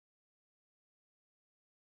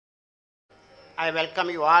I welcome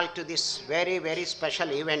you all to this very, very special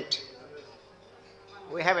event.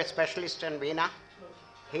 We have a specialist in Veena.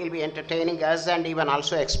 He will be entertaining us and even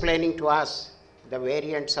also explaining to us the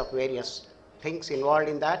variants of various things involved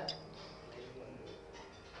in that.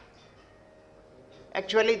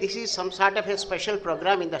 Actually, this is some sort of a special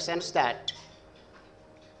program in the sense that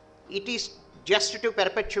it is just to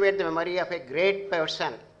perpetuate the memory of a great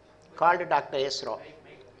person called Dr. S. Rao.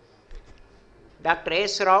 Dr.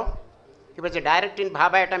 S. Rao, he was a director in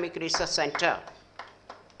Bhabha Atomic Research Center,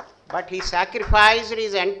 but he sacrificed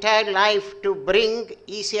his entire life to bring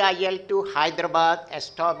ECIL to Hyderabad,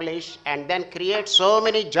 establish and then create so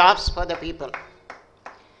many jobs for the people.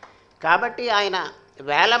 Kabatti ayana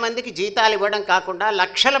వేల మందికి జీతాలు ఇవ్వడం కాకుండా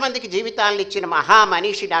లక్షల మందికి జీవితాలను ఇచ్చిన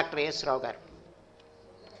మహామనీషి doctor yes రావు గారు.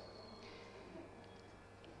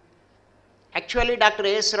 Actually, Dr.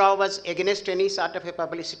 S. Rao was against any sort of a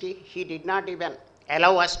publicity. He did not even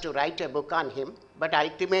allow us to write a book on him. But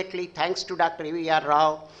ultimately, thanks to Dr. E.V.R. Rao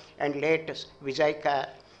and late Vedika,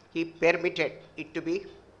 he permitted it to be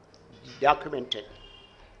documented.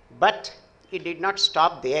 But it did not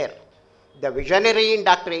stop there. The visionary in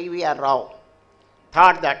Dr. E.V.R. Rao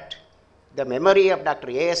thought that the memory of Dr.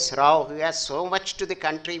 A.S. Rao, who has so much to the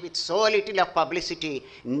country with so little of publicity,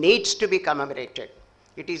 needs to be commemorated.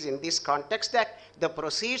 It is in this context that the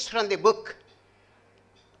proceeds from the book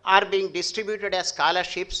are being distributed as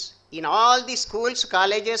scholarships in all the schools,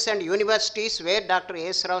 colleges and universities where Dr.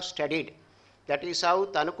 A.S. Rao studied. That is how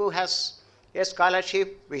Tanuku has a scholarship,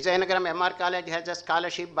 Vijayanagaram MR College has a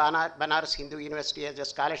scholarship, Banaras Hindu University has a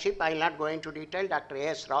scholarship. I will not go into detail. Dr.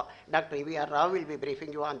 A.S. Rao, Dr. E.V.R. Rao will be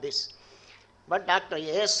briefing you on this. But Dr.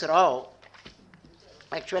 A.S. Rao,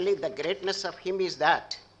 actually the greatness of him is that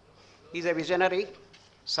he is a visionary,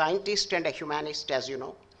 scientist and a humanist, as you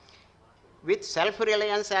know. With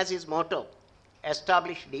self-reliance as his motto,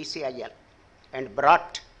 established DCIL and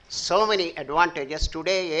brought so many advantages.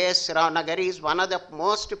 Today, A.S. Rao Nagar is one of the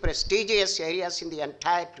most prestigious areas in the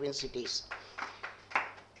entire Twin Cities.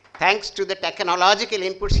 Thanks to the technological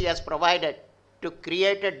inputs he has provided to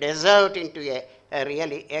create a desert into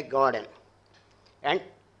really a garden. And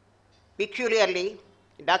peculiarly,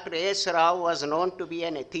 Dr. A.S. Rao was known to be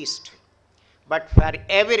an atheist. But for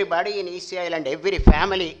everybody in ECIL and every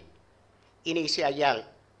family in ECIL,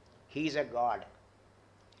 he is a god.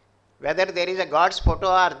 Whether there is a God's photo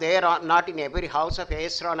or there or not in every house of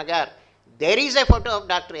A.S. Rao Nagar, there is a photo of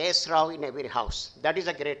Dr. A.S. Rao in every house. That is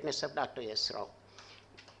the greatness of Dr. A.S. Rao.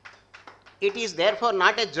 It is therefore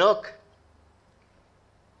not a joke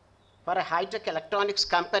for a high-tech electronics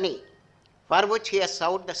company for which he has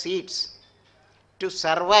sowed the seeds to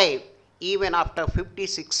survive even after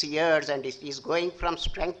 56 years and is going from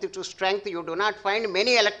strength to strength. You do not find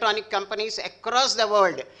many electronic companies across the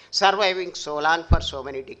world surviving so long for so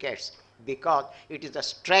many decades, because it is the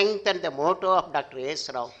strength and the motto of Dr.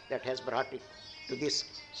 A.S. Rao that has brought it to this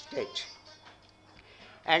stage.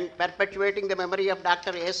 And perpetuating the memory of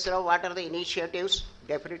Dr. A.S. Rao, what are the initiatives?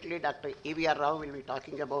 Definitely Dr. E.V.R. Rao will be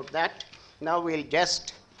talking about that. Now we will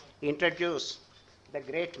just introduce the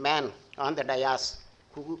great man on the dais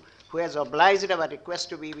who has obliged our request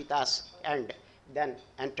to be with us and then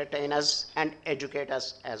entertain us and educate us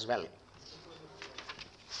as well.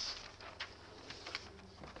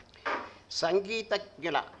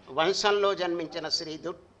 సంగీతజ్ఞుల వంశంలో జన్మించిన శ్రీ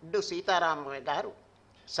దుడ్డు సీతారామయ్య గారు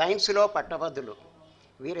సైన్స్లో పట్టభద్రులు.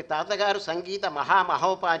 వీరి తాతగారు సంగీత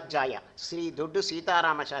మహామహోపాధ్యాయ శ్రీ దుడ్డు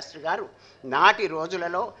సీతారామ శాస్త్రి గారు నాటి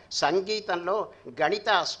రోజులలో సంగీతంలో గణిత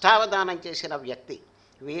అష్టావధానం చేసిన వ్యక్తి.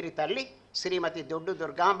 వీరి తల్లి శ్రీమతి దొడ్డు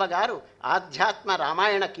దుర్గాంబ గారు ఆధ్యాత్మ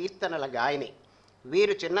రామాయణ కీర్తనల గాయని.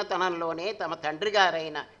 వీరు చిన్నతనంలోనే తమ తండ్రి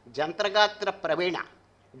గారైన జంత్రగాత్ర ప్రవీణ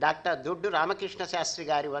డాక్టర్ దొడ్డు రామకృష్ణ శాస్త్రి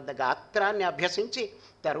గారి వద్ద గాత్రాన్ని అభ్యసించి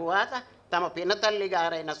తరువాత తమ పినతల్లి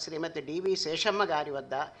గారైన శ్రీమతి డివి శేషమ్మ గారి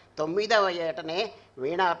వద్ద 9వ ఏటనే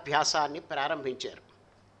వీణాభ్యాసాన్ని ప్రారంభించారు.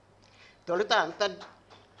 తొలుత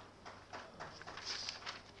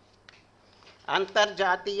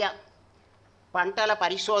అంతర్జాతీయ పంటల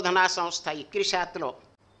పరిశోధనా సంస్థ ఇక్రిషాత్లో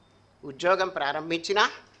ఉద్యోగం ప్రారంభించినా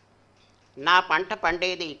నా పంట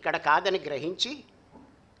పండేది ఇక్కడ కాదని గ్రహించి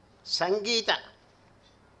సంగీత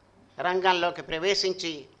రంగంలోకి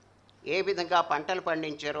ప్రవేశించి ఏ విధంగా పంటలు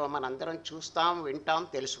పండించారో మనందరం చూస్తాం, వింటాం,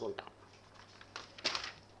 తెలుసుకుంటాం.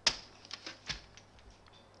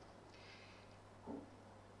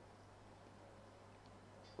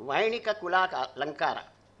 వైణిక కులాలంకార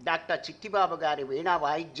డాక్టర్ చిట్టిబాబు గారి వీణా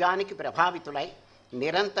వాయిద్యానికి ప్రభావితులై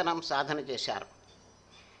నిరంతరం సాధన చేశారు.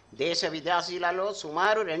 దేశ విదేశీలలో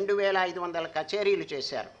సుమారు 2500 కచేరీలు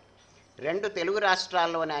చేశారు. 2 తెలుగు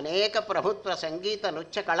రాష్ట్రాల్లోని అనేక ప్రభుత్వ సంగీత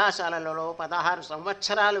నృత్య కళాశాలలలో 16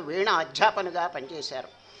 సంవత్సరాలు వీణ అధ్యాపనగా పనిచేశారు.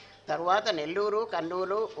 తరువాత నెల్లూరు,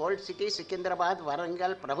 కర్నూలు, ఓల్డ్ సిటీ, సికింద్రాబాద్,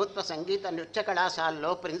 వరంగల్ ప్రభుత్వ సంగీత నృత్య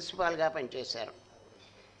కళాశాలలో ప్రిన్సిపాల్గా పనిచేశారు.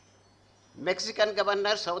 Mexican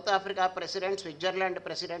governor, south Africa president, Switzerland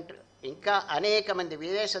president, ఇంకా అనేక మంది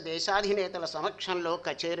విదేశ దేశాధినేతల సమక్షంలో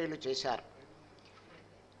కచేరీలు చేశారు.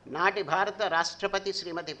 నాటి భారత రాష్ట్రపతి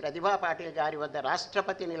శ్రీమతి ప్రతిభా పాటిల్ గారి వద్ద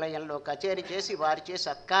రాష్ట్రపతి నిలయంలో కచేరీ చేసి వారిచే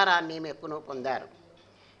సత్కారాన్ని మెప్పును పొందారు.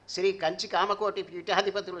 శ్రీ కంచి కామకోటి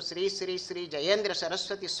పీఠాధిపతులు శ్రీ శ్రీ శ్రీ జయేంద్ర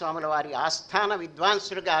సరస్వతి స్వాముల వారి ఆస్థాన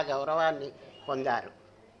విద్వాంసుడిగా గౌరవాన్ని పొందారు.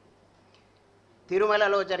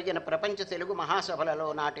 తిరుమలలో జరిగిన ప్రపంచ తెలుగు మహాసభలలో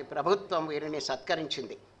నాటి ప్రభుత్వం వీరిని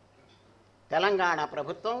సత్కరించింది. తెలంగాణ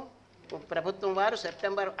ప్రభుత్వం వారు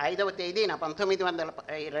సెప్టెంబర్ 5వ తేదీన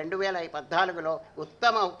 2014లో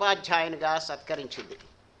ఉత్తమ ఉపాధ్యాయునిగా సత్కరించింది.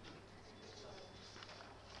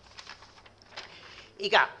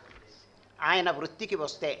 ఇక ఆయన వృత్తికి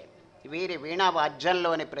వస్తే వీరి వీణా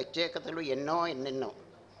వాద్యంలోని ప్రత్యేకతలు ఎన్నెన్నో.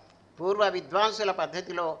 పూర్వ విద్వాంసుల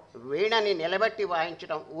పద్ధతిలో వీణని నిలబెట్టి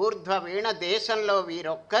వాయించడం, ఊర్ధ్వ వీణ దేశంలో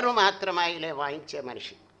వీరొక్కరు మాత్రమే వాయించే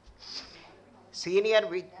మనిషి. సీనియర్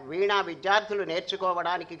వీణా విద్యార్థులు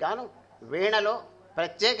నేర్చుకోవడానికి గాను వీణలో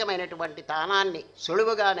ప్రత్యేకమైనటువంటి తానాన్ని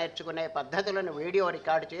సులువుగా నేర్చుకునే పద్ధతులను వీడియో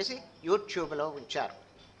రికార్డు చేసి యూట్యూబ్లో ఉంచారు.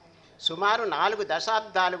 సుమారు 4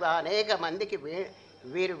 దశాబ్దాలుగా అనేక మందికి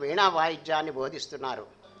వీరు వీణా వాయిద్యాన్ని బోధిస్తున్నారు.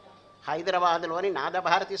 హైదరాబాదులోని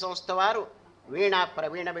నాదభారతి సంస్థ వారు వీణా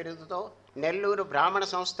ప్రవీణ బిరుదుతో, నెల్లూరు బ్రాహ్మణ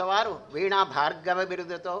సంస్థ వారు వీణా భార్గవ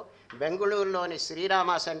బిరుదుతో, బెంగళూరులోని Srirama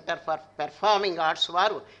centre for performing arts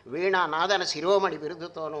వారు వీణా నాదన శిరోమణి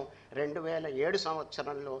బిరుదుతోనూ 2007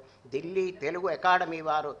 సంవత్సరంలో ఢిల్లీ తెలుగు అకాడమీ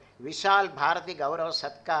వారు విశాల్ భారతి గౌరవ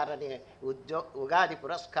సత్కార్ అనే ఉగాది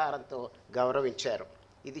పురస్కారంతో గౌరవించారు.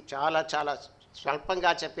 ఇది చాలా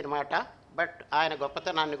స్వల్పంగా చెప్పిన మాట, బట్ ఆయన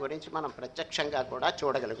గొప్పతనాన్ని గురించి మనం ప్రత్యక్షంగా కూడా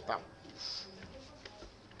చూడగలుగుతాం.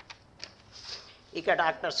 ఇక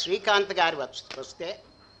డాక్టర్ శ్రీకాంత్ గారు వస్తే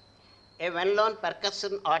ఏ well known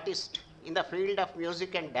percussion artist in the field of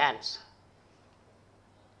music and dance.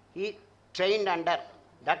 He trained under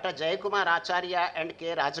Dr. Jayakumar Acharya and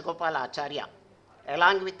K. Rajagopal Acharya.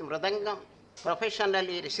 Along with Mridangam,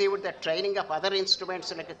 professionally received the training of other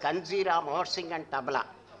instruments like Kanjira, Morsing and Tabla.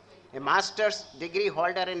 A master's degree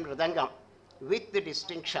holder in Mridangam with the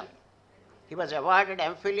distinction. He was awarded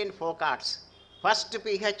MPhil in folk arts. First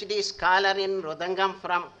PhD scholar in Mridangam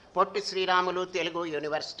from Potti Sriramulu Telugu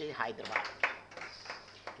University, Hyderabad.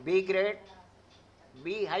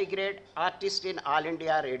 B high grade artist in All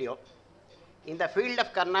India Radio. In the field of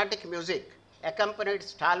Carnatic music, accompanied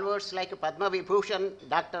stalwarts like Padma Vibhushan,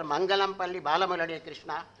 Dr. Mangalampalli Balamulade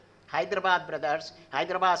Krishna, Hyderabad Brothers,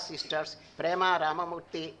 Hyderabad Sisters, Prema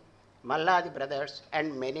Ramamurthy, Malladi Brothers,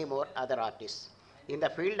 and many more other artists. In the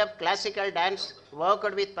field of classical dance,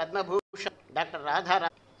 worked with Padma Bhushan, Dr. Radha.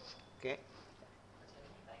 Okay.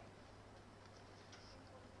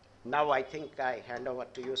 Now I think I hand over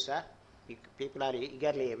to you, sir. People are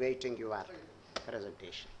eagerly awaiting your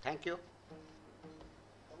presentation. Thank you.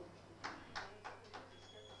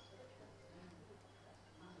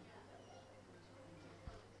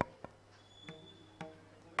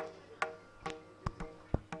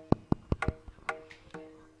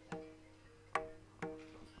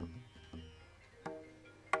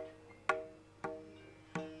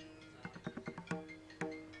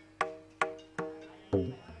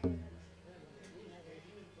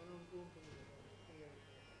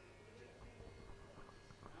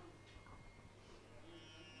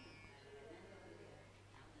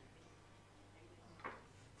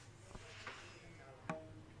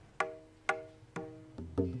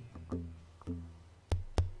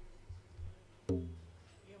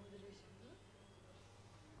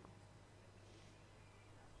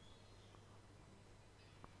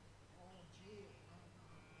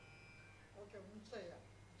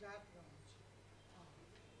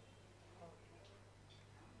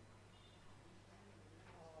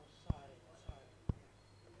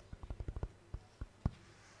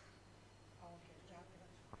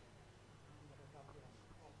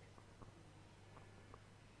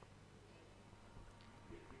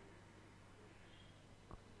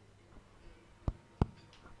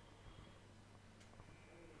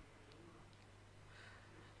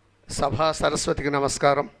 సభా సరస్వతికి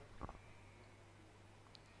నమస్కారం.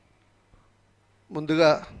 ముందుగా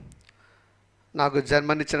నాకు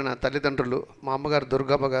జన్మనిచ్చిన నా తల్లిదండ్రులు, మా అమ్మగారు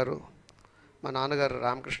దుర్గమ్మ గారు, మా నాన్నగారు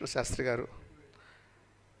రామకృష్ణ శాస్త్రి గారు,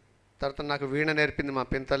 తర్వాత నాకు వీణ నేర్పింది మా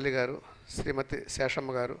పెంతల్లి గారు శ్రీమతి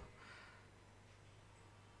శేషమ్మ గారు,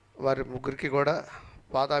 వారి ముగ్గురికి కూడా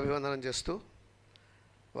పాదాభివందనం చేస్తూ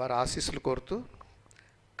వారి ఆశీస్సులు కోరుతూ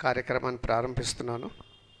కార్యక్రమాన్ని ప్రారంభిస్తున్నాను.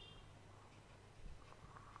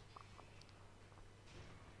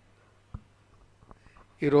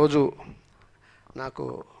 ఈరోజు నాకు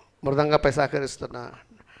మృదంగంపై సహకరిస్తున్న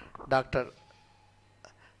డాక్టర్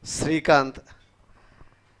శ్రీకాంత్,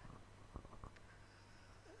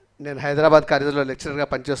 నేను హైదరాబాద్ కాలేజీలో లెక్చరర్గా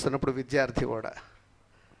పనిచేస్తున్నప్పుడు విద్యార్థి కూడా.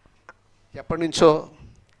 ఎప్పటి నుంచో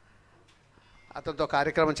అతనితో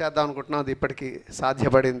కార్యక్రమం చేద్దాం అనుకుంటున్నాం, అది ఇప్పటికీ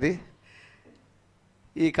సాధ్యపడింది.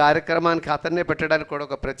 ఈ కార్యక్రమానికి అతన్నే పెట్టడానికి కూడా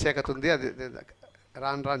ఒక ప్రత్యేకత ఉంది, అది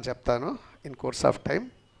రాను చెప్తాను in course of time.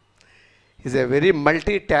 Is a very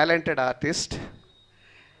multi talented artist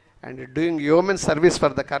and doing human service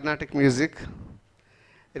for the Carnatic music.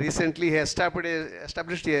 Recently he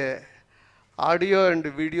established a audio and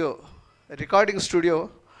video recording studio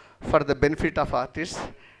for the benefit of artists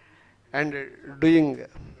and doing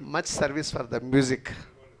much service for the music.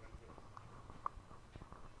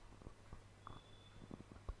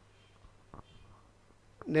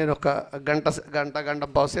 నేను ఒక గంట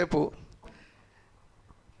పావుసేపు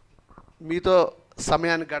మీతో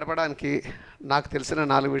సమయాన్ని గడపడానికి నాకు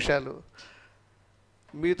తెలిసిన 4 విషయాలు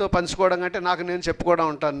మీతో పంచుకోవడం కంటే నాకు నేను చెప్పుకోవడం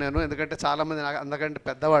ఉంటాను నేను. ఎందుకంటే చాలామంది నాకు అందుకంటే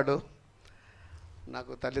పెద్దవాడు,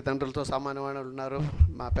 నాకు తల్లిదండ్రులతో సమానమైన ఉన్నారు,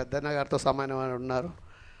 మా పెద్దన్న గారితో సమానమైన ఉన్నారు.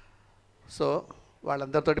 సో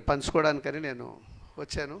వాళ్ళందరితోటి పంచుకోవడానికని నేను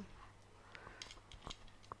వచ్చాను.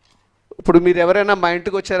 ఇప్పుడు మీరు ఎవరైనా మా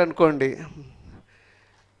ఇంటికి వచ్చారనుకోండి,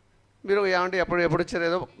 మీరు ఏమంటే ఎప్పుడు వచ్చారు,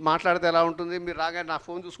 ఏదో మాట్లాడితే ఎలా ఉంటుంది, మీరు రాగానే నా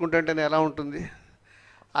ఫోన్ చూసుకుంటుంటేనే ఎలా ఉంటుంది.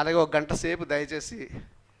 అలాగే ఒక గంట సేపు దయచేసి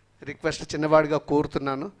రిక్వెస్ట్ చిన్నవాడిగా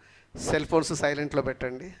కోరుతున్నాను, సెల్ ఫోన్స్ సైలెంట్లో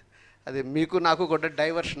పెట్టండి. అది మీకు నాకు కూడా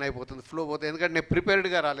డైవర్షన్ అయిపోతుంది, ఫ్లో పోతుంది. ఎందుకంటే నేను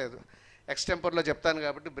ప్రిపేర్డ్గా రాలేదు, ఎక్స్టెంపర్లో చెప్తాను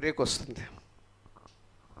కాబట్టి బ్రేక్ వస్తుంది.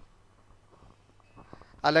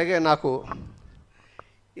 అలాగే నాకు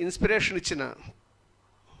ఇన్స్పిరేషన్ ఇచ్చిన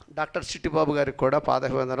డాక్టర్ చిట్టిబాబు గారికి కూడా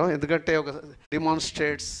పాదాభివందనం. ఎందుకంటే ఒక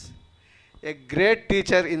demonstrates a great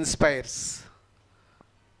teacher inspires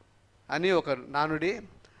అని ఒక నానుడి.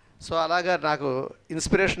 సో అలాగా నాకు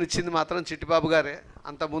ఇన్స్పిరేషన్ ఇచ్చింది మాత్రం చిట్టిబాబు గారే.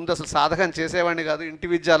 అంతకుముందు అసలు సాధకం చేసేవాడిని కాదు, ఇంటి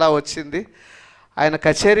విద్య అలా వచ్చింది. ఆయన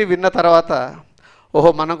కచేరీ విన్న తర్వాత ఓహో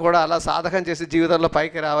మనం కూడా అలా సాధకం చేసి జీవితంలో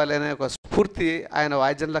పైకి రావాలి అనే ఒక స్ఫూర్తి ఆయన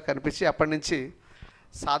వాయిద్యంలో కనిపించి అప్పటి నుంచి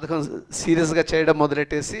సాధకం సీరియస్గా చేయడం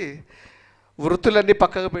మొదలెట్టేసి వృత్తులన్నీ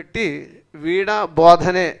పక్కకు పెట్టి వీణ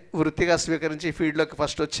బోధనే వృత్తిగా స్వీకరించి ఫీల్డ్లోకి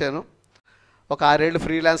ఫస్ట్ వచ్చాను. ఒక 6 ఏళ్ళు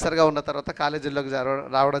ఫ్రీలాన్సర్గా ఉన్న తర్వాత కాలేజీల్లోకి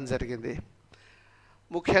రావడం జరిగింది.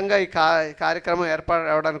 ముఖ్యంగా ఈ కార్యక్రమం ఏర్పాటు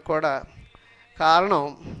అవ్వడానికి కూడా కారణం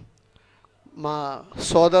మా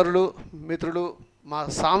సోదరులు, మిత్రులు, మా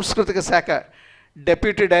సాంస్కృతిక శాఖ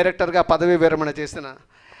డెప్యూటీ డైరెక్టర్గా పదవీ విరమణ చేసిన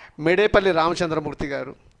మేడేపల్లి రామచంద్రమూర్తి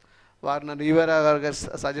గారు. వారు నన్ను ఈవేరా గారు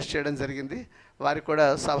సజెస్ట్ చేయడం జరిగింది. వారికి కూడా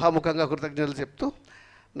సభాముఖంగా కృతజ్ఞతలు చెప్తూ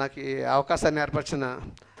నాకు ఈ అవకాశాన్ని ఏర్పరిచిన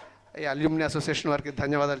ఈ అల్యూమిని అసోసియేషన్ వారికి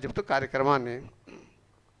ధన్యవాదాలు చెప్తూ కార్యక్రమాన్ని,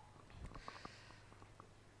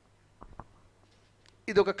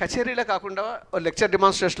 ఇది ఒక కచేరీలో కాకుండా లెక్చర్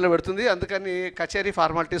డిమాన్స్ట్రేషన్లో పెడుతుంది. అందుకని కచేరీ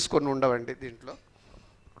ఫార్మాలిటీస్ కొన్ని ఉండవండి దీంట్లో.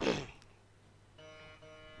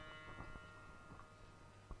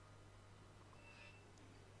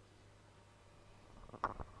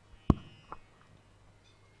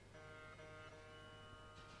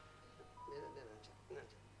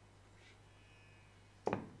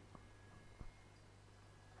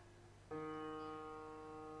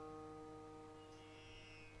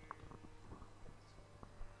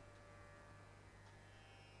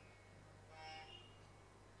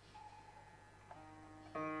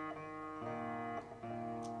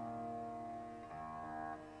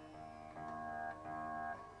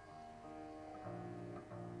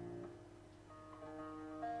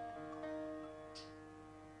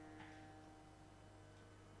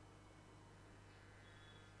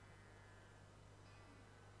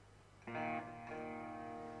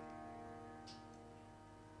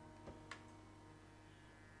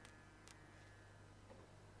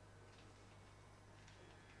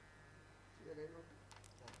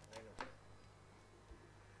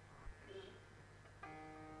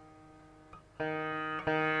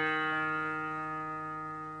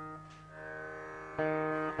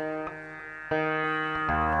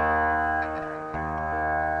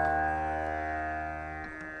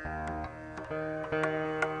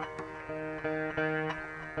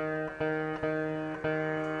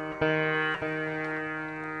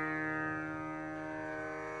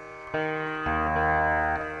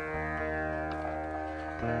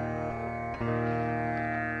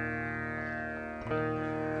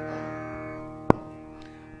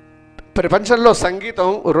 ప్రపంచంలో సంగీతం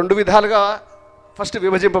 2 విధాలుగా ఫస్ట్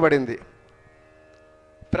విభజింపబడింది.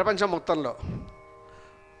 ప్రపంచం మొత్తంలో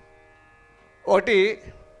ఒకటి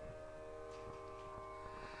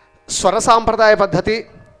స్వర సాంప్రదాయ పద్ధతి,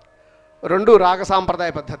 రెండు రాగ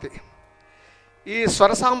సాంప్రదాయ పద్ధతి. ఈ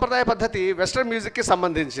స్వర సాంప్రదాయ పద్ధతి వెస్ట్రన్ మ్యూజిక్కి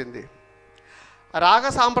సంబంధించింది. రాగ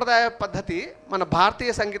సాంప్రదాయ పద్ధతి మన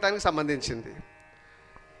భారతీయ సంగీతానికి సంబంధించింది.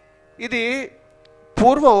 ఇది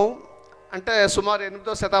పూర్వం అంటే సుమారు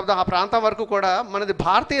 8వ శతాబ్దం ఆ ప్రాంతం వరకు కూడా మనది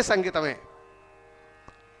భారతీయ సంగీతమే.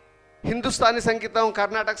 హిందుస్థానీ సంగీతం,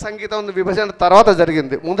 కర్ణాటక సంగీతం విభజన తర్వాత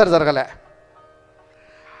జరిగింది, ముందర జరగలే.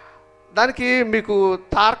 దానికి మీకు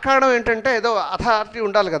తార్కాణం ఏంటంటే ఏదో అథారిటీ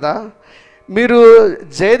ఉండాలి కదా. మీరు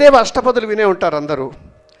జయదేవ అష్టపదులు వినే ఉంటారు అందరూ.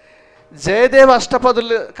 జయదేవ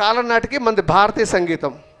అష్టపదులు కాలం నాటికి మనది భారతీయ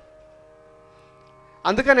సంగీతం.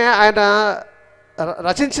 అందుకనే ఆయన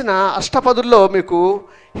రచించిన అష్టపదుల్లో మీకు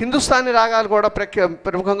హిందుస్థానీ రాగాలు కూడా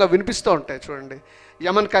ప్రముఖంగా వినిపిస్తూ ఉంటాయి. చూడండి,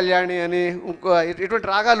 యమన్ కళ్యాణి అని ఇంకో ఇటువంటి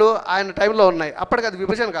రాగాలు ఆయన టైంలో ఉన్నాయి. అప్పటికి అది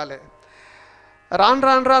విభజన కాలే.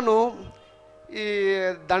 రాను ఈ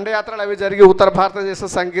దండయాత్రలు అవి జరిగి ఉత్తర భారతదేశ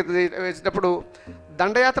సంగీతం వేసినప్పుడు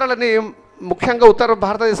దండయాత్రలని ముఖ్యంగా ఉత్తర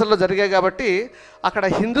భారతదేశంలో జరిగాయి కాబట్టి అక్కడ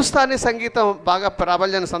హిందుస్థానీ సంగీతం బాగా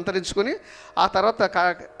ప్రాబల్యాన్ని సంతరించుకుని ఆ తర్వాత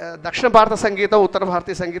దక్షిణ భారత సంగీతం, ఉత్తర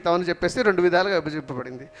భారతీయ సంగీతం అని చెప్పేసి 2 విధాలుగా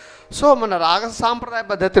విభజింపబడింది. సో మన రాగ సాంప్రదాయ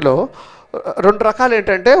పద్ధతిలో 2 రకాలు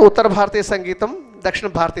ఏంటంటే ఉత్తర భారతీయ సంగీతం, దక్షిణ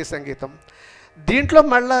భారతీయ సంగీతం. దీంట్లో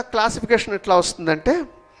మళ్ళీ క్లాసిఫికేషన్ ఎట్లా వస్తుందంటే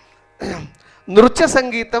నృత్య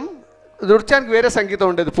సంగీతం, నృత్యానికి వేరే సంగీతం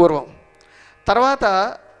ఉండేది పూర్వం. తర్వాత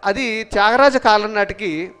అది త్యాగరాజ కాలం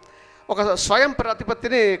నాటికి ఒక స్వయం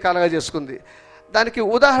ప్రతిపత్తిని కలగజేసుకుంది. దానికి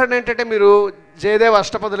ఉదాహరణ ఏంటంటే మీరు జయదేవ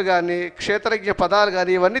అష్టపదులు కానీ, క్షేత్రజ్ఞ పదాలు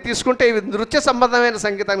కానీ ఇవన్నీ తీసుకుంటే ఇవి నృత్య సంబంధమైన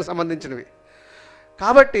సంగీతానికి సంబంధించినవి.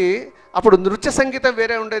 కాబట్టి అప్పుడు నృత్య సంగీతం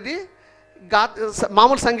వేరే ఉండేది,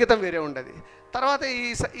 మామూలు సంగీతం వేరే ఉండేది. తర్వాత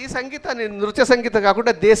ఈ సంగీతాన్ని నృత్య సంగీతం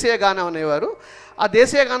కాకుండా దేశీయ గానం అనేవారు. ఆ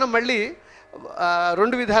దేశీయ గానం మళ్ళీ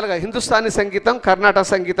 2 విధాలుగా హిందుస్థానీ సంగీతం, కర్ణాటక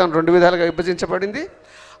సంగీతం 2 విధాలుగా విభజించబడింది.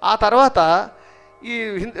 ఆ తర్వాత ఈ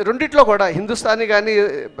రెండిట్లో కూడా హిందుస్థానీ కానీ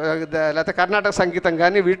లేకపోతే కర్ణాటక సంగీతం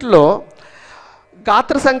కానీ వీటిలో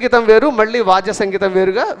గాత్ర సంగీతం వేరు, మళ్ళీ వాద్య సంగీతం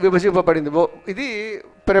వేరుగా విభజింపబడింది. ఇది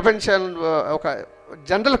ప్రపంచం ఒక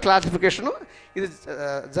జనరల్ క్లాసిఫికేషను ఇది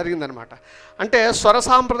జరిగిందనమాట. అంటే స్వర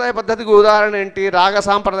సాంప్రదాయ పద్ధతికి ఉదాహరణ ఏంటి, రాగ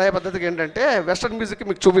సాంప్రదాయ పద్ధతికి ఏంటంటే వెస్ట్రన్ మ్యూజిక్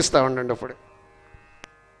మీకు చూపిస్తూ ఉండండి. అప్పుడు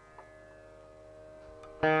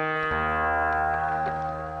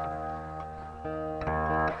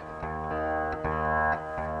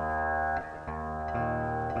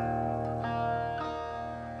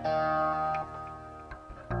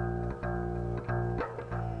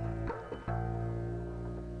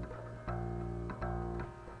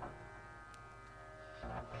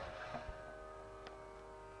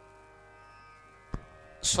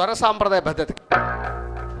స్వర సాంప్రదాయ పద్ధతి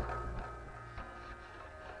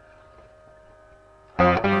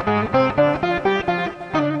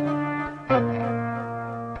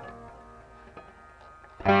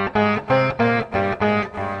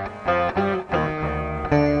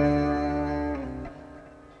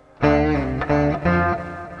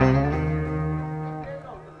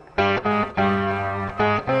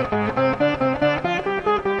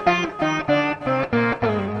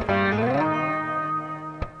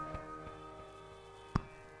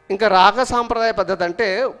ఇంకా రాగ సాంప్రదాయ పద్ధతి అంటే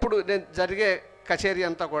ఇప్పుడు నేను జరిగే కచేరీ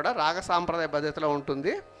అంతా కూడా రాగ సాంప్రదాయ పద్ధతిలో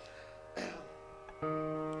ఉంటుంది.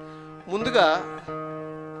 ముందుగా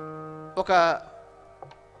ఒక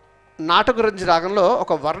నాటకరంజి రాగంలో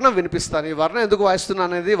ఒక వర్ణం వినిపిస్తాను. ఈ వర్ణం ఎందుకు వాయిస్తున్నాను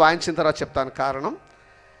అనేది వాయించిన తర్వాత చెప్తాను కారణం.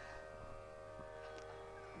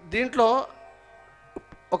 దీంట్లో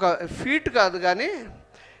ఒక ఫీట్ కాదు కానీ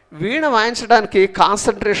వీణ వాయించడానికి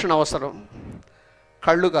కాన్సన్ట్రేషన్ అవసరం,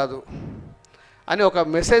 కళ్ళు కాదు అని ఒక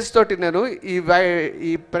మెసేజ్ తోటి నేను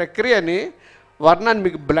ఈ ప్రక్రియని వర్ణాన్ని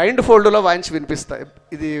మీకు బ్లైండ్ ఫోల్డ్లో వాయించి వినిపిస్తా.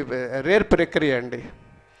 ఇది రేర్ ప్రక్రియ అండి,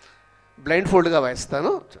 బ్లైండ్ ఫోల్డ్గా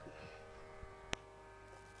వాయిస్తాను.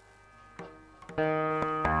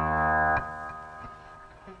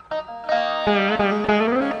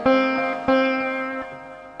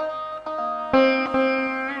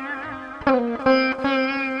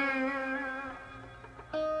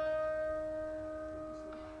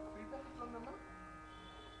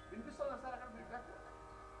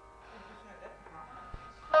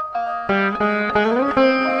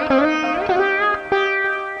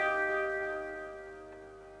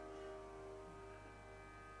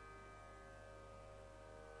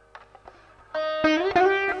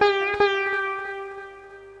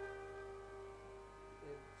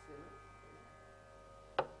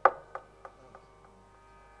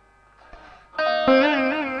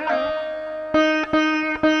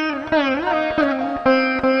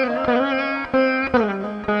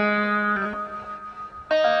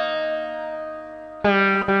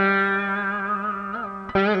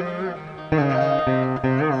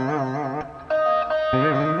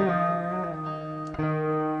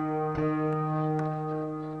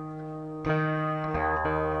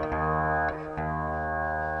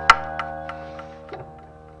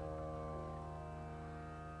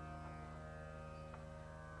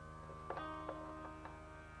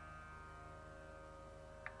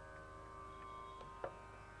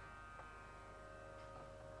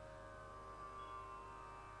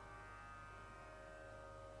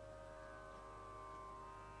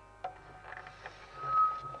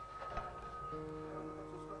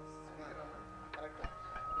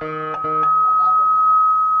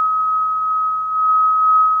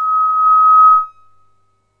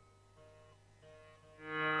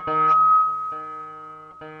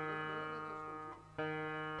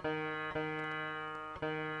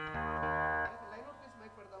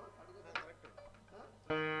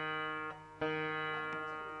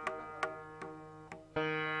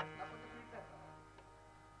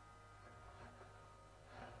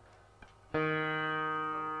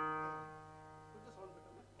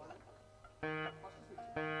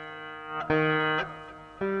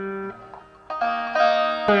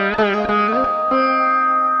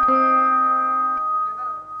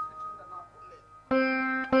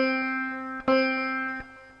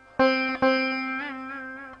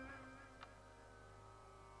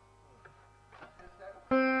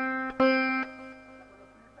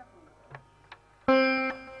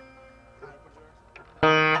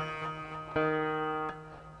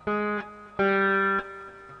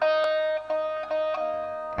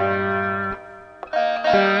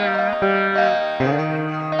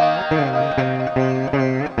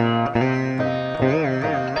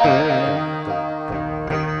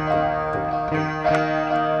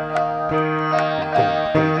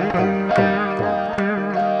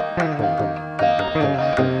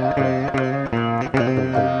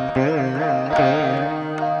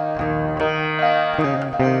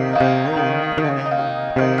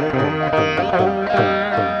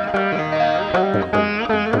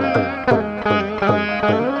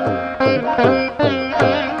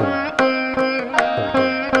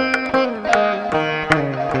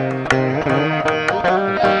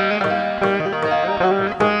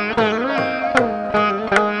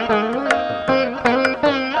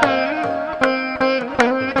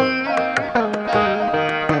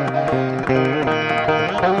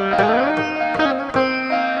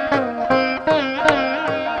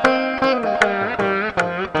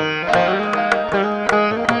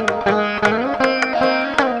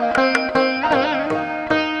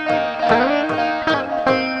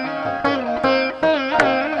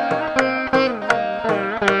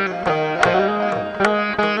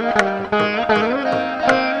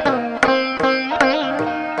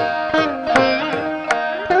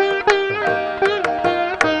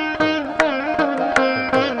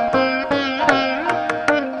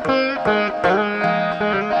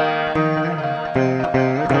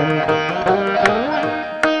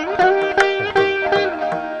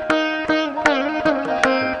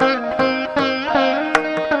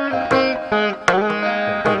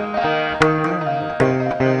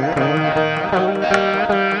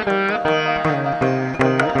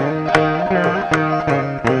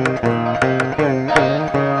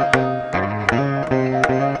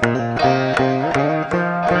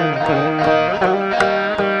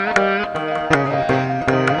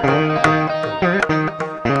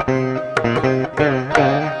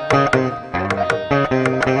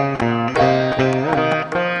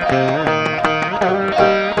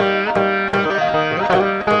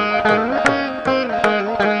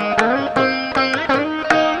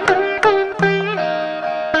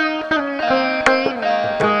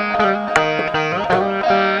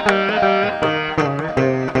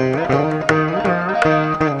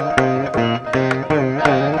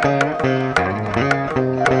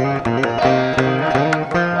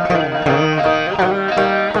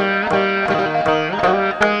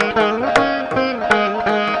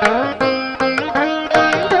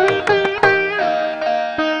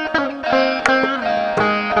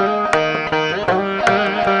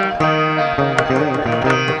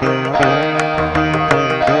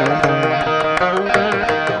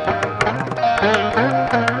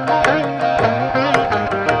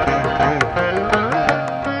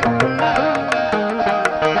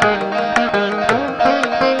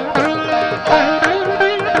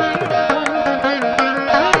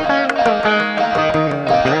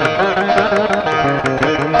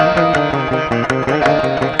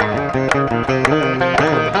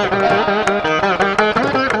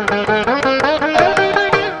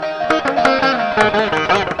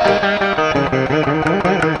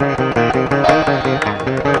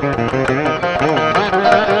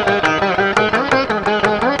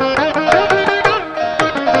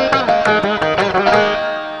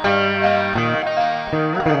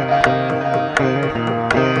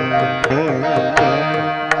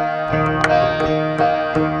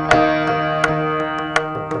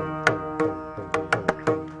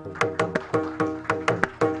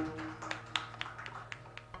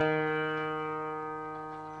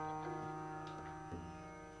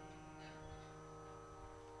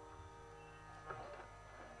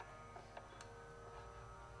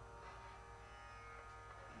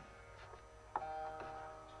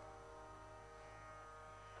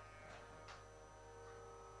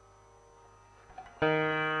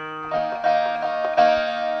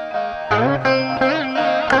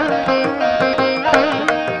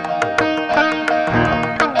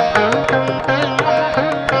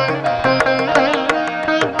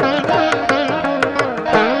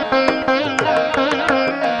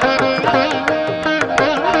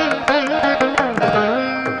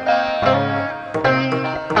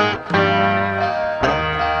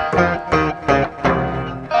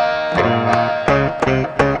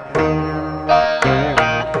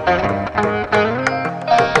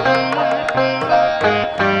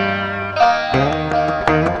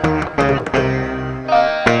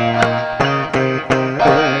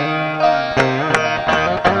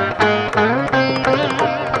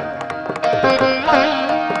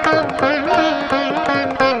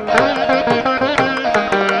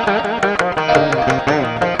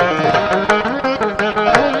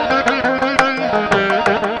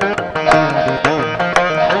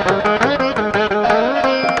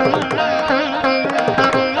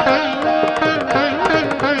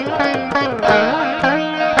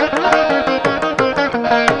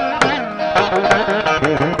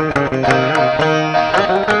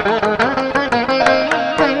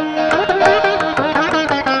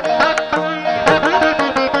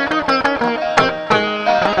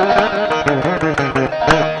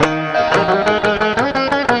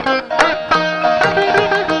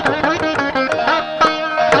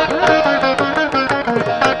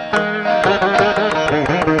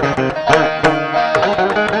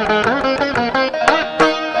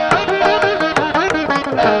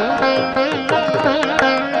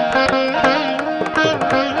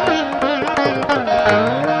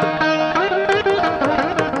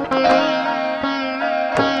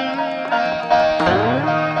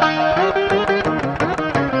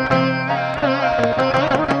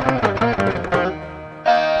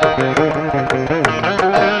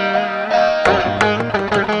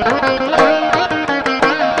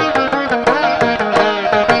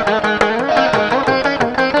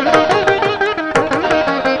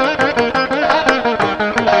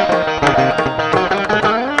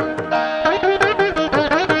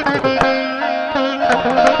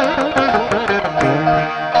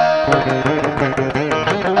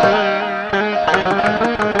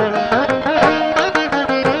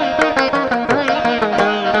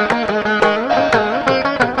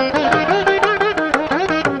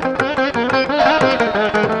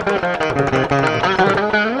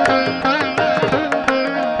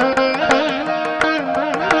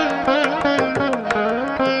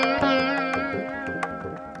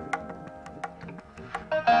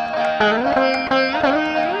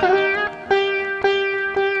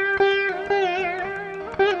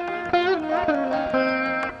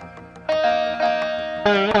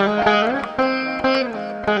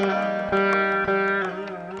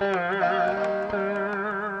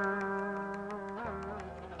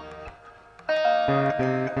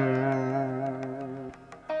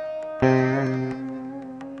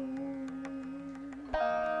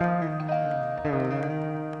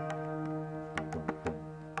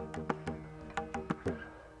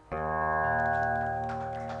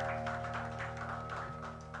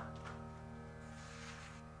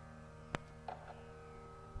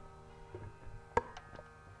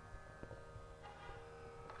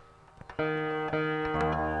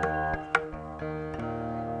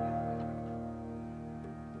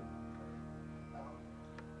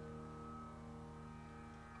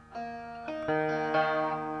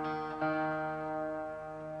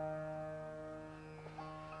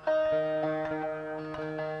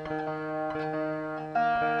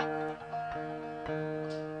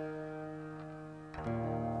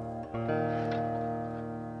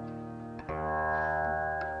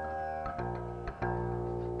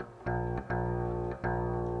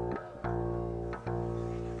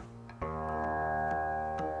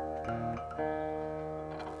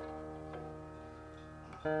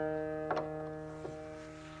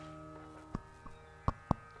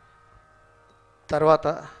 తర్వాత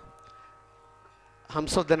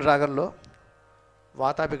హంసోద్దన రాగంలో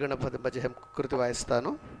వాతాపి గణపతి భజహం కృతి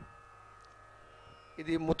వాయిస్తాను.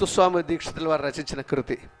 ఇది ముత్తుస్వామి దీక్షితుల వారు రచించిన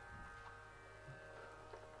కృతి.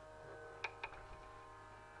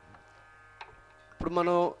 ఇప్పుడు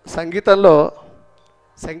మనం సంగీతం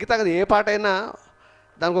ఏ పాట అయినా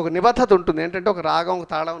దానికి ఒక నిబద్ధత ఉంటుంది. ఏంటంటే ఒక రాగం, ఒక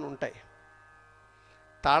తాళం అని ఉంటాయి.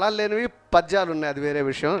 తాళాలు లేనివి పద్యాలు ఉన్నాయి, అది వేరే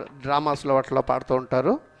విషయం. డ్రామాస్లో వాటిలో పాడుతూ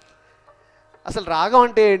ఉంటారు. అసలు రాగం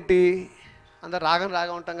అంటే ఏంటి? అందరు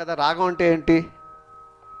రాగం ఉంటాం కదా. రాగం అంటే ఏంటి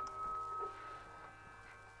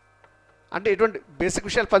అంటే ఇటువంటి బేసిక్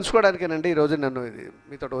విషయాలు పంచుకోవడానికేనండి ఈరోజు నన్ను ఇది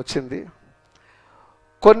మీతో వచ్చింది.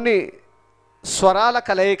 కొన్ని స్వరాల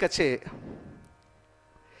కలయికచే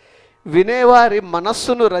వినేవారి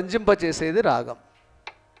మనస్సును రంజింపచేసేది రాగం.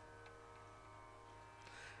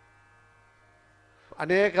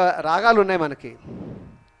 అనేక రాగాలు ఉన్నాయి మనకి.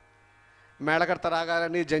 మేళకర్త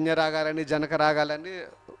రాగాలని, జన్య రాగాలని, జనక రాగాలని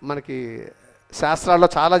మనకి శాస్త్రాల్లో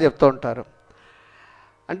చాలా చెప్తూ ఉంటారు.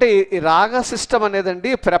 అంటే ఈ రాగ సిస్టమ్ అనేదండి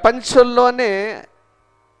ప్రపంచంలోనే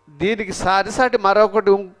దీనికి సాటిసాటి మరొకటి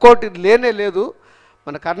ఇంకోటి లేనే లేదు.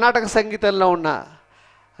 మన కర్ణాటక సంగీతంలో ఉన్న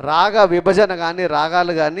రాగ విభజన కానీ,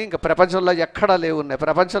 రాగాలు కానీ ఇంకా ప్రపంచంలో ఎక్కడా లేవు ఉన్నాయి.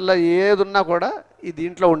 ప్రపంచంలో ఏదున్నా కూడా ఈ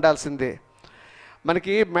దీంట్లో ఉండాల్సిందే.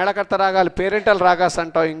 మనకి మేళకర్త రాగాలు పేరెంటల్ రాగాస్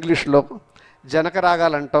అంటాం ఇంగ్లీష్లో, జనక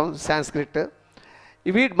రాగాలు అంటాం సాంస్క్రిట్.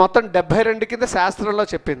 ఇవి మొత్తం 72 కింద శాస్త్రంలో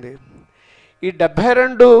చెప్పింది. ఈ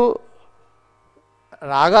 72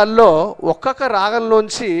 రాగాల్లో ఒక్కొక్క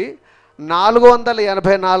రాగంలోంచి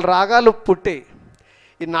 484 రాగాలు పుట్టాయి.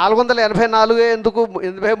 ఈ 484 ఎందుకు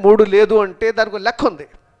 83 లేదు అంటే దానికి లెక్క ఉంది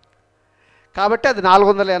కాబట్టి అది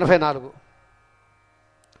 484.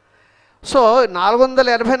 సో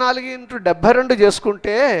 484 ఇంటూ 72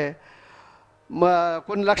 చేసుకుంటే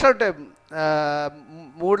కొన్ని లక్షలు ఉంటాయి.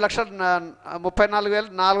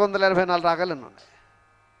 3,34,484 రాగాలు అన్నీ ఉన్నాయి.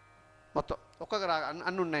 మొత్తం ఒక్కొక్క రాగా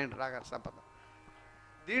అన్నీ ఉన్నాయండి రాగాల సంపద.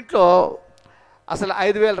 దీంట్లో అసలు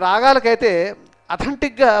 5,000 రాగాలకైతే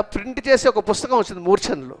అథెంటిక్గా ప్రింట్ చేసి ఒక పుస్తకం వచ్చింది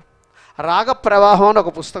మూర్ఛనలో. రాగ ప్రవాహం అని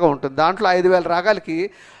ఒక పుస్తకం ఉంటుంది. దాంట్లో 5,000 రాగాలకి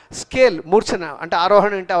స్కేల్ మూర్ఛన అంటే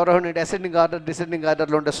ఆరోహణ ఏంటి, అవరోహణ ఏంటి, అసెండింగ్ ఆర్డర్, డిసెండింగ్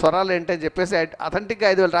ఆర్డర్లో ఉండే స్వరాలు ఏంటి అని చెప్పేసి అథెంటిక్గా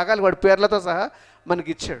 5,000 రాగాలు వాడి పేర్లతో సహా మనకి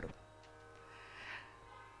ఇచ్చాడు.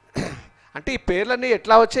 అంటే ఈ పేర్లన్నీ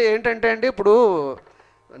ఎట్లా వచ్చాయి ఏంటంటే అండి, ఇప్పుడు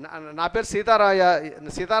నా పేరు సీతారాయ.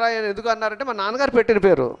 సీతారాయ ఎందుకు అన్నారంటే మా నాన్నగారు పెట్టిన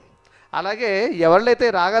పేరు. అలాగే ఎవళ్ళైతే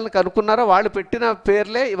రాగాలను కనుక్కున్నారో వాళ్ళు పెట్టిన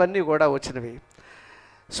పేర్లే ఇవన్నీ కూడా వచ్చినవి.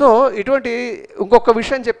 సో ఇటువంటి ఇంకొక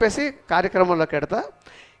విషయం చెప్పేసి కార్యక్రమంలోకి ఎడతా.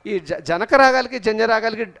 ఈ జనక రాగాలకి, జన్య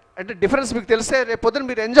రాగాలకి అంటే డిఫరెన్స్ మీకు తెలిస్తే రేపు పొద్దున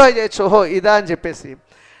మీరు ఎంజాయ్ చేయొచ్చు. ఓహో ఇదా అని చెప్పేసి.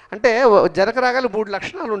 అంటే జనక రాగాలు 3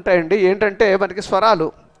 లక్షణాలు ఉంటాయండి. ఏంటంటే మనకి స్వరాలు,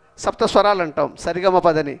 సప్తస్వరాలు అంటాం, సరిగమ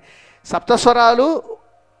పదని. సప్తస్వరాలు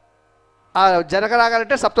జనక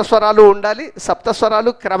రాగాలంటే సప్తస్వరాలు ఉండాలి. సప్తస్వరాలు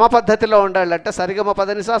క్రమ పద్ధతిలో ఉండాలి. అంటే సరిగమ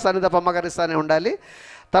పదనిసా, సనిద పమ్మగరిసా అని ఉండాలి.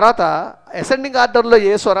 తర్వాత అసెండింగ్ ఆర్డర్లో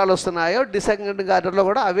ఏ స్వరాలు వస్తున్నాయో డిసెండింగ్ ఆర్డర్లో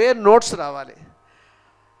కూడా అవే నోట్స్ రావాలి.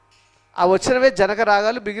 ఆ వచ్చినవే జనక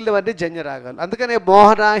రాగాలు, మిగిలినవన్నీ జన్య రాగాలు. అందుకనే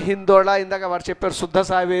మోహన, హిందోళ, ఇందాక వారు చెప్పారు శుద్ధ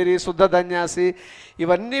సావేరి, శుద్ధ ధన్యాసి,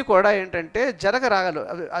 ఇవన్నీ కూడా ఏంటంటే జనక రాగాలు.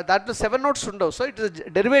 దాంట్లో 7 నోట్స్ ఉండవు. సో ఇట్ ఇస్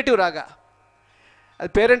డెరివేటివ్ రాగా,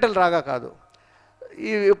 అది పేరెంటల్ రాగా కాదు.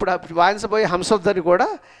 ఇప్పుడు వాయించబోయే హంసధ్వని కూడా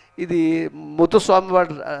ఇది ముత్తుస్వామి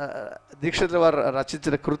వారు దీక్షితుల వారు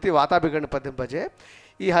రచించిన కృతి వాతాభిగణ పద్యంపజే.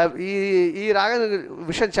 ఈ రాగ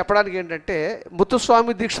విషయం చెప్పడానికి ఏంటంటే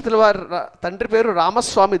ముత్తుస్వామి దీక్షితుల వారి తండ్రి పేరు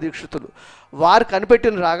రామస్వామి దీక్షితులు. వారు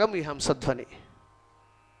కనిపెట్టిన రాగం ఈ హంసధ్వని.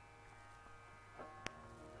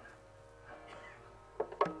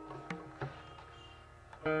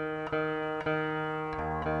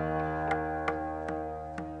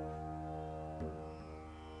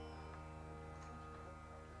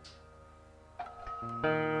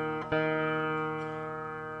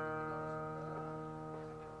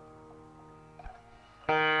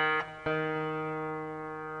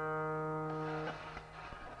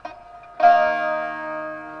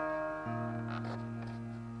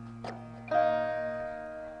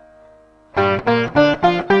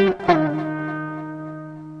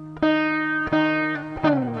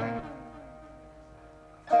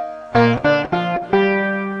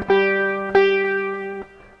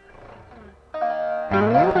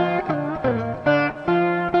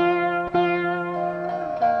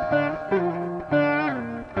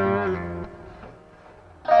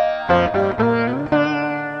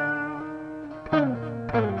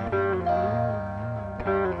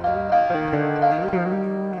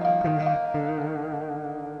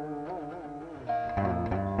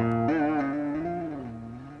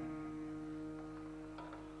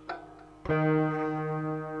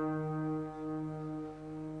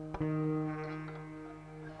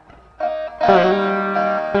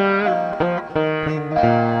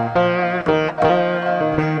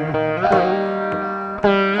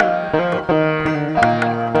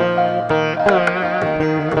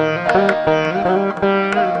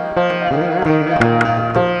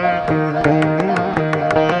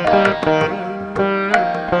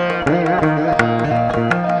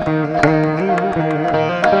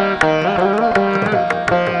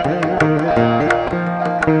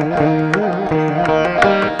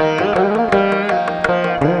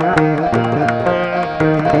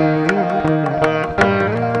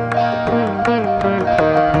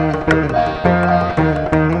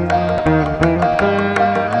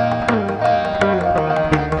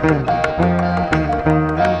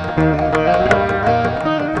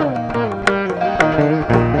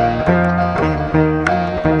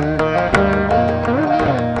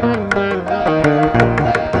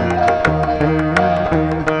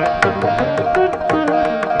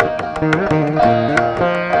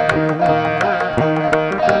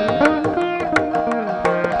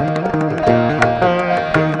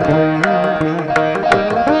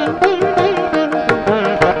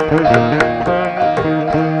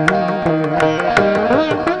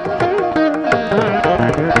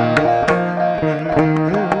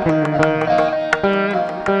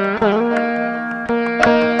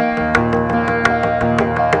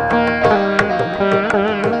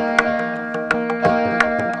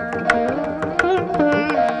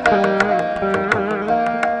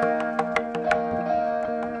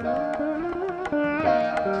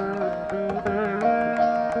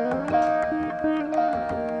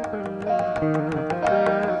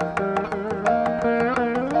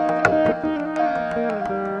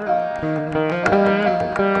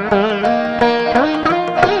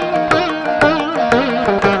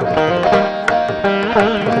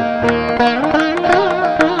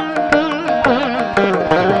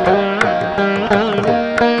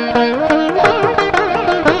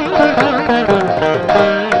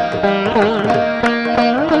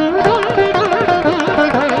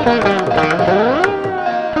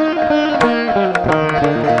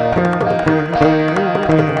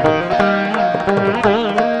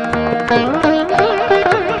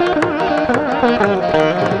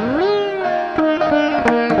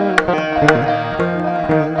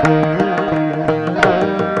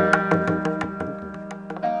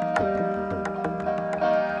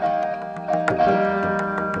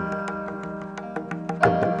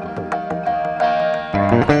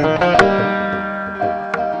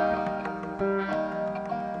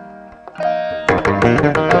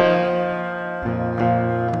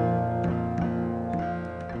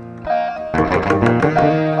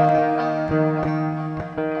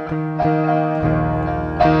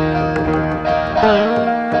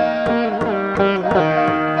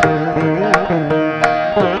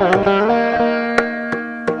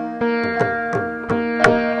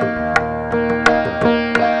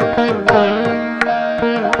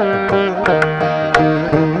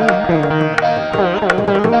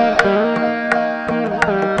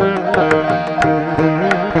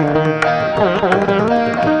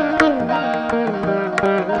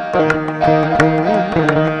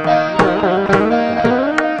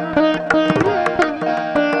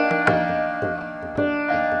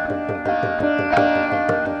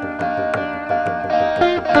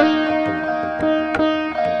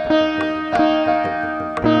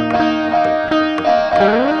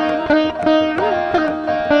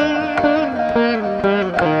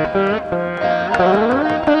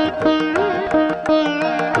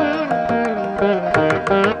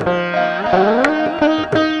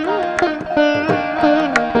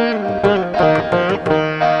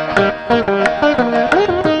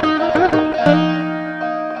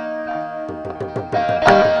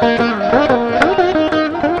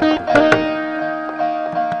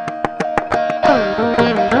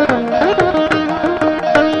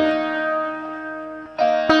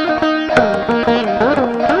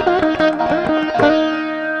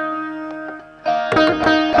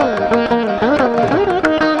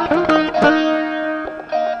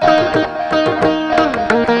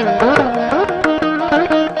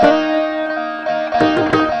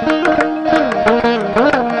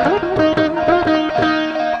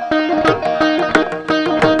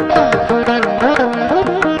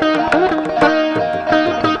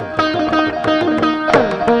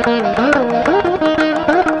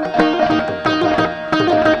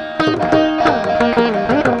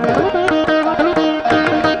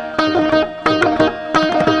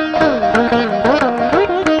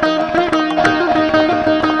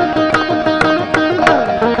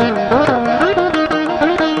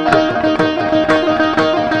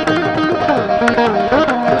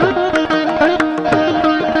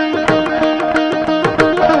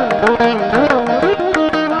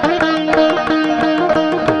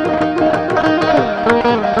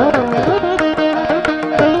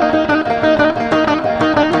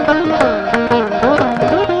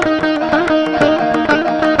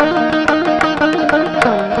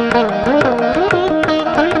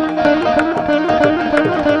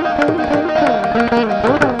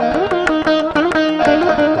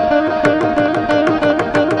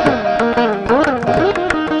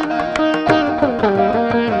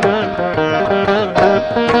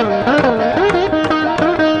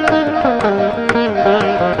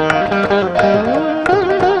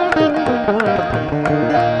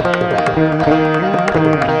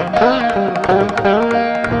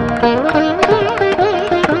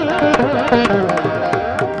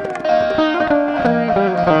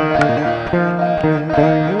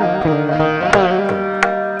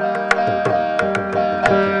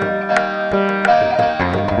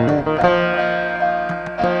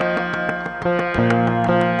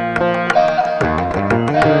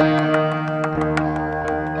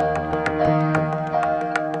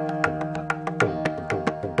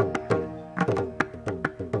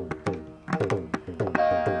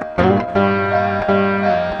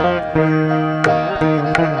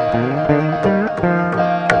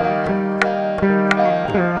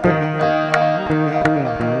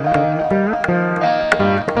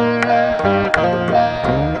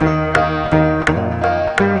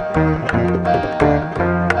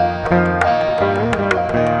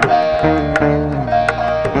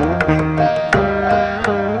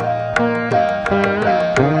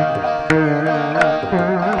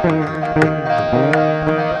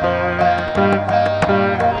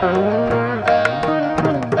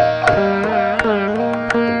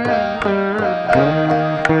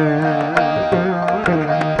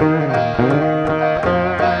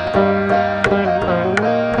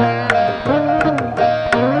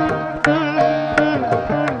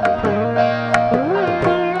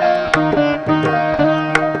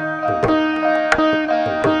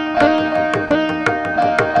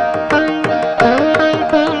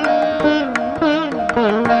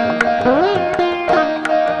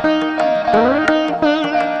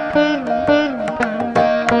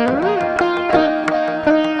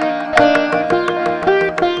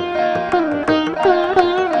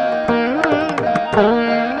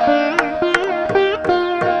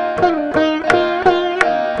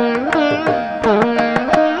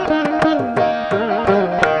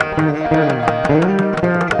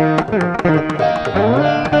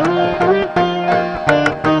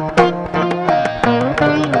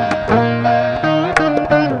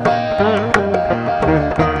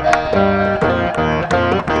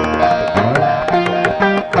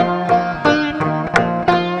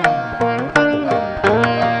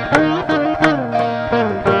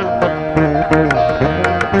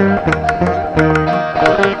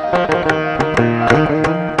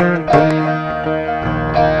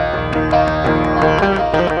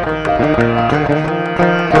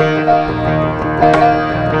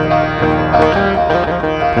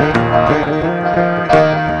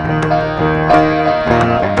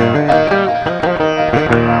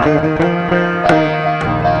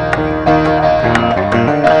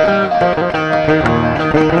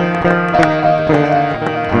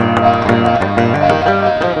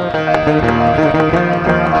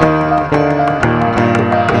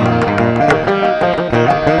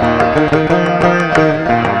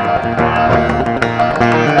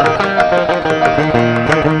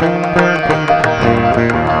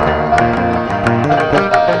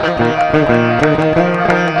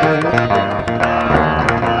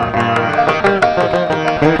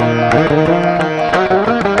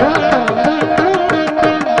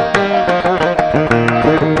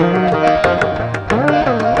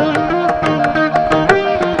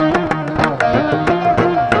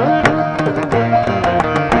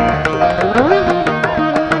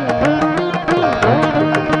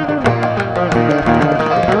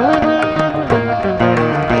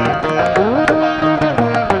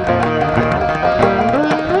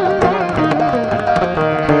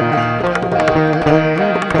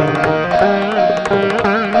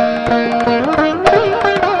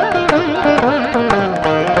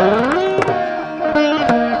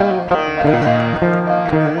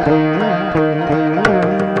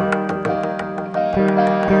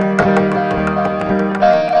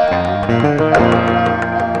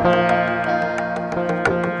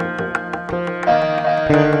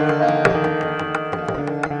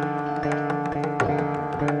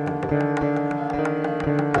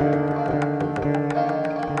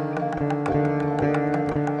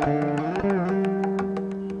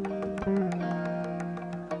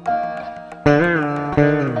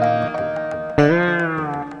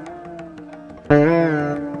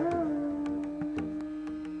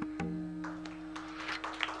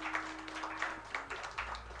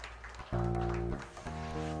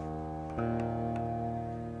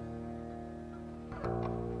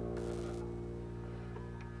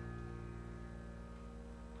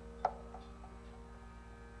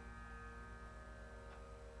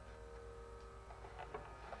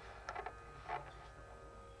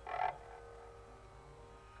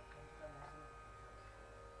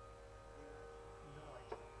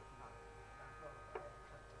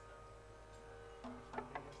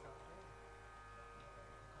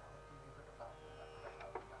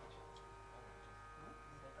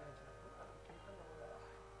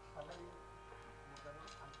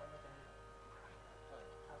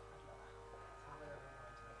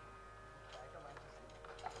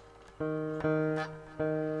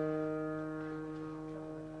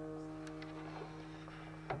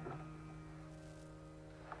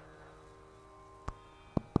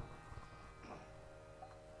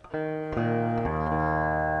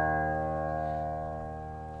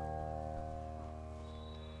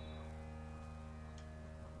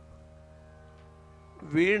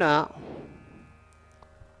 వీణ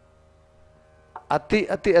అతి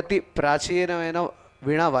అతి అతి ప్రాచీనమైన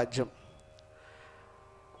వీణా వాద్యం.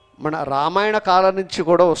 మన రామాయణ కాలం నుంచి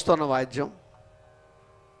కూడా వస్తున్న వాద్యం.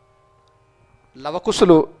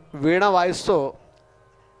 లవకుశులు వీణ వాయిస్తూ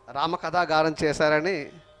రామకథాగానం చేశారని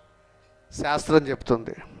శాస్త్రం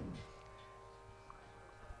చెప్తుంది.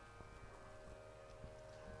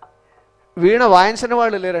 వీణ వాయించిన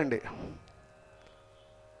వాళ్ళు లేరండి.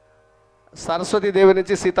 సరస్వతీదేవి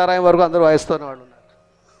నుంచి సీతారాం వరకు అందరూ వాయిస్తున్న వాళ్ళు ఉన్నారు.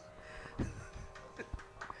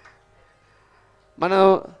 మనం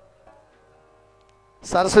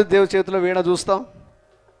సరస్వతీదేవి చేతిలో వీణ చూస్తాం.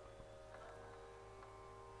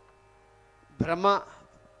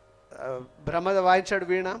 బ్రహ్మ వాయించాడు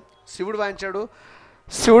వీణ, శివుడు వాయించాడు.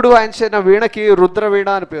 శివుడు వాయించిన వీణకి రుద్రవీణ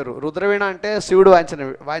అని పేరు. రుద్రవీణ అంటే శివుడు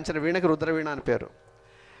వాయించిన వీణకి రుద్రవీణ అని పేరు.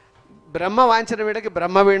 బ్రహ్మ వాయించిన వీణకి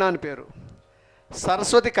బ్రహ్మవీణ అని పేరు.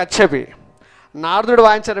 సరస్వతి కచ్చపి. నారదుడు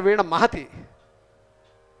వాయించిన వీణ మహతి.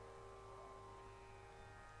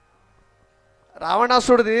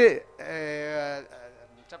 రావణాసుడిది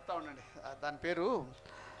చెప్తా ఉండండి, దాని పేరు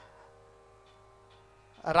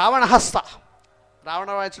రావణహస్త. రావణ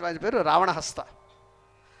వాయించిన పేరు రావణహస్త.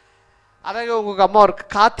 అలాగే ఇంకొక అమ్మవారు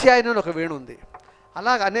కాత్యాయని అని ఒక వీణ ఉంది.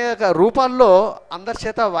 అలాగ అనేక రూపాల్లో అందరి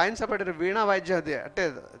చేత వాయించబడిన వీణా వాయిద్యం అది. అంటే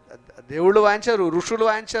దేవుళ్ళు వాయించారు, ఋషులు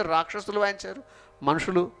వాయించారు, రాక్షసులు వాయించారు,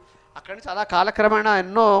 మనుషులు. అక్కడి నుంచి అలా కాలక్రమేణా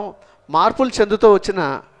ఎన్నో మార్పులు చెందుతూ వచ్చిన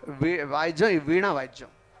వాయిద్యం ఈ వీణా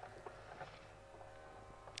వాయిద్యం.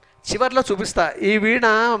 చివరిలో చూపిస్తా. ఈ వీణ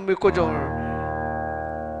మీకు కొంచెం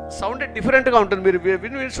సౌండ్ డిఫరెంట్గా ఉంటుంది. మీరు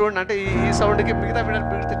విని చూడండి. అంటే ఈ సౌండ్కి మిగతా వీణ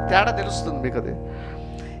తేడా తెలుస్తుంది మీకు. అది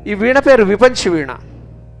ఈ వీణ పేరు విపంచి వీణ.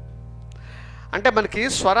 అంటే మనకి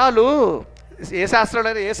స్వరాలు ఏ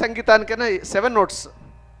శాస్త్రంలో ఏ సంగీతానికైనా 7 నోట్స్.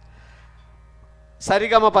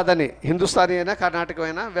 సరిగమ పదని హిందుస్థానీ అయినా కర్ణాటక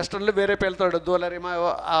అయినా, వెస్టర్న్లు వేరే పేర్లతో దోలరిమ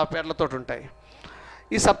ఆ పేర్లతో ఉంటాయి.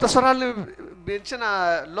 ఈ సప్తస్వరాలు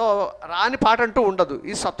పెంచినలో రాని పాట అంటూ ఉండదు.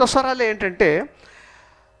 ఈ సప్తస్వరాలు ఏంటంటే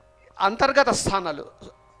అంతర్గత స్థానాలు.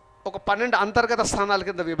 ఒక 12 అంతర్గత స్థానాల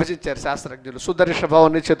కింద విభజించారు శాస్త్రజ్ఞులు. శుద్ధ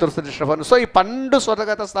రిషభాన్ని, చతుర్థ రిషభాన్ని. సో ఈ 12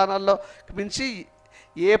 స్వరగత స్థానాల్లో మించి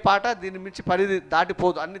ఏ పాట దీని మించి పరిధి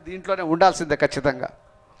దాటిపోదు. అన్ని దీంట్లోనే ఉండాల్సిందే ఖచ్చితంగా.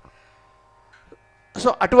 సో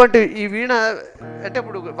అటువంటి ఈ వీణ అంటే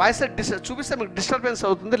ఇప్పుడు వాయిస్ చూపిస్తే మీకు డిస్టర్బెన్స్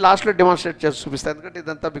అవుతుంది. లాస్ట్లో డెమాన్స్ట్రేట్ చేసి చూపిస్తాను. ఎందుకంటే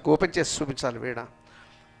ఇదంతా మీకు ఓపెన్ చేసి చూపించాలి వీణ.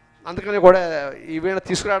 అందుకని కూడా ఈ వీణ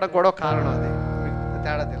తీసుకురావడం కూడా కారణం. అది మీకు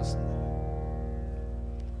తేడా తెలుస్తుంది.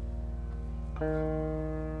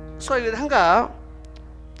 సో ఈ విధంగా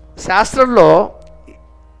శాస్త్రంలో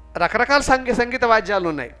రకరకాల సంగీత వాయిద్యాలు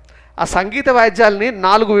ఉన్నాయి. ఆ సంగీత వాయిద్యాలని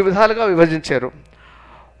 4 విధాలుగా విభజించారు.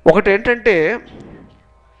 ఒకటి ఏంటంటే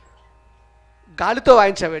గాలితో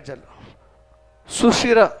వాయించే వాయిద్యాలు.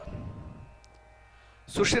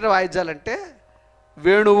 సుషిర వాయిద్యాలు అంటే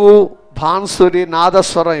వేణువు, భాన్సురి,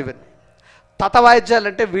 నాదస్వరం ఇవన్నీ. తత వాయిద్యాలు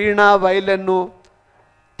అంటే వీణ, వైలెన్ను,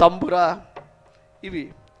 తంబుర ఇవి.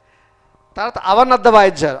 తర్వాత అవనద్ద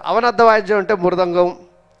వాయిద్యాలు. అవనద్ద వాయిద్యం అంటే మృదంగం,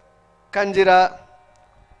 కంజిర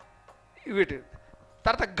వీటి.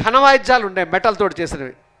 తర్వాత ఘన వాయిద్యాలు ఉన్నాయి మెటల్తో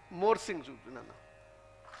చేసినవి. మోర్సింగ్ చూపిస్తున్నాను.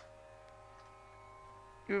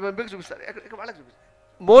 ఇవి మీకు చూపిస్తారు, ఇక్కడ వాళ్ళకి చూపిస్తారు.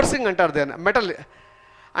 మోర్సింగ్ అంటారు దాన్ని. మెటల్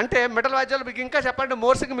అంటే మెటల్ వాయిద్యాలు మీకు ఇంకా చెప్పండి.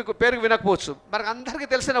 మోర్సింగ్ మీకు పేరుకు వినకపోవచ్చు. మనకు అందరికీ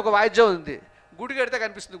తెలిసిన ఒక వాయిద్యం ఉంది, గుడిగడితే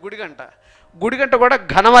కనిపిస్తుంది, గుడిగంట. గుడిగంట కూడా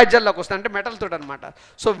ఘన వాయిద్యాల్లోకి వస్తుంది, అంటే మెటల్తో అనమాట.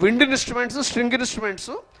 So wind instruments, string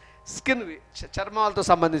instruments, స్కిన్వి చర్మాలతో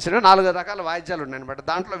సంబంధించిన 4 రకాల వాయిద్యాలు ఉన్నాయన్నమాట.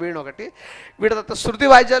 దాంట్లో వీణ ఒకటి. వీటి తర్వాత శృతి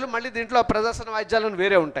వాయిద్యాలు, మళ్ళీ దీంట్లో ప్రదర్శన వాయిద్యాలను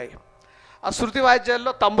వేరే ఉంటాయి. ఆ శృతి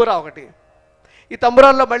వాయిద్యాల్లో తంబురా ఒకటి. ఈ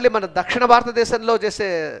తంబురాల్లో మళ్ళీ మన దక్షిణ భారతదేశంలో చేసే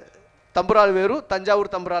తంబురాలు వేరు, తంజావూరు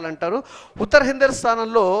తంబురాలు అంటారు. ఉత్తర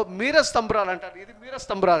హిందుస్థానంలో మీరజ్ తంబురాలు అంటారు. ఇది మీరజ్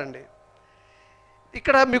తంబురాలండి.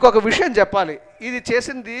 ఇక్కడ మీకు ఒక విషయం చెప్పాలి. ఇది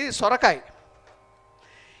చేసింది సొరకాయ.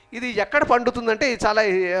 ఇది ఎక్కడ పండుతుందంటే ఇది చాలా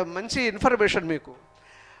మంచి ఇన్ఫర్మేషన్ మీకు.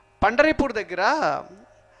 పండరీపూర్ దగ్గర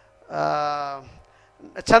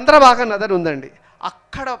చంద్రభాగ నది అని ఉందండి.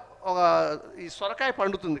 అక్కడ ఈ సొరకాయ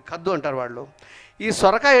పండుతుంది, కద్దు అంటారు వాళ్ళు. ఈ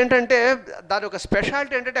సొరకాయ ఏంటంటే దాని ఒక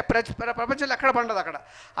స్పెషాలిటీ ఏంటంటే ప్రపంచంలో ఎక్కడ పండదు. అక్కడ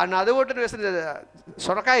ఆ నది ఒడ్డున వేసిన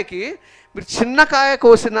సొరకాయకి మీరు చిన్న కాయ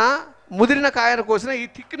కోసినా, ముదిరిన కాయను కోసినా ఈ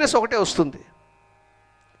థిక్నెస్ ఒకటే వస్తుంది.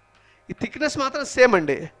 ఈ థిక్నెస్ మాత్రం సేమ్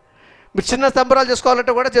అండి. మీరు చిన్న తంబురాలు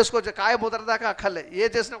చేసుకోవాలంటే కూడా చేసుకోవచ్చు, కాయ ముదరదాకా అక్కర్లే. ఏ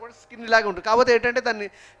చేసినా కూడా స్కిన్ ఇలాగే ఉంటుంది. కాకపోతే ఏంటంటే దాన్ని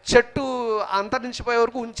చెట్టు అంతరించిపోయే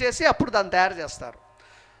వరకు ఉంచేసి అప్పుడు దాన్ని తయారు చేస్తారు.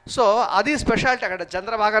 సో అది స్పెషాలిటీ అక్కడ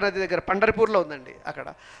చంద్రభాగా నది దగ్గర పండరిపూర్లో ఉందండి.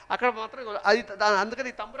 అక్కడ మాత్రం అది అందుకని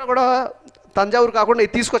ఈ తంబురా కూడా తంజావూరు కాకుండా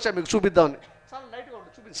ఇది తీసుకొచ్చా మీకు చూపిద్దామని. చాలా లైట్గా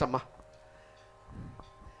ఉంటుంది, చూపించమ్మా.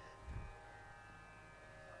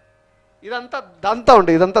 ఇదంతా దంతం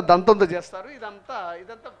ఉండి, ఇదంతా దంతంతో చేస్తారు. ఇదంతా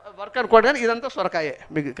వర్క్ అనుకోండి, కానీ ఇదంతా సొరకాయే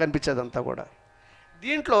మీకు కనిపించేదంతా కూడా.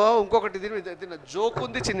 దీంట్లో ఇంకొకటి దీని జోక్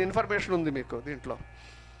ఉంది, చిన్న ఇన్ఫర్మేషన్ ఉంది మీకు దీంట్లో.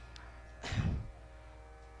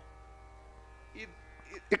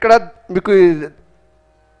 ఇక్కడ మీకు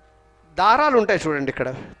దారాలు ఉంటాయి చూడండి, ఇక్కడ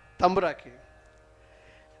తంబురాకి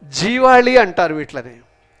జీవాళి అంటారు వీటిని.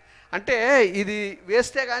 అంటే ఇది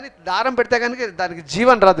వేస్తే కానీ, దారం పెడితే కానీ దానికి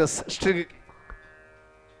జీవం రాదు స్ట్రింగ్కి.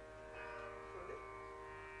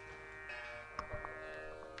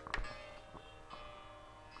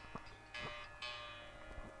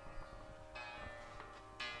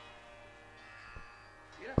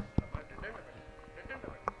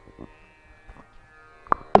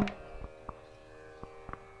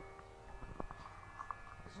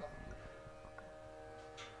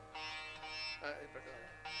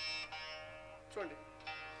 చూడండి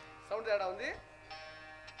సౌండ్ తేడా ఉంది.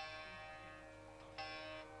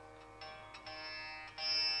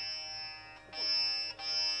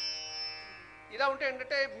 ఇలా ఉంటే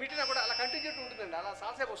ఏంటంటే మీటినా కూడా అలా కంటిన్యూటీ ఉంటుందండి, అలా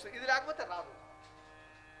సాసేపు వస్తుంది. ఇది లేకపోతే రాదు.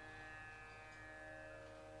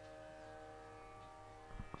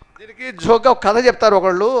 దీనికి జోక్గా ఒక కథ చెప్తారు.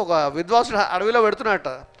 ఒకళ్ళు, ఒక విద్వాంసుడు అడవిలో పెడుతున్నట్ట,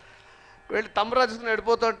 వెళ్ళి తంబురా తీసుకుని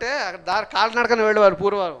వెళ్ళిపోతుంటే అక్కడ కాలినడకని వెళ్ళేవారు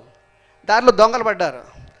పూర్వం. దారిలో దొంగలు పడ్డారు.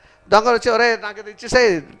 దొంగలు వచ్చి, ఒరే నాకు ఇది ఇచ్చేసాయి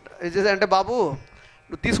అంటే, బాబు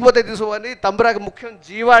నువ్వు తీసుకుపోతే తీసుకుపోని, తంబురాకి ముఖ్యం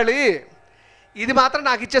జీవాళి, ఇది మాత్రం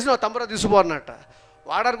నాకు ఇచ్చేసి నువ్వు తంబురా తీసుకుపో అన్నట్ట.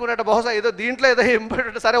 వాడనుకున్నట్టు బహుశా ఏదో దీంట్లో ఏదో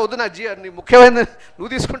ఇంపార్టెంట్, సరే వద్దు నాకు నీ ముఖ్యమైనది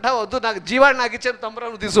నువ్వు తీసుకుంటావు, వద్దు నాకు జీవాళి నాకు ఇచ్చాను, తంబురా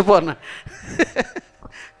నువ్వు తీసుకుపో అన్న.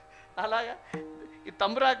 అలాగా ఈ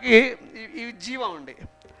తంబురాకి ఈ జీవం ఉండి,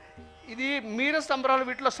 ఇది మీరస్ తంబురాలు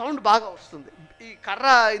వీటిలో సౌండ్ బాగా వస్తుంది. ఈ కర్ర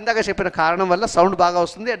ఇందాక చెప్పిన కారణం వల్ల సౌండ్ బాగా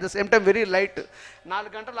వస్తుంది. At the same time very light. 4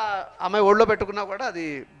 గంటల అమ్మాయి ఒళ్ళో పెట్టుకున్నా కూడా అది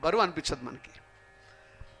బరువు అనిపించదు మనకి.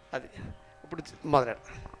 అది ఇప్పుడు మొదలెడ.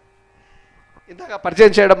 ఇందాక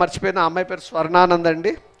పరిచయం చేయడం మర్చిపోయిన అమ్మాయి పేరు స్వర్ణానంద్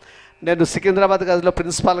అండి. నేను సికింద్రాబాద్ గదిలో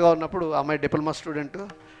ప్రిన్సిపాల్గా ఉన్నప్పుడు అమ్మాయి డిప్లొమా స్టూడెంట్,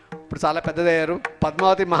 ఇప్పుడు చాలా పెద్దదయ్యారు.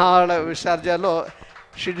 పద్మావతి విశ్వవిద్యాలయంలో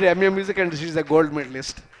she did MA music and she is the gold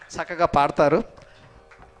medallist. చక్కగా పాడతారు.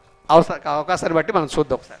 అవకాశాన్ని బట్టి మనం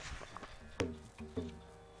చూద్దాం ఒకసారి.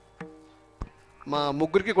 మా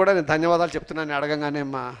ముగ్గురికి కూడా నేను ధన్యవాదాలు చెప్తున్నాను. అడగంగానే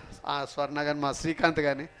మా స్వర్ణ కానీ మా శ్రీకాంత్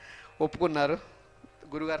కానీ ఒప్పుకున్నారు,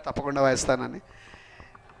 గురుగారు తప్పకుండా వాయిస్తానని.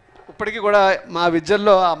 ఇప్పటికీ కూడా మా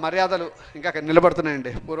విద్యల్లో ఆ మర్యాదలు ఇంకా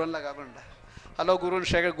నిలబడుతున్నాయండి, పూర్వంలా కాకుండా. హలో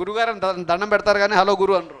గురువు శేఖర్ గురుగారు దండం పెడతారు కానీ హలో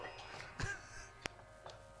గురు అనరు.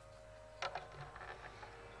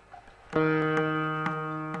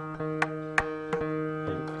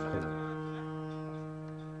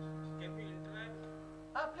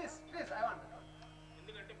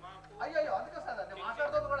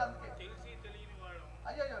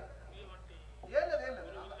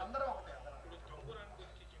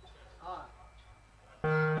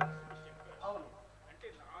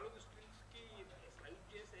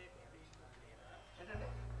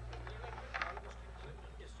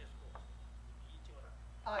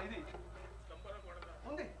 ఇది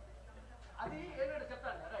ఉంది, అది ఏంటంటే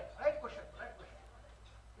చెప్తాను. Right question.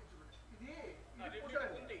 ఇది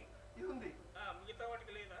ఇది ఉంది, మిగతా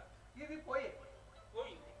వాటికి లేదా? ఇది పోయింది.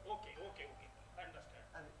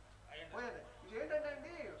 అది పోయేది. ఇది ఏంటంటే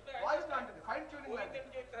అండి వాయిస్ లాంటిది, ఫైన్ ట్యూనింగ్ లాంటిది.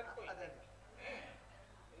 అదే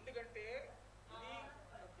ఎందుకంటే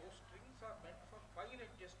ఇది strings are meant for fine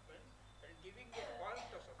adjustment and giving a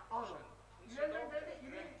point of అవును. ఏంటంటే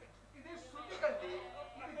ఇది శృతికండి,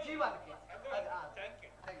 ఇది జీవానికి.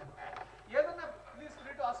 ఏదన్నా please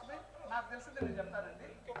free to ask me, నాకు తెలిసింది నేను చెప్తానండి.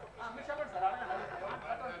 మీరు చెప్పండి సార్,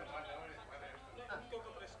 ఇంకొక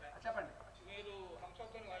ప్రశ్న చెప్పండి. మీరు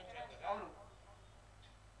హంసధ్వని వాయించారు. అవును.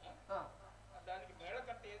 దానికి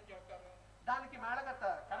మేళకట్ట ఏం చెప్తారు? దానికి మేళకట్ట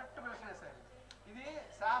కరెక్ట్ ప్రశ్న సార్. ఇది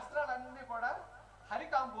శాస్త్రాలన్నీ కూడా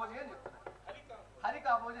హరికాంబోజి అని చెప్తున్నాయి.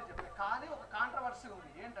 హరికాంబోజి అని చెప్తాయి. కానీ ఒక కాంట్రవర్సీ ఉంది.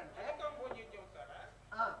 ఏంటంటే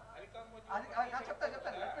అది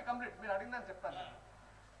చెప్తాను లెట్ మీ కంప్లీట్. మీరు అడిగిందని చెప్తాను.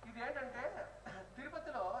 ఇది ఏంటంటే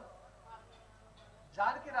తిరుపతిలో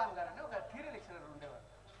జానకిరామ్ గారు అని ఒక థియరీ లెక్చరర్ ఉండేవారు.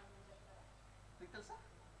 మీకు తెలుసా?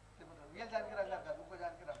 రియల్ జానకిరామ్ గారు కాదు, ఇంకో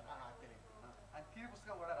జానకిరామ్. ఆయన థియరీ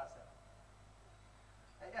పుస్తకం కూడా రాశారు.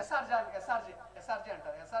 ఎస్ఆర్జీ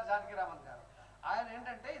అంటారు, ఎస్ఆర్ జానకిరామన్ గారు. ఆయన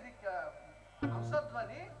ఏంటంటే ఇది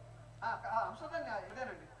హంసధ్వని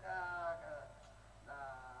ఇదేనండి,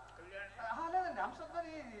 లేదండి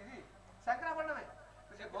హంసధ్వని ఇది శంకరాభరణమే.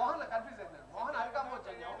 మోహన్ కన్ఫ్యూజ్ అయింది. మోహన్ హరికాంబోజ్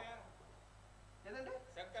ఏదండి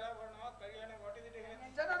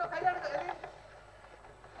కళ్యాణ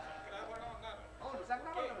అవును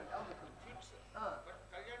శంకరాభరణం.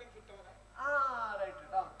 రైట్.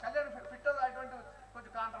 కళ్యాణ్ ఫిట్ అవుదా? అటువంటి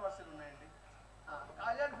కొంచెం కాంట్రవర్సీలు ఉన్నాయండి.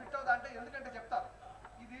 కళ్యాణ్ ఫిట్ అవుదా అంటే ఎందుకంటే చెప్తారు.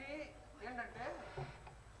 ఇది ఏంటంటే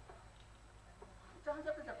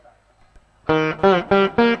చెప్తా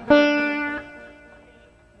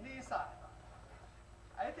నీసా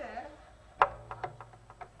అయితే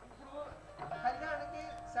ఇప్పుడు కళ్యాణ్కి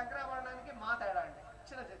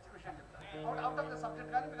అవుట్ ఆఫ్ ద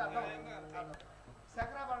సబ్జెక్ట్ కానీ మీకు అర్థం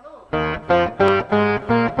శంకరాభరణం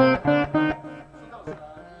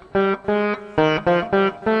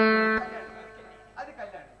అది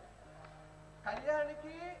కళ్యాణి.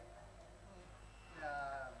 కళ్యాణికి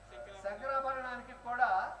శంకరాభరణానికి కూడా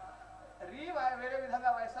రీ వేరే విధంగా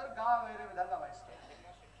వాయిస్తారు, గా వేరే విధంగా వాయిస్తారు.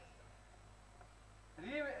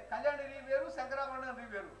 కళ్యాణి రీ వేరు, శంకరాభరణం రీ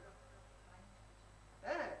వేరు.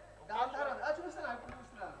 దాని తర్వాత చూపిస్తున్నాను, ఇప్పుడు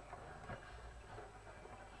చూపిస్తున్నాను.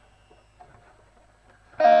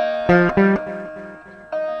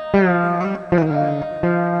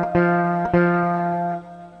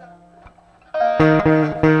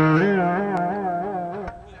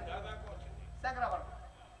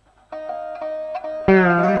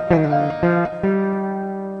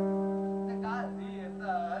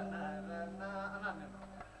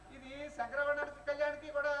 ఇది శంకరాభరణానికి కళ్యాణికి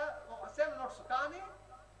కూడా సేమ్ నోట్స్, కానీ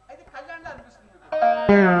అది కళ్యాణ్లో అనిపిస్తుంది.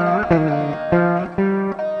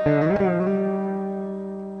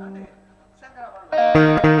 అంటే శంకరాభరణం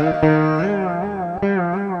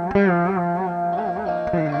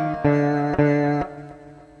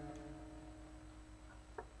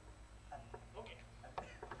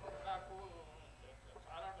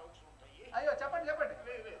అయ్యో చెప్పండి చెప్పండి.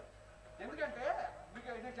 ఎందుకంటే మీకు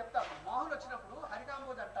నేను చెప్తాను, మోహన్ వచ్చినప్పుడు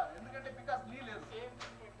హరికాంబోజ్ అంటారు, ఎందుకంటే బికాస్ నీ లేదు,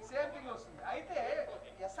 సేమ్ థింగ్ వస్తుంది. అయితే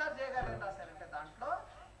ఎస్ఆర్జే గారు ఏం రాశారంటే దాంట్లో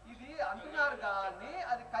ఇది అంటున్నారు కానీ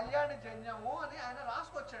అది కళ్యాణ జన్యము అని ఆయన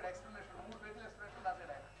రాసుకొచ్చాడు ఎక్స్ప్లెనేషన్, 3 పేజీల ఎక్స్ప్లెనేషన్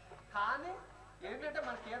రాశాడు ఆయన. కానీ ఏంటంటే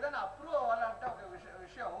మనకి ఏదైనా అప్రూవ్ అవ్వాలంటే ఒక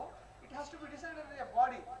విషయం it has to be decided in a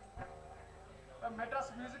body.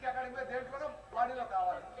 Madras music అకాడమీలో దేంట్లోనో బాడీలో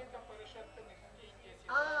కావాలి,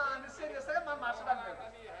 నిశ్చయం చేస్తే మనం మార్చడానికి లేదు.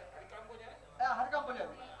 హరికాంబోజ్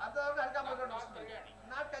అంతవరకు హరికాంబోజ్ వస్తుంది,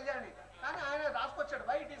 నాట్ కళ్యాణి. కానీ ఆయన రాసుకొచ్చాడు,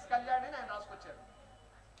 వై ఇట్ ఈస్ కళ్యాణి అని ఆయన రాసుకొచ్చారు.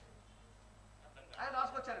 ఆయన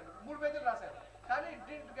రాసుకొచ్చారండి, 3 పేజీలు రాశారు, కానీ ఇట్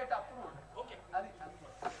డిడ్ంట్ గెట్ అప్రూవ్డ్. అది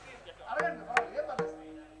అడగండి, ఏం పర్లేదు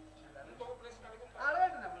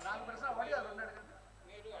అడగండి. 4 ప్రశ్నలు అడిగి అది ఉన్నాడు కదా.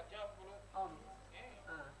 మీరు అధ్యాపకులు, అవును,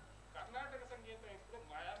 కర్ణాటక సంగీతం ఎప్పుడు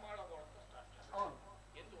మాయామాళ గోడతో స్టార్ట్ చేస్తారు. అవును,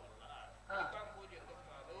 ఎందువల్ల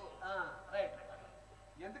రైట్.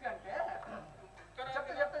 ఎందుకంటే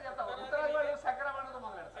చెప్తా ఉత్తరాది వాళ్ళు శంకరాభరణంతో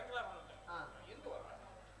మొదలు పెడతారు. ఎందువల్ల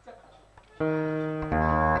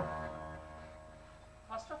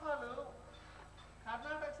ఫస్ట్ ఆఫ్ ఆల్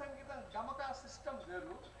కర్ణాటక సంగీతం గమక సిస్టమ్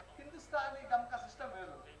వేరు, హిందుస్థానీ గమక సిస్టమ్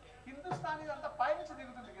వేరు. హిందుస్థానీ అంతా పైనుంచి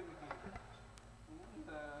దిగుతుంది కిందకి,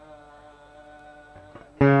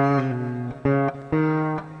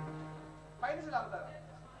 పైనుంచి లాగుతారు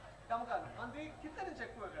గమకాలు, మంది కింద నుంచి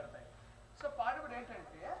ఎక్కువ కడతాయి. సో పాడబడి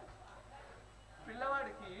ఏంటంటే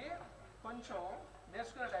పిల్లవాడికి కొంచెం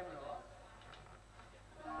నేర్చుకునే టైంలో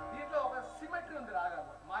దీంట్లో ఒక సిమెట్రీ ఉంది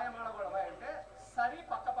రాగాలు. మాయమాడ గొడవ అంటే సరి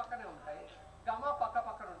పక్క పక్కనే ఉంటాయి, గమ పక్క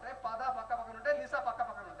పక్కన ఉంటాయి, పద పక్క పక్కన ఉంటాయి, నిసా పక్క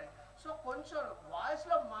పక్కన ఉంటాయి. సో కొంచెం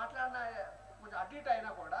వాయిస్లో మాట్లాడిన కొంచెం అటు ఇటు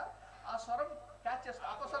అయినా కూడా ఆ స్వరం క్యాచ్ చేసుకో.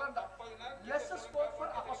 అపస్వరం less scope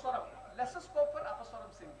for అపస్వరం, less scope for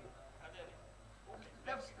అపస్వరం singing.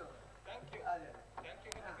 అదే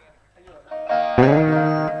అయ్యో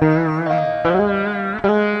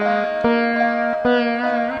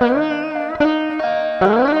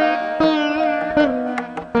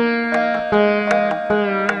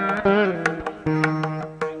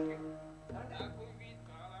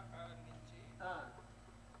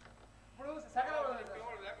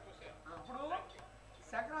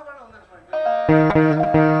శంకరాభరణం ఉందనుకోండి,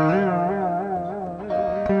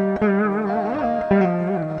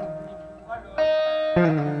 వాళ్ళు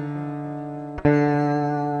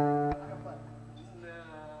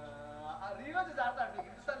రీలోంచి దాడతాడు.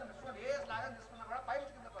 హిందుస్థాన్ ఏ స్లాగం తీసుకున్నా కూడా పై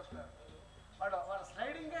నుంచి కిందకు వస్తారు. వాళ్ళ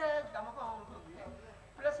స్లైడింగే గమకం ఉంటుంది.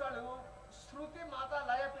 ప్లస్ వాళ్ళు శృతి మాత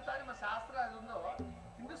లయ పిత అని మన శాస్త్రం అది ఉందో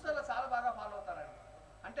హిందుస్థాన్లో చాలా బాగా ఫాలో అవుతారండి.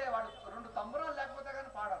 అంటే వాడు 2 తంబురాలు లేకపోతే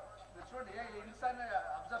కానీ పాడరు. మీరు చూడండి, ఏ హిందుస్థాన్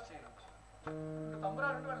అబ్జర్వ్ చేయండి, 2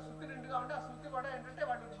 తంబురాలు ఉంటే వాళ్ళు శృతి నిండుగా ఉంటే ఆ శృతి కూడా ఏంటంటే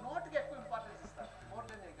వాళ్ళు నోట్కి ఎక్కువ ఇంపార్టెన్స్ ఇస్తారు, మోర్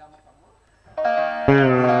దెన్ గమకము.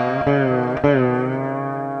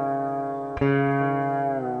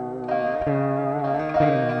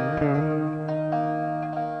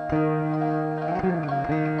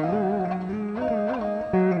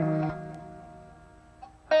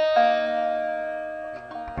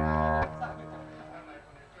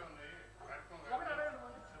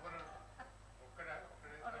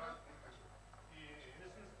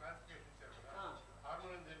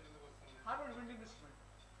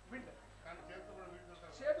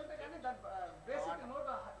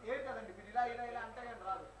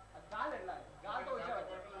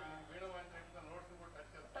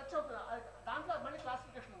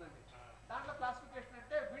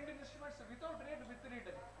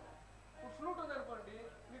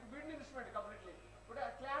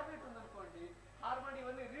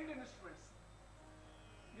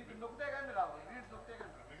 నొక్కితే కానీ రావు, రీడ్స్ నొక్కితే కానీ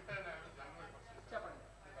చెప్పండి.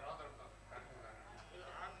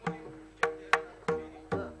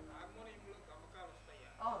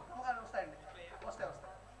 గమకాలు వస్తాయండి, వస్తాయి.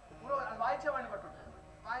 ఇప్పుడు అది వాయించేవాడిని బట్టి ఉంటుంది,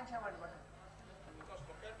 వాయించేవాడిని బట్టి.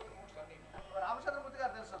 రామచంద్రమూర్తి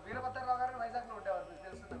గారు తెలుసు, వీరభద్రరావు గారిని వైజాగ్లో ఉండేవారు, మీకు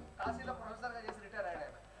తెలుసు. కాశీలో ప్రొఫెసర్గా చేసి రిటైర్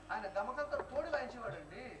అయ్యాడు. ఆయన గమకంతో తోడి వాయించేవాడు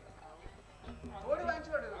అండి, తోడి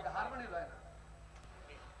వాయించేవాడు హార్మోనియంలో. ఆయన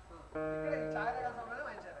ఇక్కడ ఈ ఛాయాగ్రహణ సభలోనే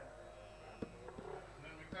వాయించారండి.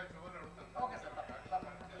 Okay sir.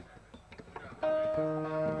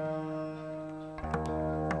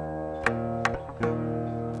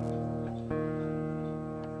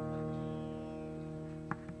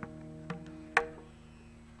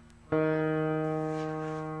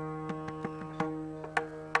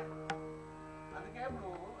 అందుకే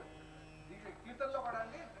ఇప్పుడు కీర్తనలో కూడా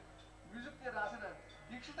అండి మ్యూజిక్ రాసిన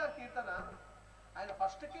దీక్షిత కీర్తన, ఆయన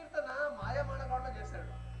ఫస్ట్ కీర్తన మాయామానగౌడలో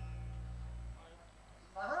చేశాడు.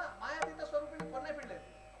 మాయాతీత స్వరూపిణి పొన్నే పిండేది,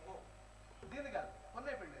 దీని కాదు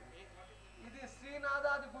పొన్నే పిండేది. ఇది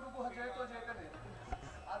శ్రీనాథాది గురుగుహ జయతో జయకది,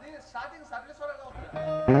 అది స్టార్టింగ్ సర్వేశ్వరంగా ఉంటుంది.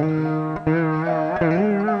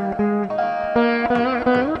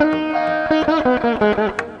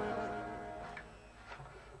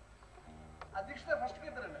 అధ్యక్షుడు ఫస్ట్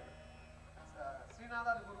కీర్తన అండి,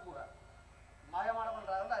 శ్రీనాథాది గురుగుహ మాయామానగౌడ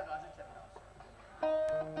రాగంలో ఆయన రాసిచ్చారు.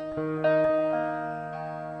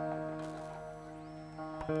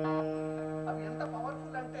 అవి ఎంత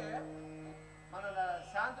పవర్ఫుల్ అంటే, మన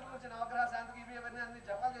శాంతుల గురించి నవగ్రహ శాంతికి ఇవి అవన్నీ అన్ని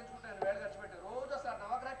జపాలు చేయించుకుంటాను, వేళ ఖర్చు పెట్టి. రోజు అసలు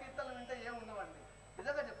నవగ్రహ కీర్తనలు వింటే ఏమి ఉండవండి,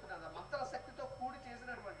 నిజంగా చెప్తున్నాను. మంత్ర శక్తితో కూడి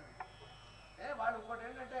చేసినటువంటిది. వాళ్ళు ఇంకోటి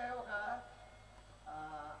ఏంటంటే, ఒక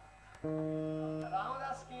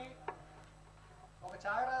రామదాస్కి ఒక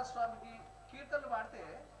త్యాగరాజ స్వామికి కీర్తనలు పాడితే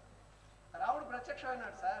రాముడు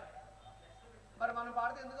ప్రత్యక్షమైనాడు సార్. మరి మనం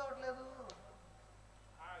పాడితే ఎందుకు అవ్వట్లేదు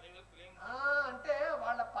అంటే,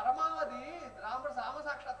 వాళ్ళ పరమావధి రాముడు సామ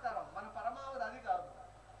సాక్షాత్కారం, మన పరమావధి అది కాదు,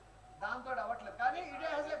 దాంతో అవ్వట్లేదు. కానీ it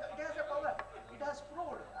has a power, it has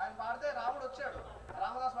proved. ఆయన పాడితే రాముడు వచ్చాడు,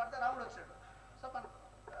 రామదాస్ పాడితే రాముడు వచ్చాడు. సో మన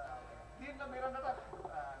దీంట్లో మీరు అన్నట్టు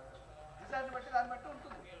డిజైన్ బట్టి దాన్ని బట్టి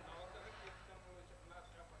ఉంటుంది.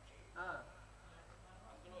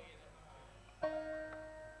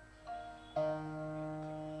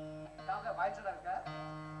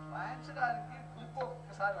 వాయించడానికి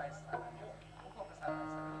ఇంకొకసారి వాయిస్తాను, ఎందుకంటే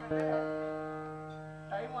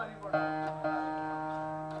టైం అది కూడా.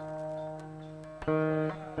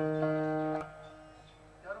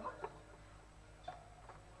 ఎవరమ్మా?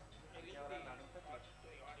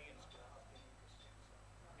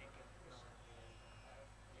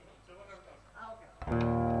 ఓకే.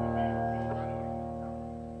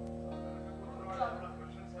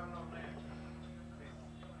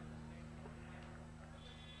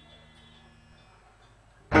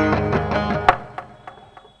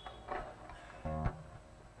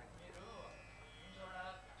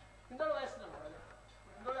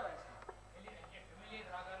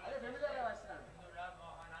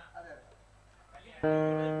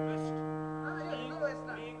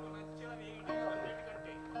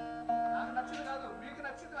 నాకు నచ్చింది కాదు, మీకు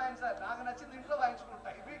నచ్చింది వాయించాలి. నాకు నచ్చింది ఇంట్లో వాయించుకుంటా,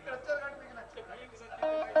 ఇవి ఇక్కడ వచ్చారు కానీ మీకు నచ్చింది.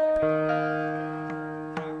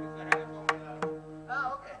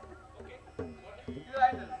 ఓకే, ఇది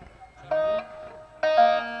వాయించాలి.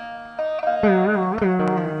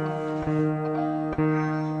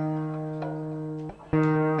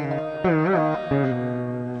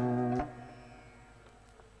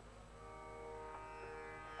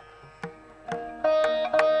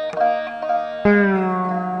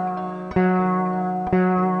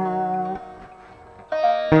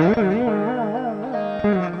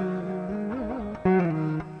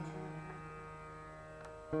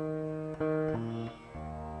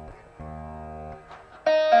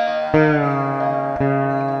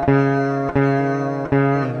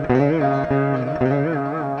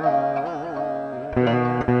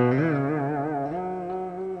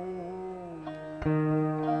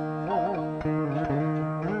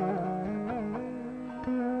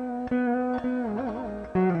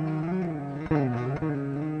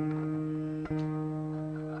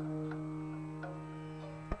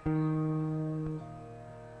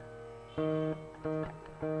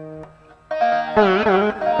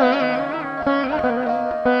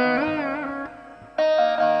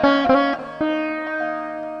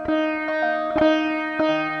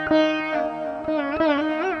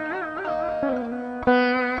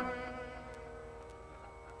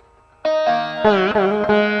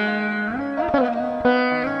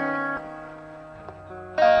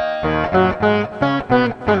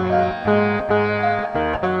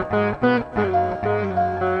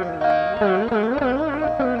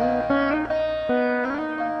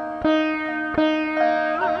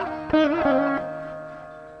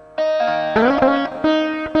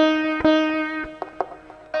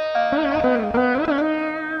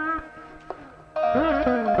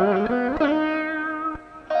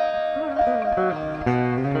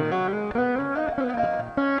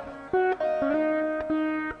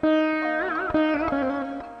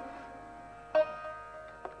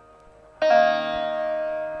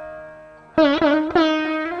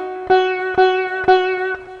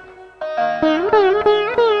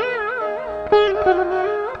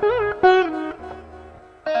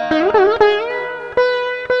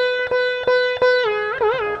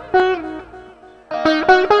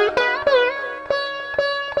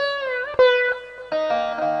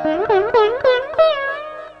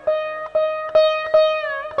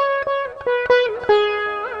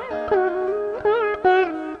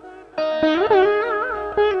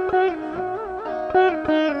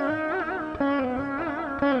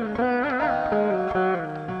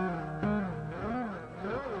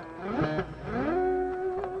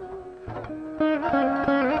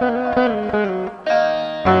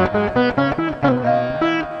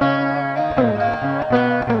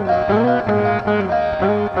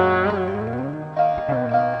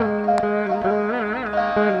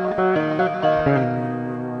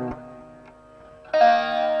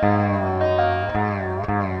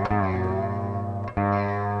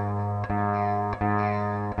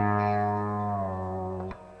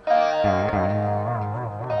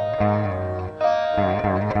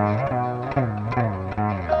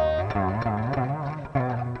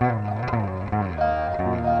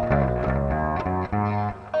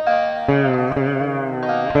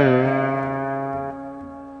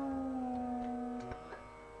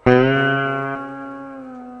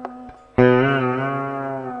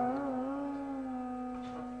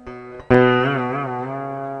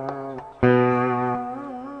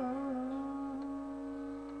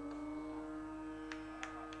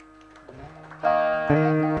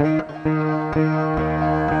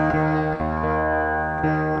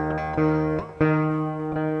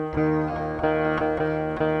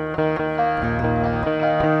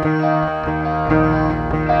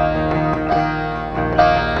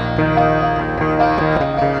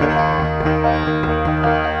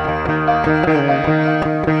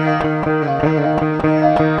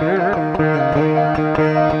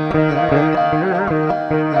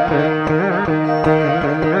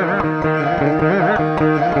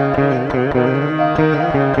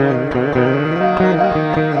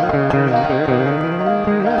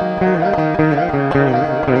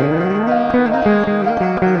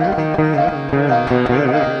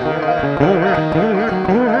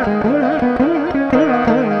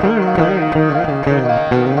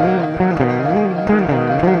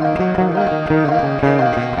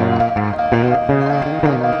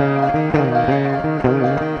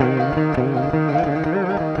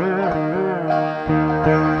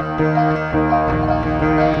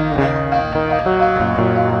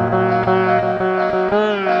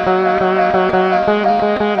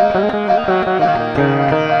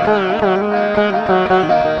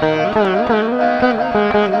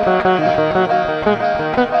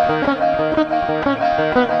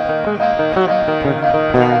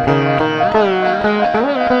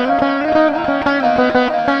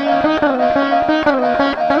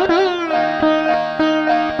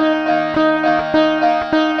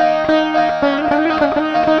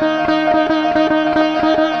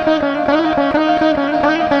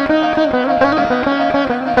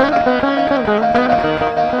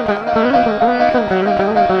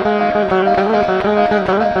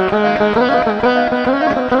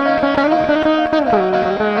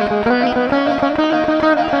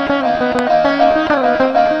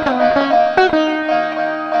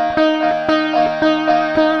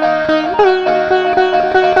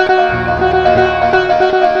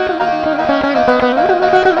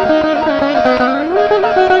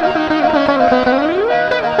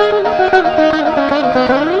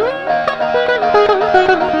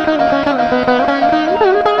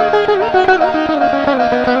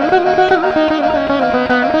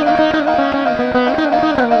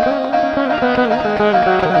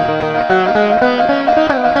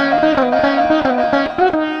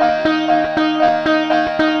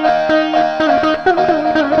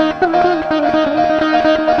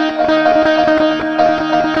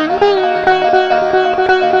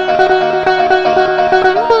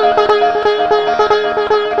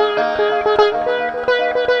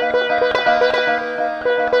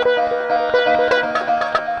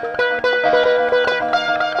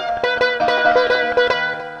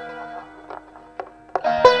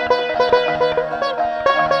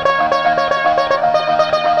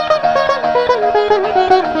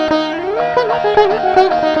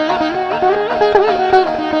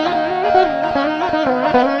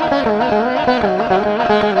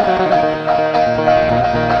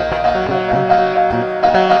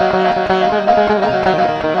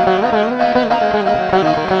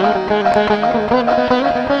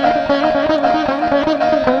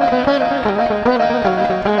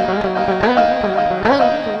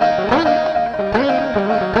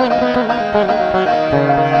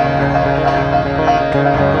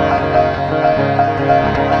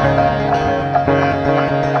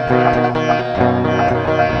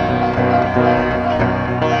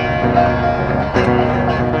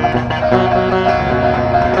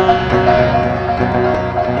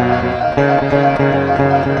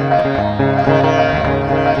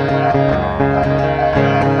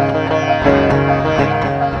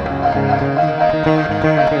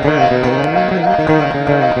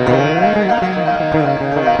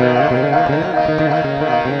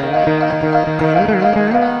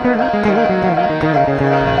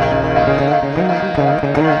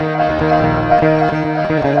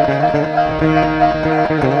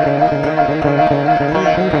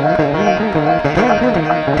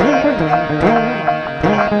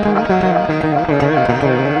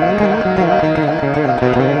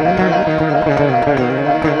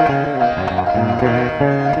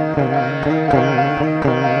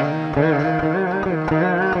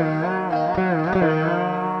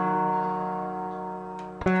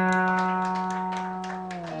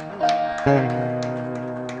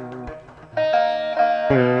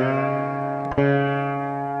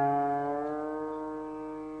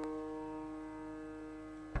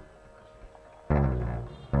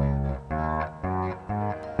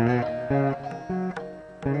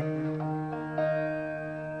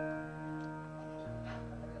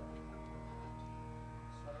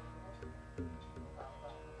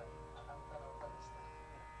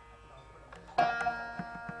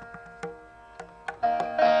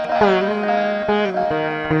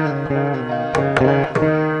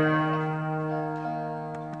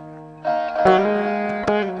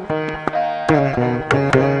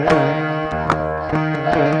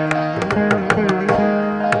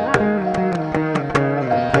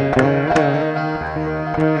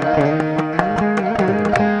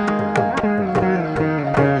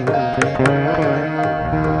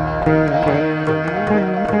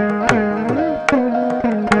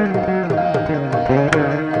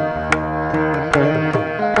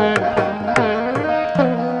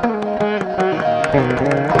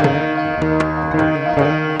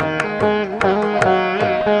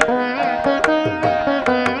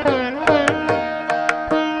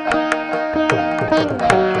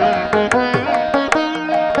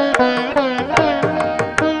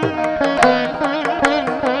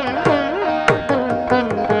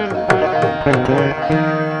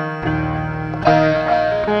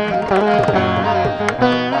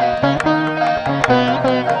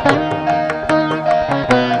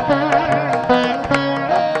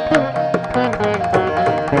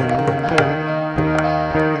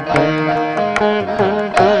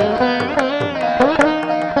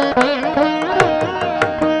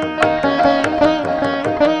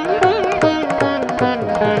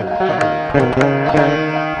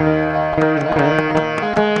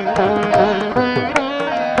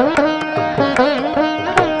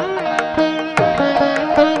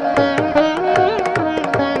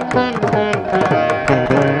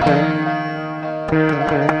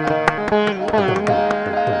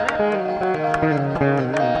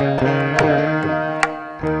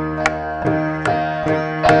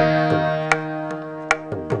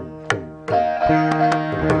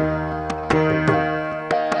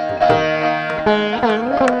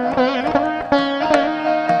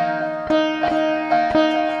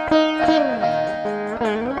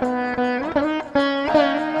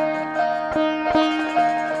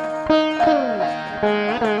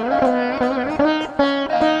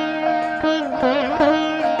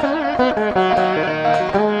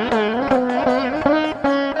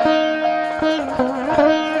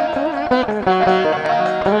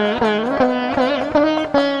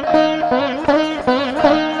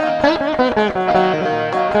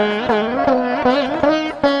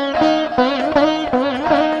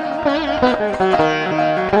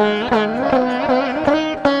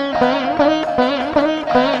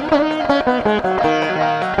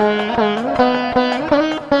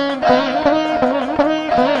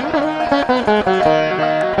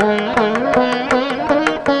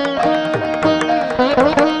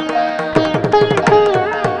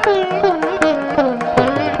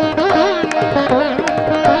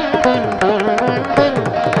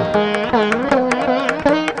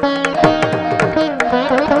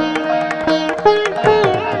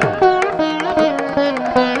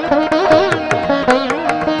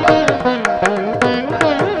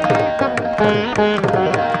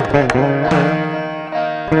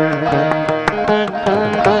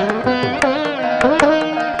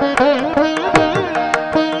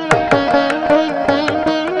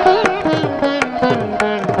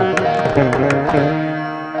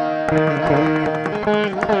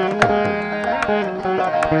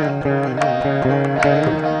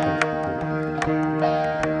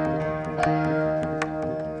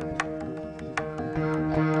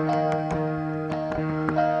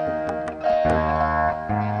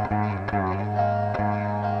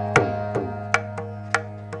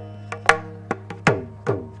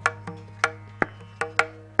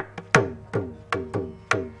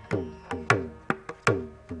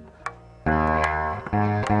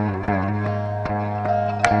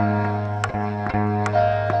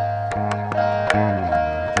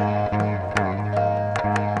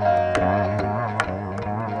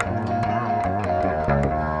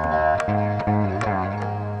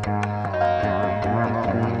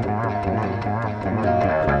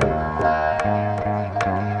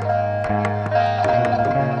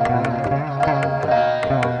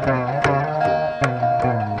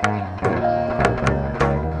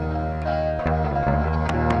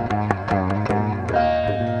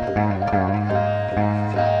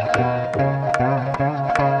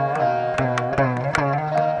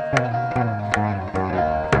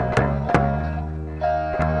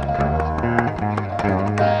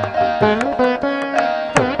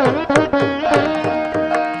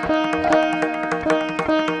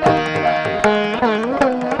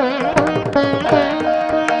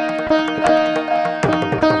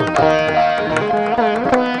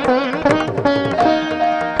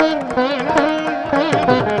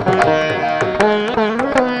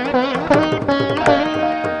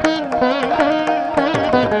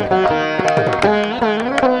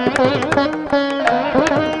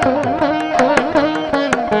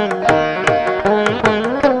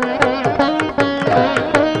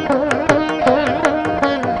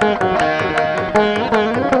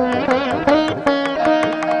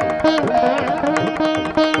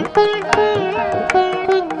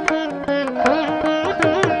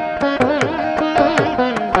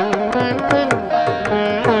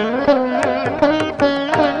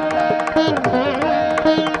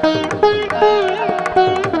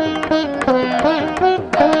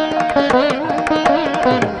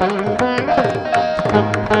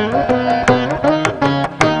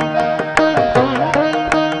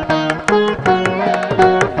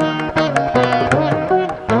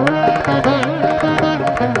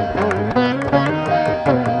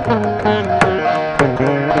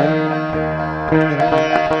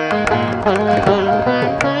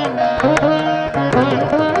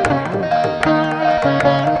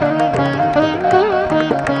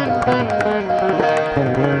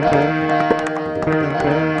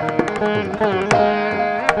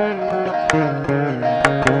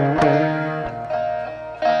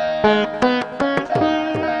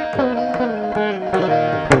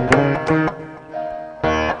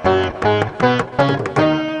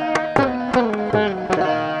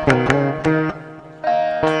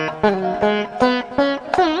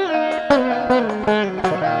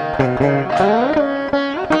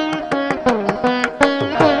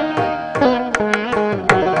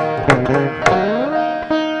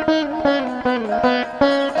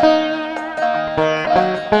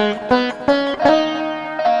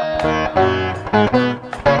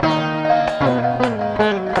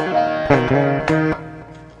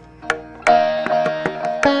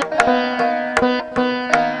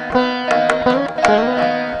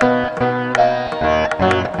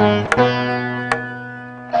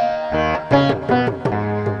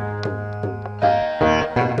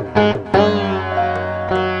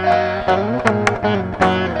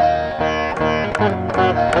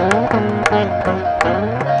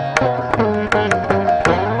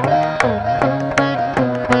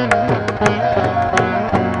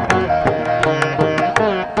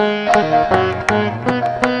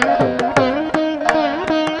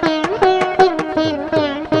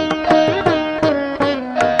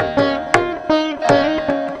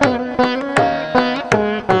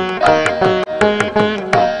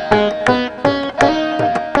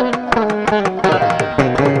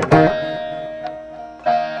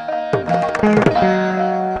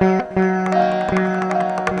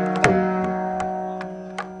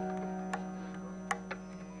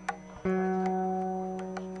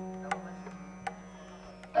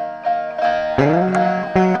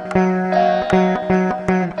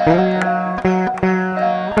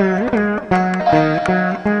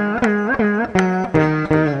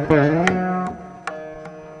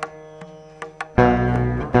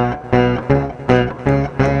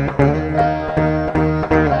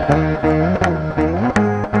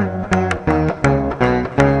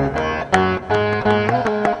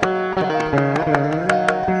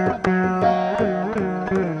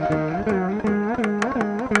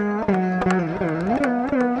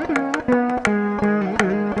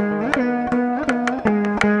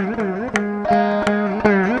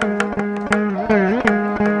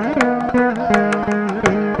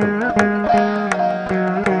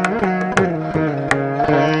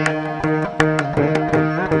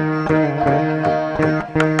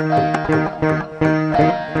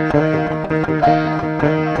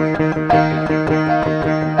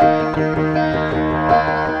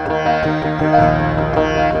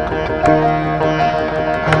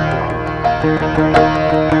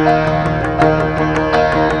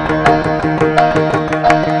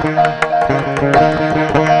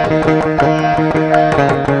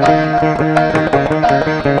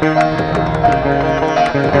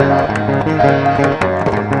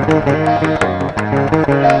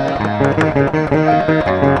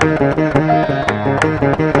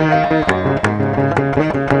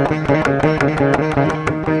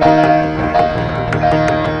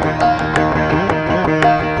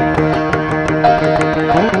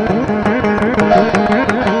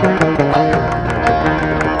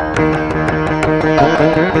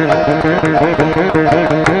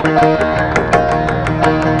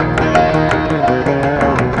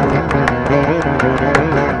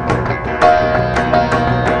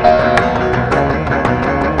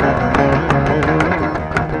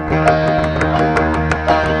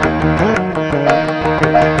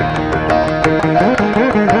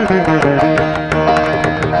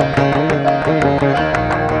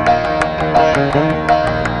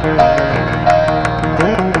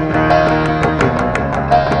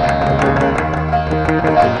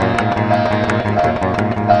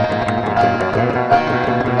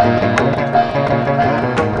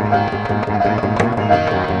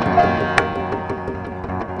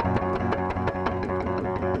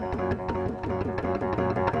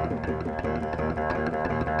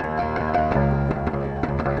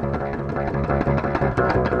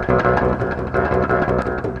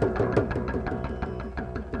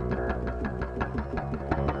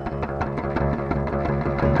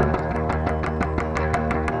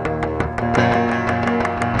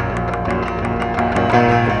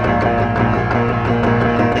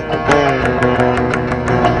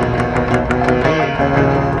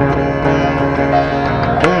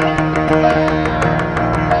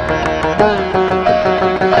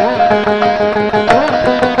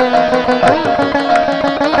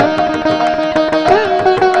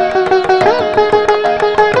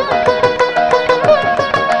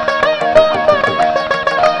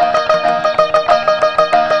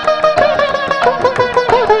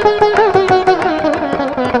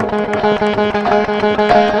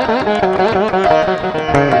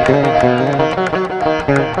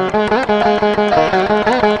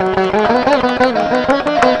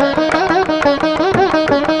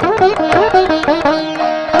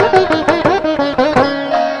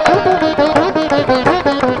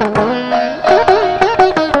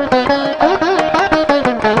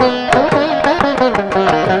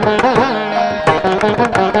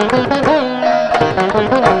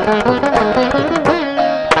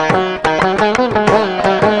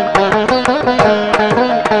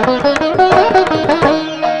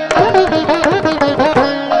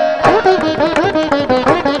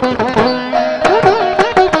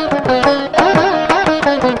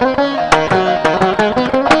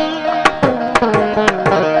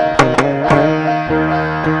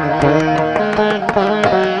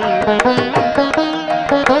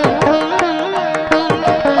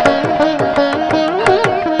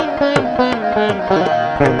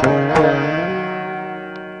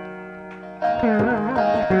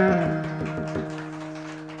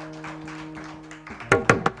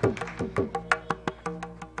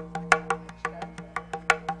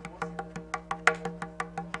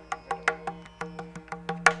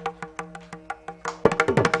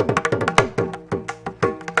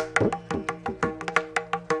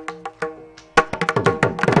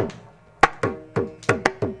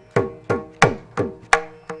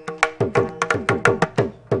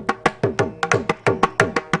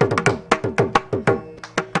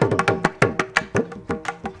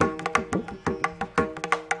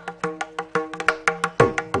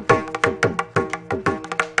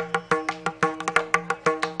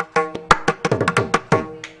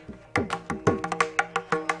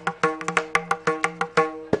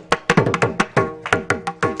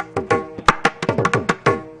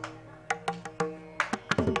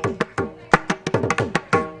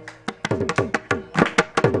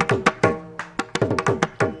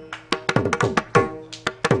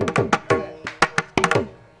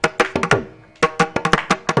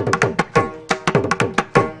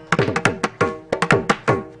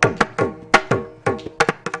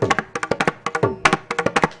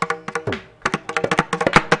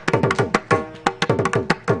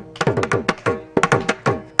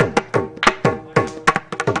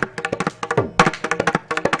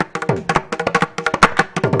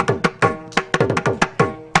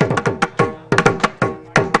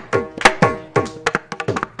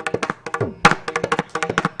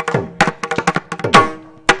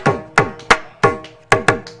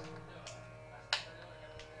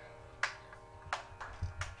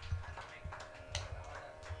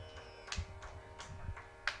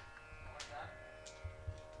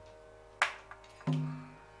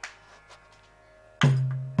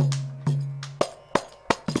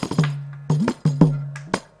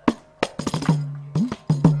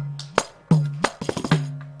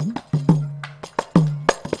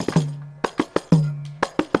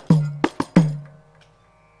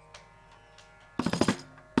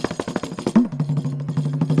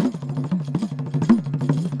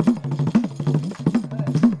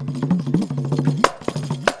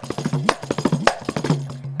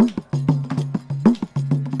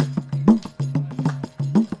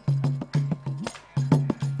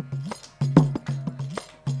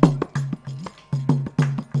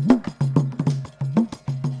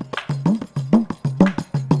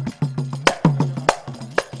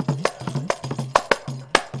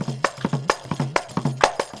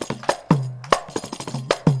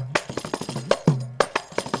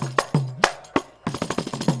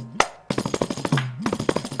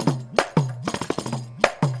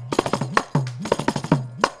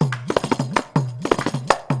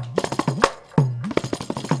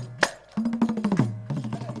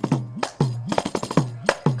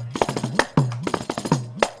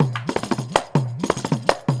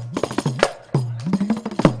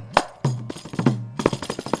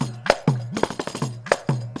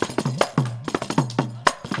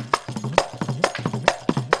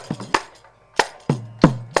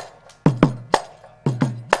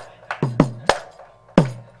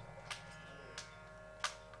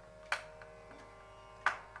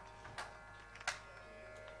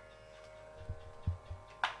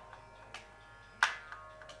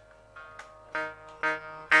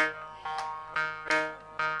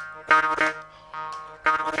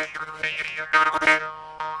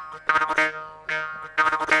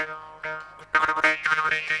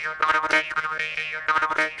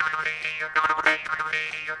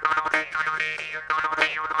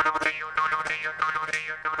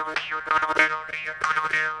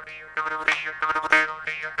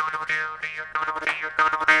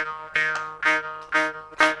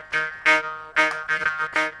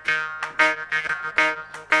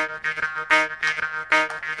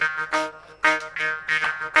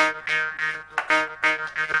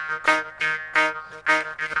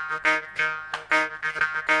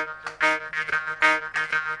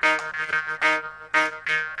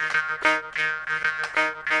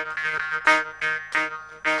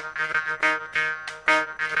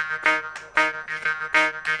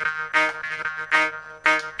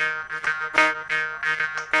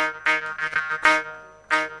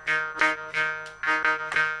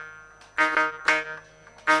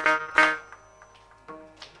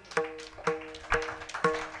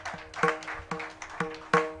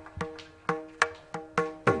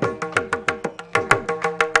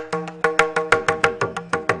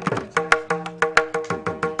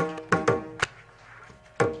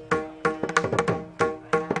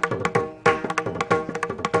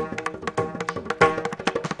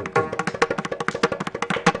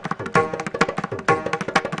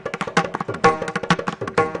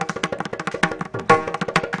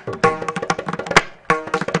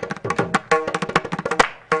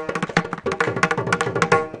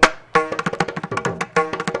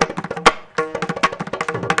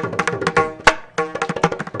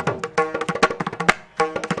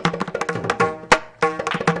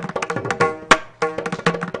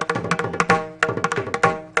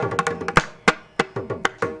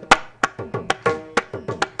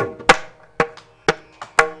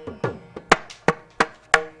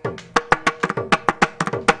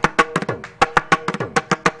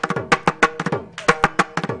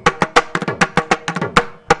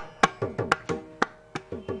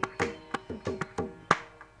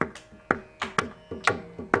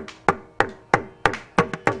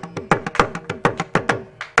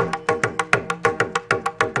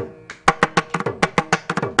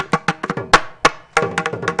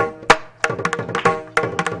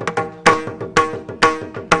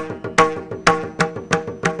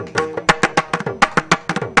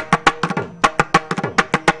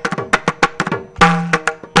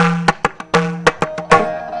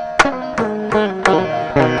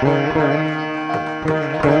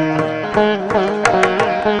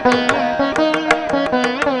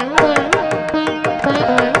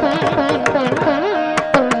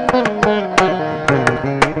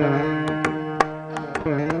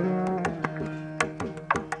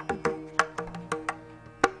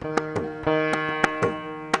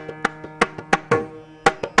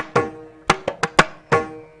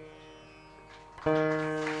 నా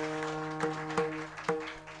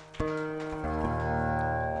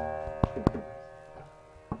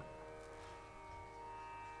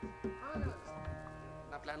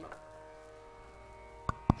ప్లాన్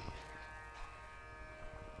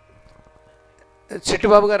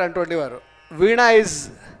చిట్టిబాబు గారు అంటుండేవారు, వీణా is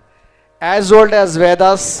as old as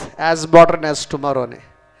Vedas, as modern as tomorrow అని.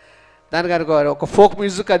 దానికి అనుకోవాలి ఒక ఫోక్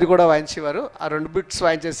మ్యూజిక్ అది కూడా వాయించేవారు. ఆ 2 బిట్స్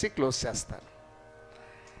వాయించేసి క్లోజ్ చేస్తాను.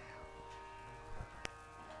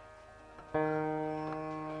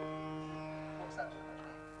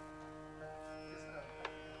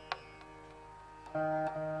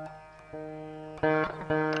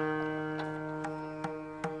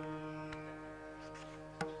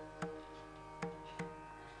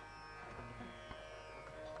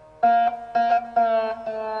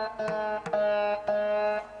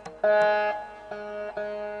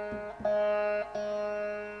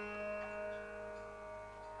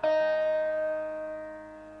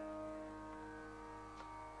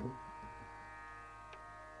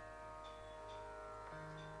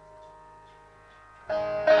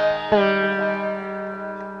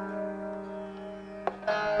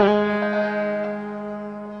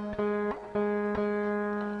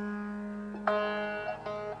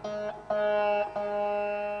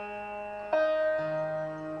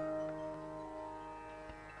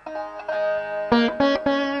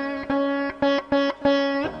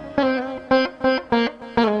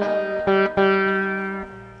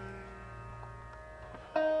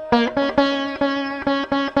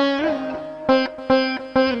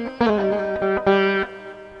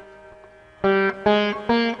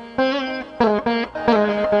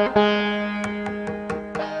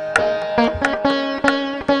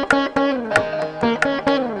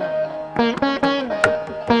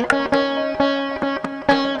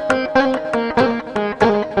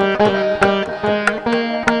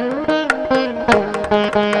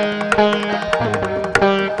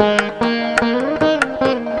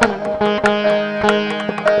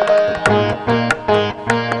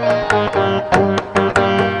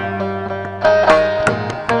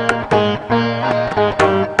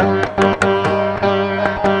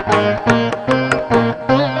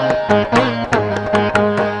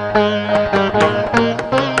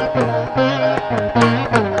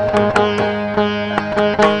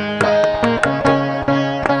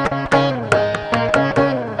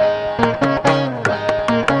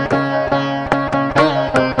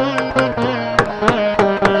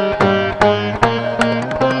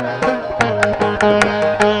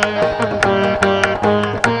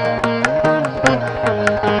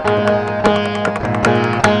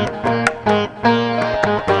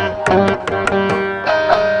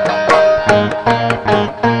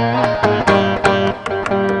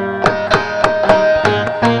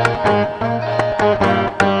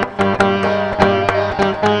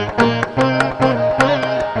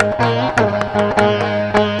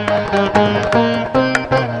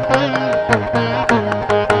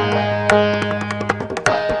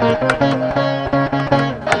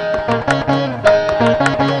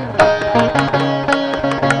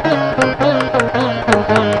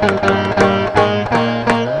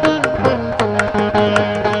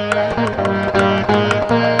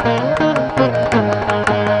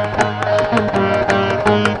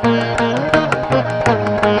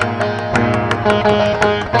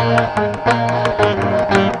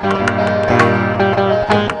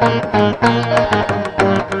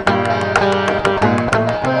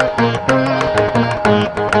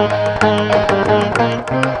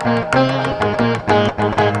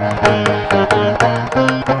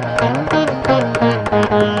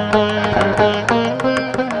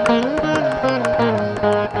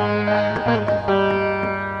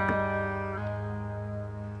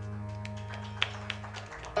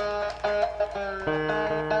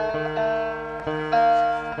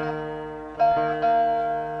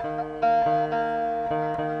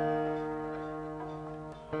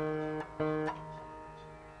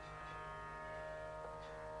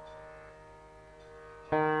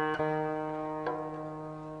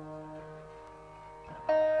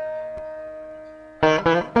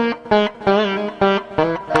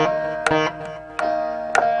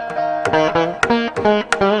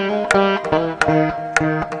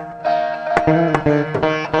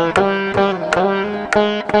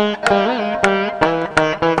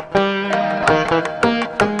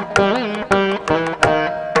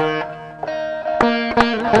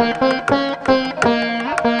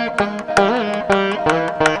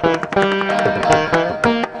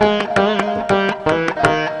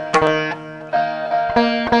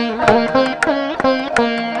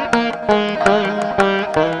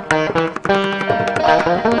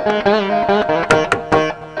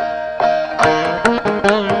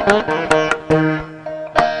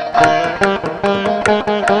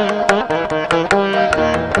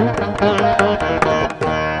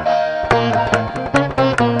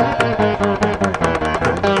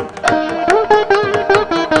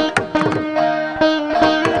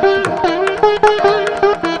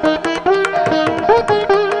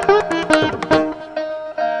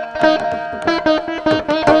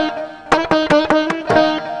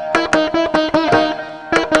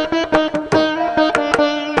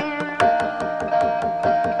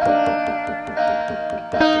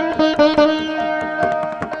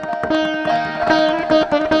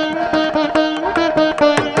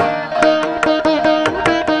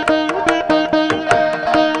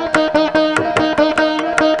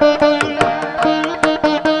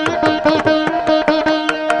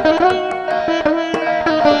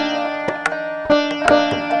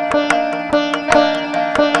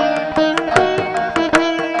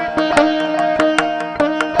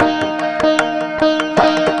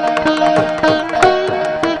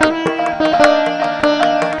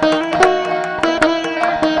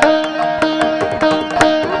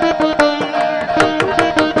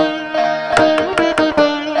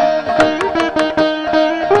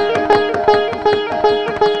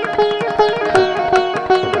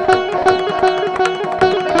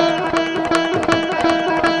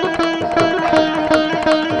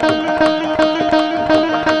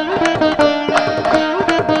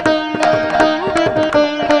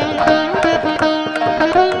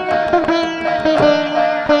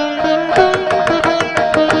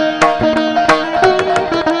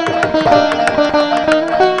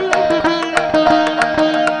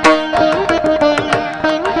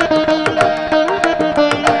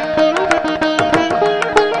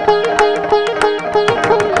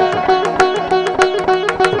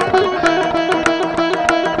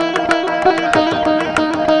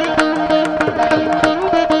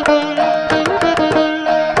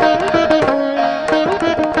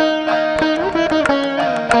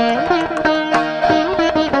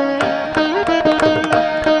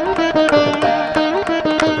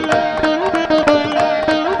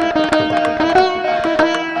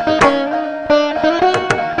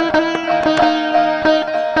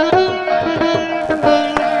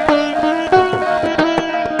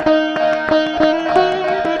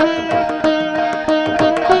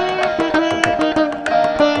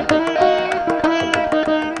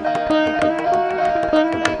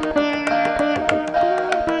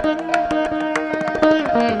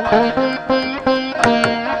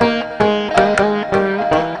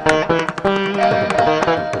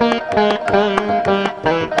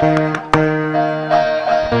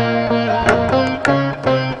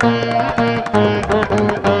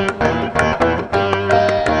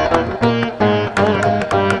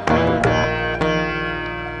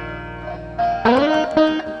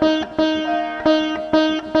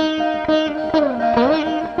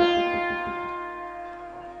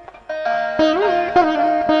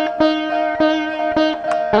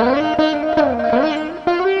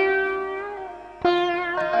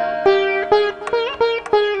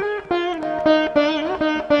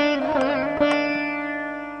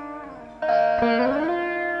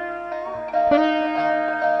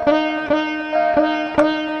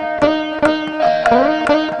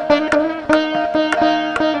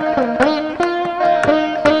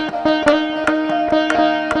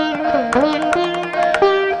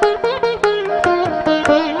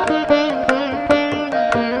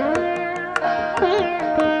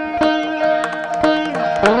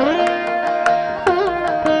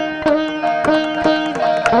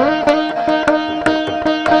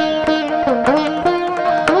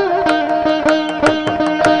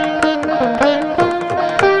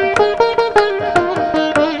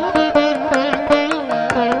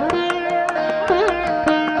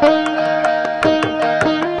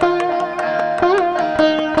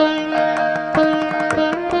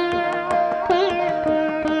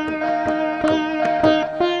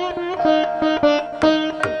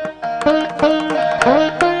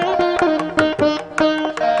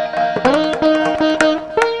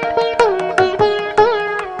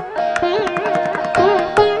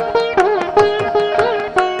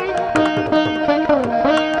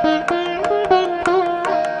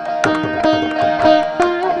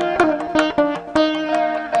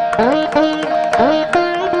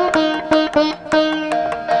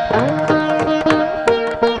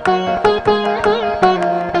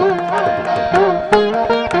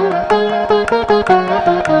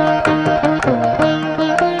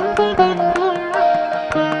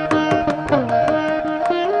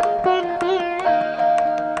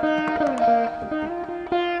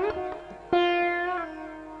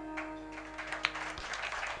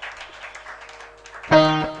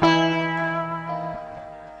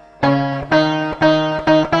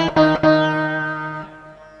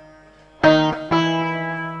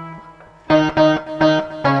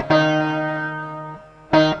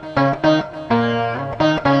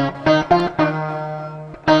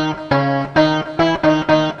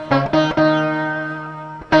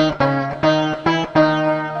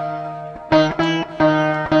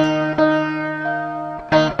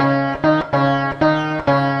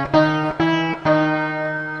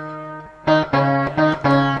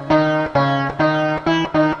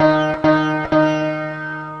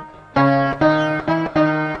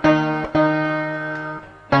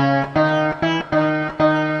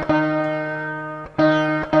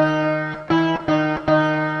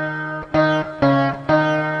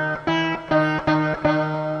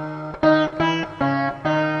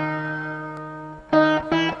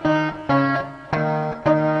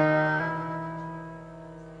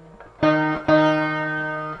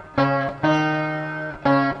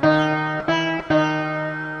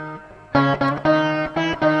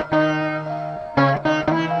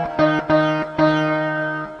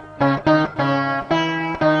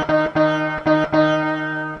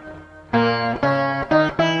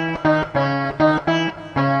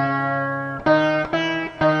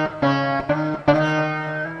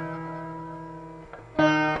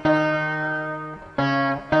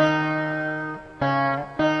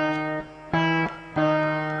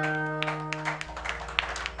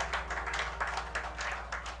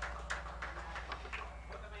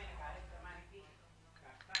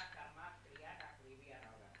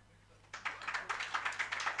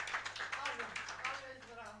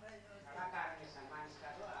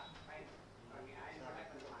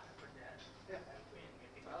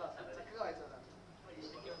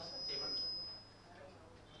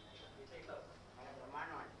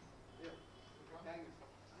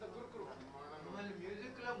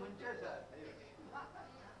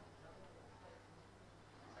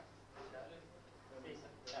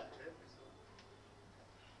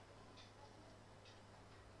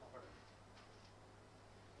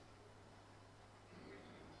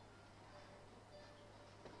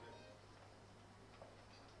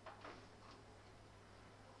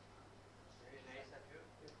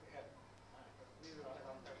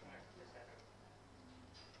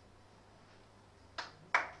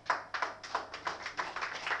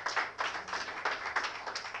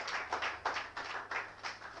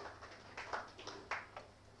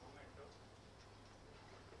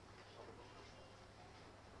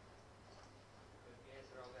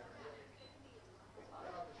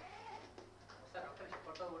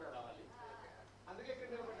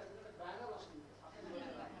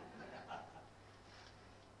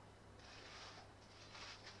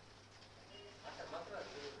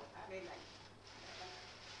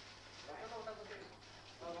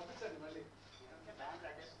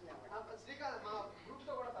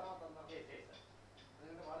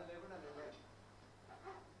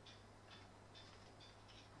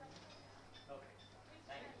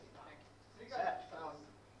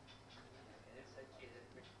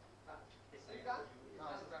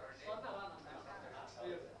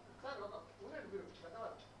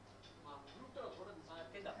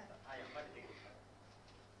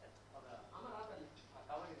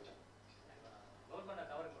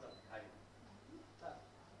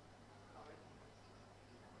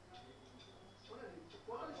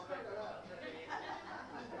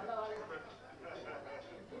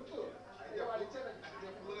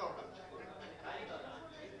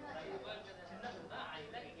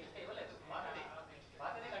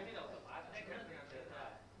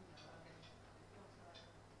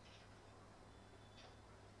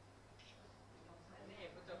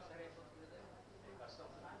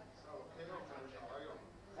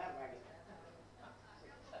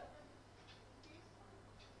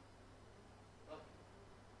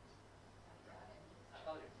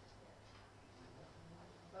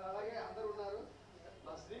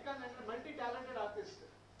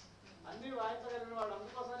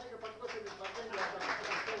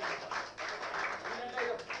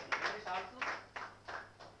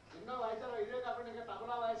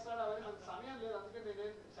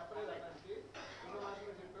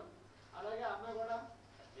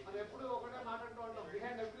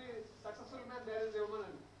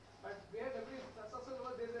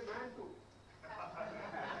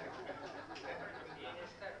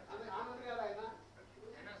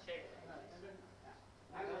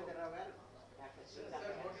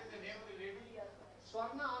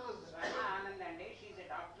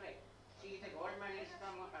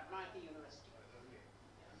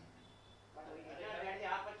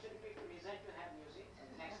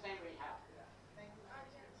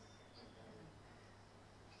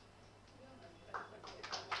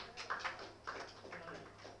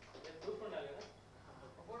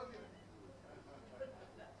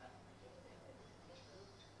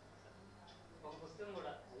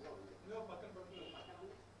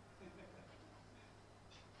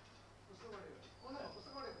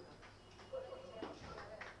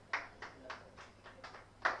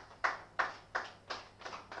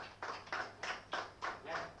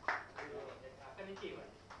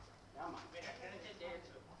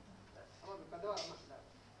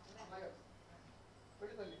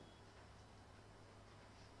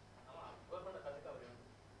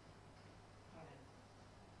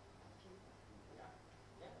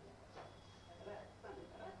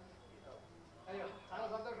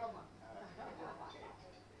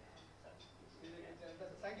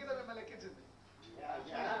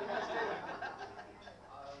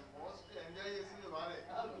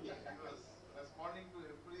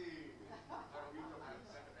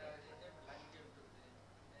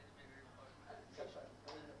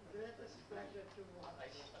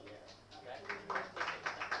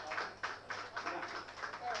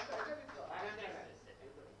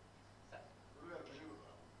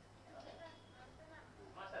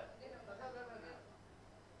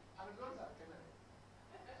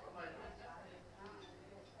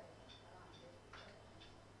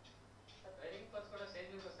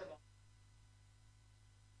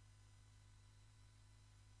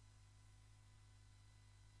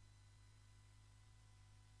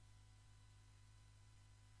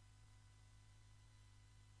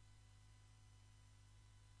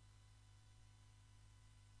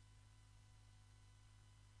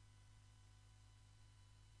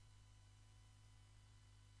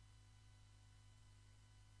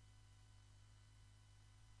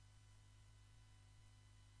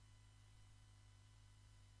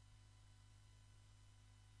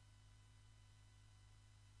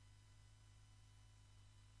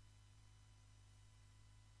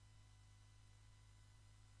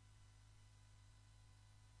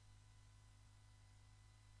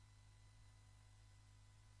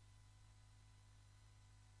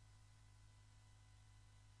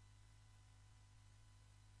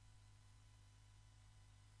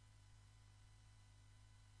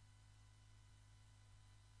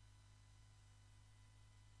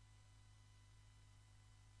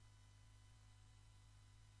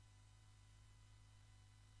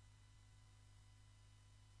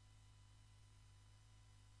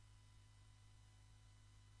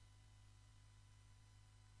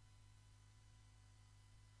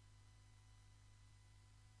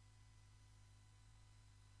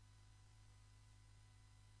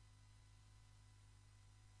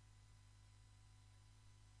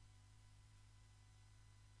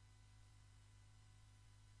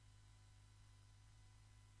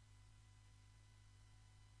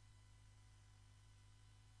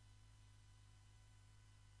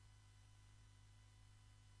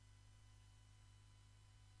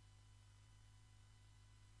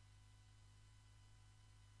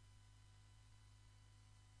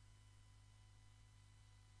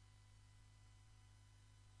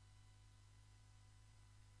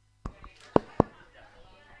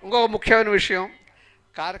 ఇంకొక ముఖ్యమైన విషయం,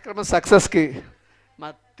 కార్యక్రమం సక్సెస్కి మా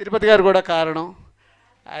తిరుపతి గారు కూడా కారణం.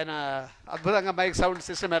 ఆయన అద్భుతంగా మైక్ సౌండ్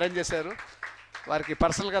సిస్టమ్ అరేంజ్ చేశారు. వారికి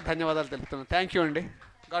పర్సనల్గా ధన్యవాదాలు తెలుపుతున్నాను. థ్యాంక్ యూ అండి.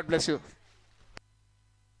 God bless you.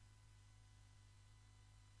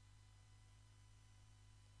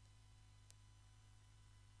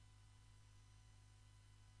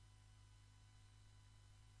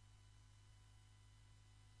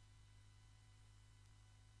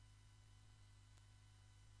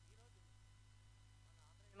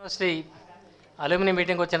 యూనివర్సిటీ అలుమిని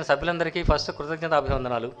మీటింగ్కి వచ్చిన సభ్యులందరికీ ఫస్ట్ కృతజ్ఞత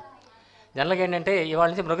అభివందనాలు. జనరల్గా ఏంటంటే ఇవాళ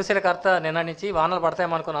నుంచి మృగశిర కార్త నిన్న నుంచి వానలు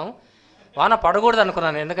పడతాయేమో అనుకున్నాము. వాన పడకూడదు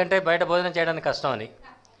అనుకున్నాను, ఎందుకంటే బయట భోజనం చేయడానికి కష్టం అని.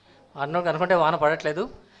 అనుకుంటే వాన పడట్లేదు.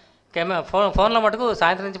 ఫోన్లో మటుకు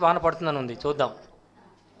సాయంత్రం నుంచి వాన పడుతుందని ఉంది, చూద్దాం.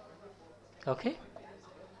 ఓకే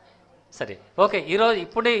సరే ఓకే. ఈరోజు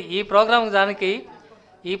ఇప్పుడు ఈ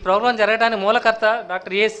ప్రోగ్రాం జరగడానికి మూలకర్త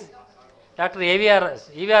డాక్టర్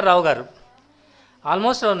ఈవీఆర్ రావు గారు.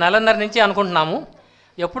 ఆల్మోస్ట్ నెలన్నర నుంచి అనుకుంటున్నాము.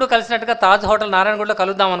 ఎప్పుడు కలిసినట్టుగా తాజ్ హోటల్ నారాయణగూడలో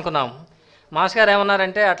కలుద్దాం అనుకున్నాము. మాస్ గారు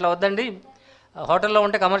ఏమన్నారంటే అట్లా వద్దండి, హోటల్లో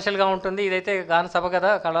ఉంటే కమర్షియల్గా ఉంటుంది, ఇదైతే గాన సభ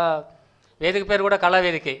కదా, వేదిక పేరు కూడా కళా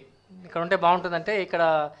వేదికే, ఇక్కడ ఉంటే బాగుంటుందంటే ఇక్కడ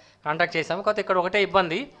కాంటాక్ట్ చేశాము. కాకపోతే ఇక్కడ ఒకటే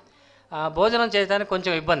ఇబ్బంది, భోజనం చేయడానికి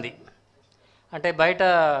కొంచెం ఇబ్బంది. అంటే బయట,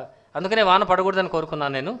 అందుకనే వాన పడకూడదని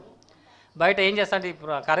కోరుకున్నాను నేను. బయట ఏం చేస్తానంటే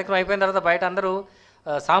కార్యక్రమం అయిపోయిన తర్వాత బయట అందరూ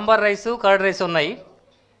సాంబార్ రైసు కర్డ్ రైస్ ఉన్నాయి,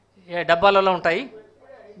 డబ్బాలలో ఉంటాయి.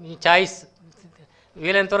 మీ చాయిస్,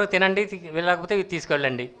 వీలైనంతవరకు తినండి, లేకపోతే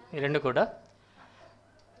తీసుకెళ్ళండి, ఈ రెండు కూడా.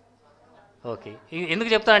 ఓకే, ఎందుకు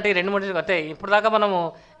చెప్తానంటే ఈ 2-3 అంటే ఇప్పుడు దాకా మనము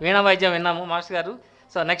వీణా వాయిద్యం విన్నాము మాస్టర్ గారు.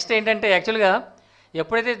 సో నెక్స్ట్ ఏంటంటే యాక్చువల్గా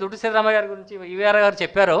ఎప్పుడైతే దుడ్డు శ్రీరామయ్య గారి గురించి ఈవీఆర్ గారు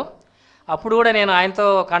చెప్పారో అప్పుడు కూడా నేను ఆయనతో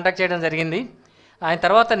కాంటాక్ట్ చేయడం జరిగింది. ఆయన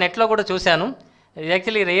తర్వాత నెట్లో కూడా చూశాను.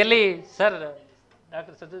 యాక్చువల్లీ రియల్లీ సార్,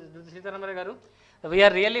 డాక్టర్ దుడ్డు శ్రీరామయ్య గారు,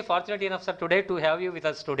 we are really fortunate enough sir today to have you with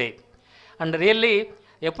us today. And really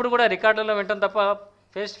ఎప్పుడు కూడా రికార్డుల్లో వింటాం తప్ప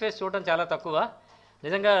ఫేస్ టు ఫేస్ చూడటం చాలా తక్కువ.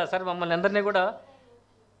 నిజంగా సార్ మమ్మల్ని అందరినీ కూడా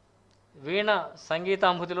వీణ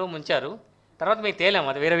సంగీతాంభూతిలో ముంచారు. తర్వాత మీకు తేలాం,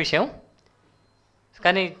 అది వేరే విషయం.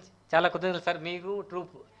 కానీ చాలా కృతజ్ఞతలు సార్ మీకు,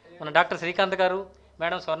 ట్రూప్ మన డాక్టర్ శ్రీకాంత్ గారు,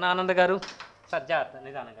 మేడం స్వర్ణానంద్ గారు, సార్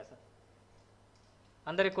నిదానంగా సార్,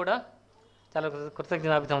 అందరికీ కూడా చాలా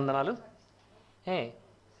కృతజ్ఞతాభివందనాలు.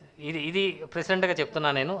 ఇది ప్రెసిడెంట్గా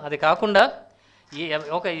చెప్తున్నాను నేను. అది కాకుండా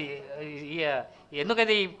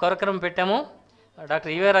ఎందుకది ఈ కార్యక్రమం పెట్టామో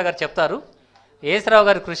డాక్టర్ ఈవీఆర్ గారు చెప్తారు. ఏఎస్రావు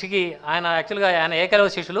గారి కృషికి ఆయన యాక్చువల్గా ఆయన ఏకలవ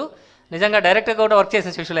శిష్యులు, నిజంగా డైరెక్ట్గా కూడా వర్క్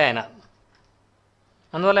చేసిన శిష్యులే ఆయన.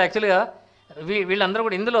 అందువల్ల యాక్చువల్గా వీళ్ళందరూ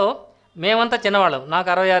కూడా, ఇందులో మేమంతా చిన్నవాళ్ళం, నాకు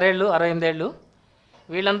 66 ఏళ్ళు 68 ఏళ్ళు,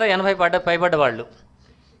 వీళ్ళంతా 80 పైబడ్డ వాళ్ళు.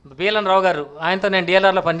 బిఎల్ఎన్ రావు గారు, ఆయనతో నేను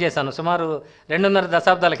డిఎల్ఆర్లో పనిచేశాను సుమారు 2.5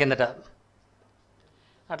 దశాబ్దాల కిందట.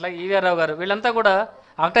 అట్లా ఈవీఆర్ రావు గారు, వీళ్ళంతా కూడా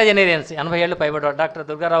ఆక్టాజెనేరియన్స్, 80 ఏళ్ళు పైబడ్డారు. డాక్టర్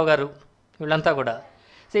దుర్గారావు గారు, వీళ్ళంతా కూడా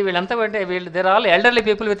వీళ్ళంతా అంటే there all elderly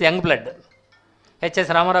people with young blood.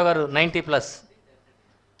 HS Ramarao గారు 90+,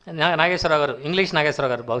 నాగేశ్వరరావు గారు, ఇంగ్లీష్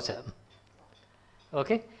నాగేశ్వరరావు గారు బహుశా.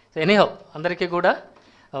 ఓకే, సో ఎనీహౌ అందరికీ కూడా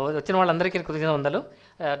వచ్చిన వాళ్ళందరికీ కృతజ్ఞతలు.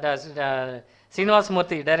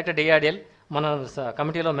 శ్రీనివాసమూర్తి డైరెక్టర్ డిఆర్డిఎల్, మన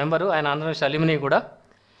కమిటీలో మెంబరు, ఆయన ఆంధ్రప్రదేశ్ అల్యూమిని కూడా.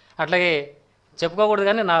 అట్లాగే చెప్పుకోకూడదు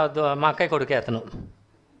కానీ మా అక్కయ్య కొడుకే అతను.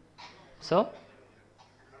 So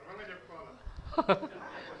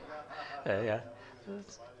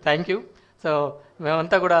thank you. సో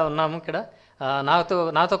మేమంతా కూడా ఉన్నాము ఇక్కడ.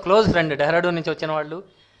 నాతో క్లోజ్ ఫ్రెండ్ డెహ్రాడూన్ నుంచి వచ్చిన వాళ్ళు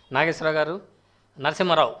నాగేశ్వరరావు గారు,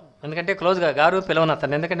 నరసింహారావు, ఎందుకంటే క్లోజ్గా గారు పిలవను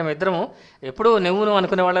అతను, ఎందుకంటే మేము ఇద్దరము ఎప్పుడూ నువ్వు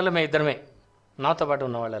అనుకునే వాళ్ళలో మేము ఇద్దరమే నాతో పాటు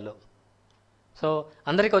ఉన్న వాళ్ళలో. సో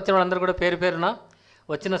అందరికీ వచ్చిన వాళ్ళందరూ కూడా పేరు పేరున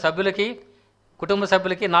వచ్చిన సభ్యులకి, కుటుంబ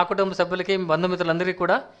సభ్యులకి, నా కుటుంబ సభ్యులకి, బంధుమిత్రులందరికీ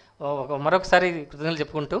కూడా మరొకసారి కృతజ్ఞతలు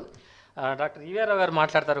చెప్పుకుంటూ డాక్టర్ ఈవీఆర్ గారు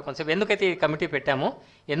మాట్లాడతారు కొంచెం, ఎందుకైతే ఈ కమిటీ పెట్టామో,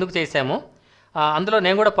 ఎందుకు చేశామో. అందులో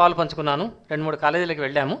నేను కూడా పాలు పంచుకున్నాను. 2-3 కాలేజీలకు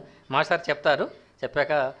వెళ్ళాము. మాస్టర్ చెప్తారు,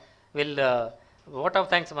 చెప్పాక ఓట్ ఆఫ్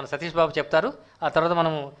థ్యాంక్స్ మన సతీష్ బాబు చెప్తారు. ఆ తర్వాత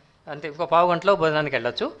మనం అంతే ఇంకో పావు గంటలో భోజనానికి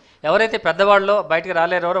వెళ్ళొచ్చు. ఎవరైతే పెద్దవాళ్ళలో బయటికి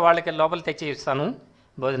రాలేరో వాళ్ళకి లోపల తెచ్చి ఇస్తాను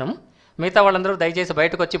భోజనం. మిగతా వాళ్ళందరూ దయచేసి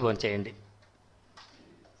బయటకు వచ్చి భోజనం చేయండి.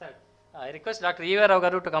 I request Dr. E.V. Rao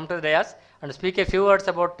garu to come to the dais and speak a few words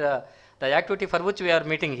about the activity for which we are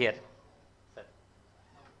meeting here. Sir.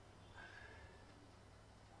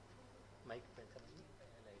 Mic.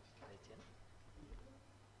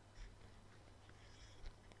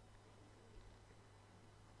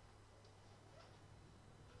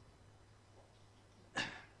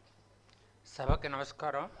 సభకి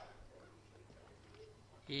నమస్కారం.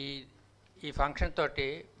 ఈ ఫంక్షన్ తోటి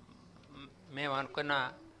మేము అనుకున్న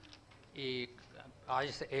ఈ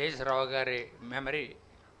ఏఎస్ రావు గారి మెమరీ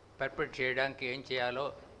పర్పరేట్ చేయడానికి ఏం చేయాలో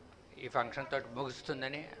ఈ ఫంక్షన్ తోటి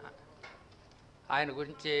ముగుస్తుందని ఆయన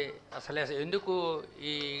గురించి అసలు ఎందుకు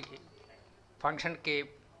ఈ ఫంక్షన్కి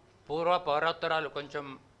పౌరోత్తరాలు కొంచెం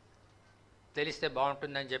తెలిస్తే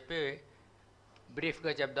బాగుంటుందని చెప్పి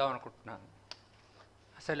బ్రీఫ్గా చెప్దాం అనుకుంటున్నాను.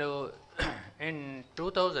 అసలు in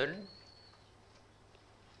 2000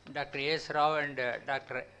 doctor yes Rao and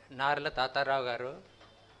doctor Narla Tatarao గారు,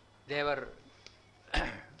 they were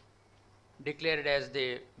declared as the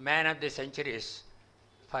man of the centuries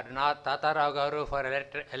for Tatarao Garu for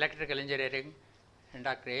electrical engineering and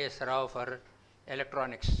Dr. A.S. Rao for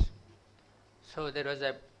electronics. So there was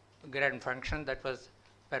a grand function that was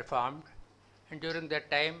performed, and during that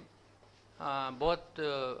time both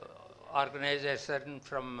organizations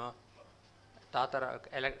from Tatarao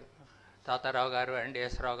Garu and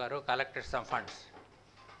A.S. Rao Garu collected some funds.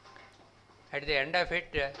 At the end of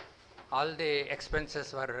it, all the expenses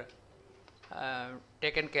were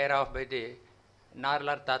taken care of by the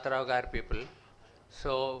Narlar Tatarao Gar people.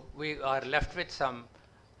 So we are left with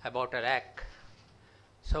about a lakh.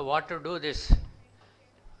 So what to do this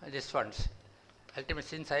funds? Ultimately,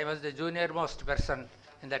 since I was the junior most person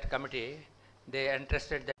in that committee, they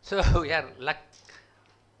entrusted that. So we are luck.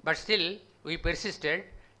 But still, we persisted,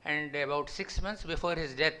 and about 6 months before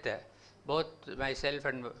his death, both myself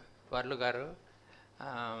and Varlu Garu,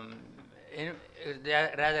 they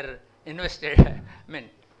rather invested,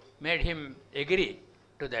 made him agree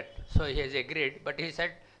to that. So he has agreed, but he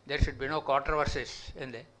said there should be no controversies in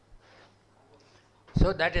there. So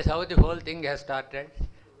that is how the whole thing has started,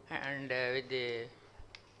 and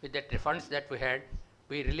with the funds that we had,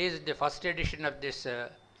 we released the first edition of this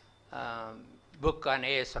book on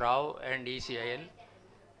A.S. Rao and ECIL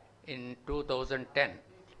in 2010.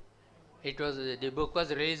 The book was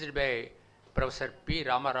released by Professor P.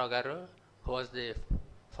 Ramarao Garu, who was the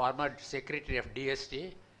former secretary of DST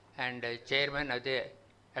and chairman of the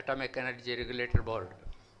Atomic Energy Regulator Board.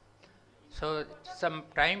 So some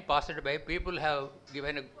time passed by, people have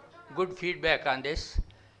given a good feedback on this,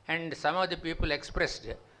 and some of the people expressed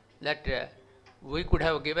that we could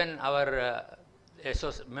have given our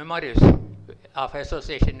memories of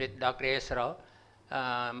association with Dr. A.S. Rao,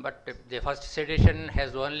 but the first edition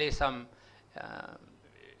has only some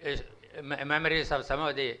memories of some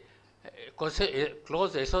of the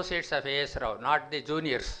close associates of A.S. Rao, not the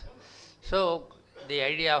juniors. So the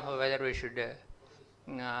idea of whether we should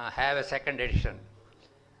have a second edition.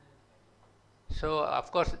 So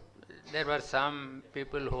of course there were some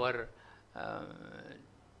people who were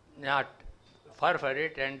not for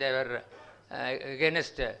it, and they were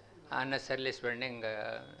against unnecessarily spending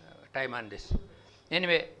time on this.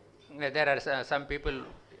 Anyway, there are some people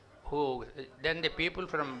who, then the people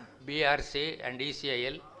from BRC and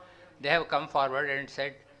ECIL, they have come forward and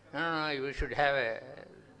said, no, we should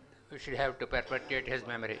have to perpetuate his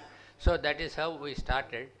memory. So that is how we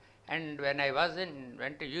started. And when I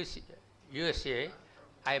went to USA,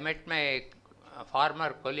 I met my former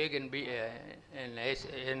colleague in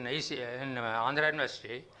Andhra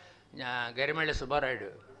University, Garimella Subbaraidu.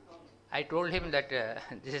 I told him that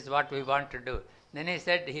this is what we want to do. Then he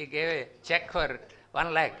said he gave a check for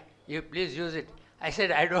 1 lakh. You please use it. I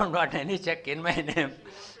said, I don't want any check in my name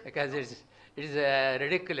because it is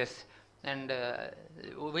ridiculous. And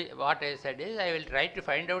what I said is, I will try to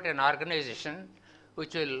find out an organization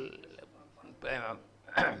which will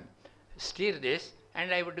steer this,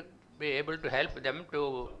 and I would be able to help them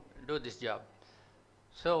to do this job.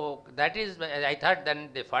 So that is, I thought then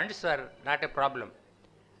the funds were not a problem.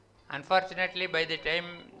 Unfortunately, by the time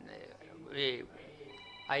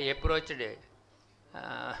I approached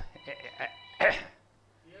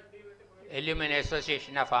Alumni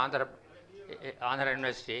Association of Andhra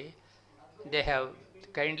University, they have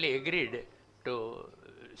kindly agreed to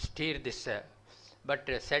steer this, but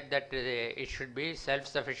said that it should be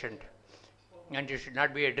self-sufficient and it should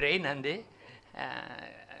not be a drain on the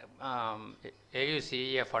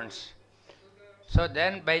AUCEA funds. So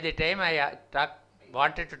then by the time I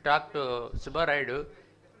wanted to talk to Subbaraidu,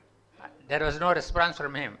 there was no response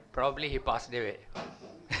from him. Probably he passed away.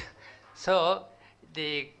 So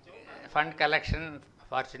the fund collection,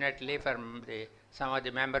 fortunately, from some of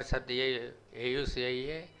the members of the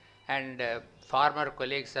AUCIA and former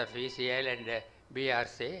colleagues of ECL and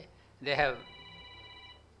BRC, they have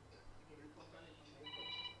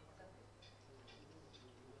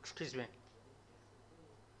excuse me.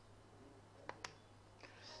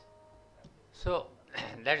 So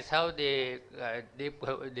that is how the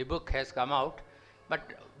book has come out. But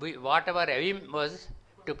whatever aim was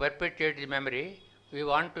to perpetuate the memory, we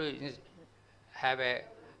want to have a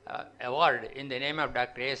award in the name of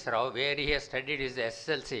Dr. A.S. Rao, where he has studied his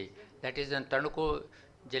SSLC, that is in Tanuku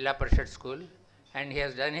Jilla Parishad School, and he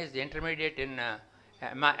has done his intermediate in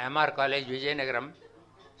MR College, Vijayanagaram.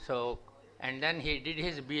 So, and then he did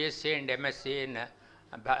his BSc and MSc in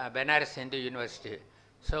Benares Hindu University.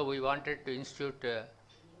 So we wanted to institute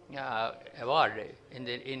award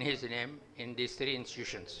in his name in these three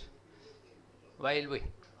institutions. While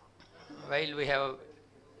we have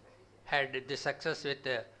had the success with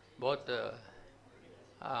both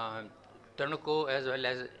Tanuku as well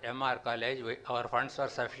as MR College, our funds were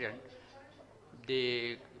sufficient.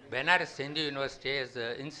 The Benares Hindu University has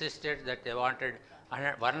insisted that they wanted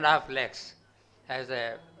 1.5 lakhs as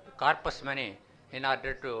a corpus money in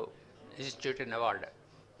order to institute an award.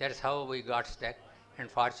 That's how we got stuck. And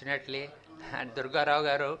fortunately, and Durga Rao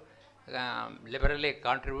Garu liberally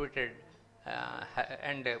contributed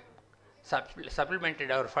and supplemented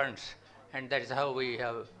our funds, and that is how we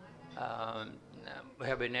have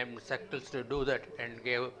been able to do that and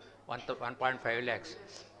gave 1.5 lakhs.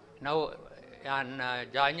 Now, on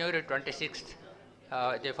January 26th,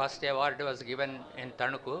 the first award was given in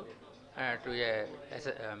Tanuku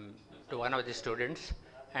to one of the students,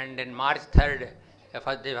 and in March 3rd,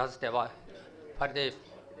 for the first award. For the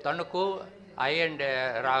Tanuku, I and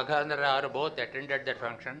Raghavendra both attended that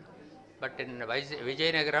function, but in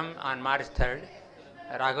Vijayanagaram on March 3rd,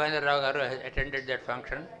 Raghavendra Rao Garu attended that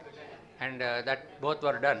function, and that both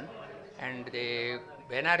were done. And the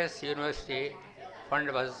Benares University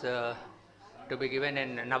fund was to be given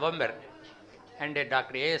in November, and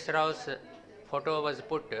Dr. A.S. Rao's photo was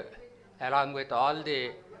put along with all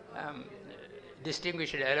the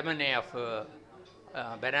distinguished alumni of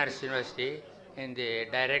Benares University in the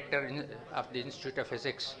director of the Institute of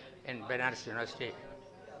Physics in Benares University.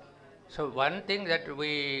 So one thing that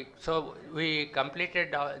we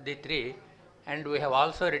completed the three, and we have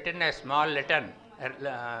also written a small lesson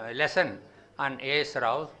on A.S.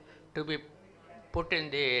 Rao to be put in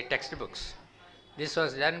the textbooks. This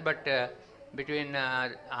was done, but between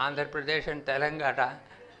Andhra Pradesh and Telangana,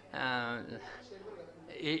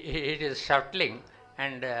 it is shuttling,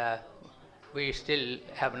 and we still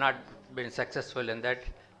have not been successful in that.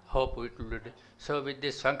 Hope it will do. So with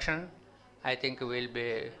this function, I think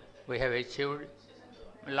we have achieved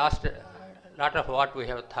lot of what we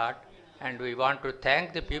have thought, and we want to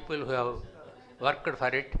thank the people who have worked for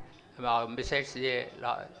it. Besides the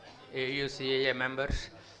AUCAA members,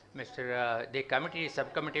 the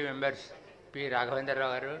subcommittee members, P. Raghavendra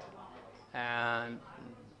Rao Garu,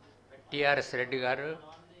 T.R.S. Reddy Garu,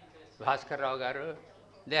 Bhaskar Rao Garu,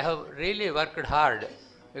 they have really worked hard,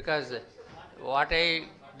 because what I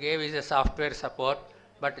gave is a software support,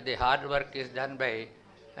 but the hard work is done by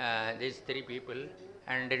these three people,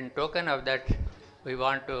 and in token of that, we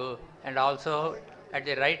want to, and also at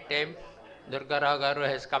the right time, Durga Rao Garu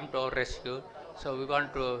has come to our rescue, so we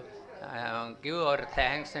want to give our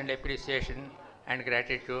thanks and appreciation and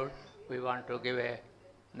gratitude. We want to give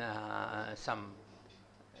some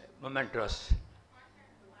mementos.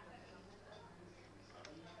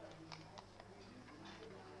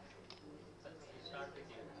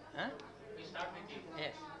 Huh? We start with you.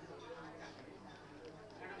 Yes.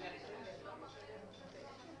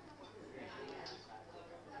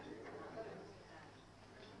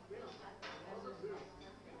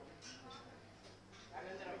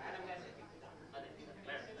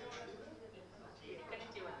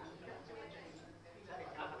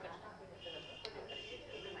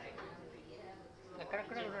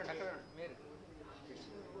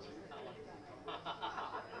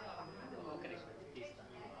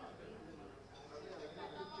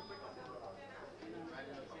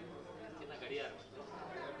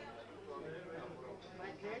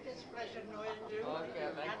 Greatest pleasure knowing you. Okay,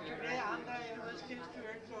 thank And you. today, Andhra University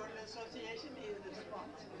Student Board Association is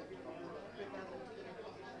responsible.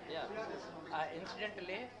 Yeah.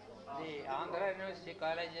 Incidentally, the Andhra University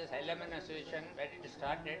College's Alumni Association, when it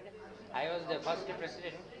started, I was the first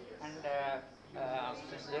president, and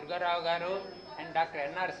Durga Rao Garu and Dr.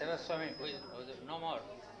 N.R. Sivaswamy, who was no more,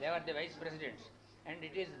 they were the vice presidents. And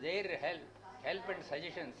it is their help and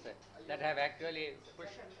suggestions that have actually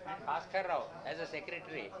pushed. And Bhaskar Rao, as a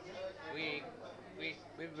secretary, we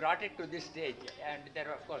brought it to this stage. And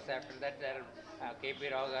there, of course, after that, there are K.P.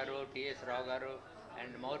 Rao Garu, T.S. Rao Garu,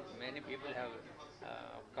 and many people have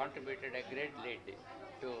contributed a great lead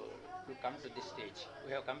to come to this stage.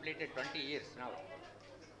 We have completed 20 years now.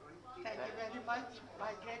 Thank you very much.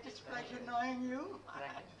 My greatest pleasure knowing you.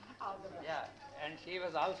 All the best. Yeah, and she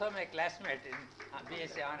was also my classmate in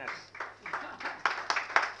BSc Honors.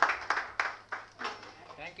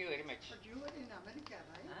 Thank you very much. But you were in America,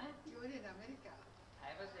 right? Huh? You were in America.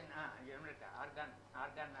 I was in America, Oregon. I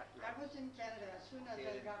was in Canada. As soon as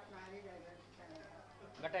I got married, I went to Canada.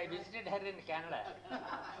 But I visited her in Canada,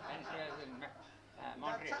 and she was in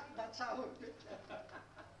Montreal. That's how it is.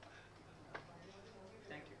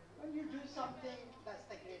 Thank you. When you do something, that's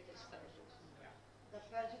the greatest pleasure. The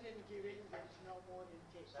pleasure in giving, there is no more in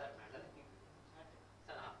taking. Sir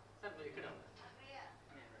sir మీరు ఇక్కడ ఉన్నారు.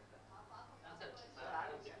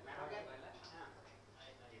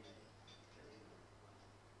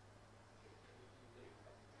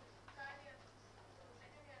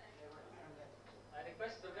 I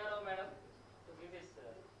request Durgarao madam to give this,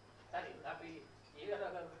 sorry, Dr. Egarao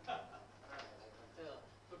garu,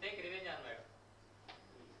 to take revenge on madam.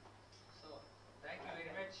 So, thank you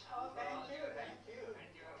very much. Oh, thank you, thank you.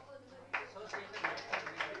 And your association.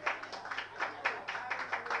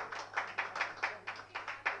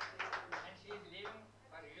 And she is leaving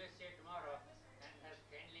for USA tomorrow and has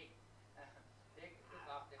kindly took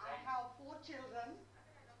off the I time. have 4 children,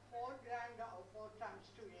 4 times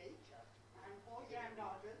 2, 8, and 4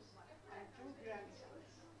 granddaughters and 2 grandsons.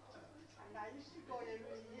 And I used to go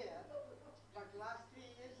every year, but last 3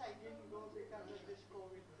 years I didn't go because of this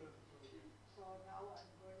COVID thing. So now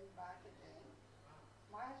I'm going back again.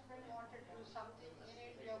 My husband wanted to do something in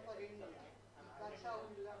India for India. That's how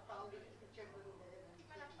we left all the children there.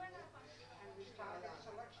 And we started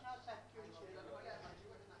Salakshana Circuit.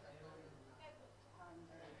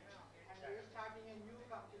 And we're starting a new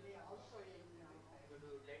company also in Would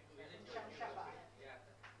you like to visit? Shamshabad. Yeah.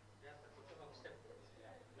 Step.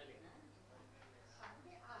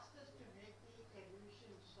 Somebody asked us to make the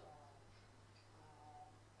televisions,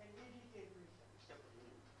 LED televisions. It's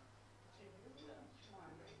a huge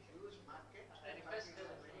market. Huge market. I request But it is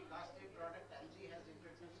a very costly product. LG has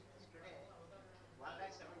introduced yesterday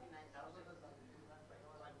 1,79,000 one TV set,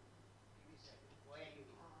 OLED.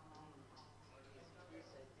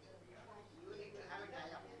 You need to have it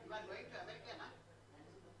high up. You are going to America, na?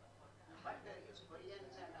 But it's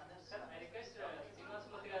Koreans and others. Sir, I request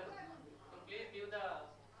Srinivasmurthy garu to please give the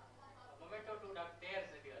memento to Dr. T.R.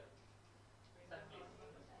 Reddy garu. Sir, please.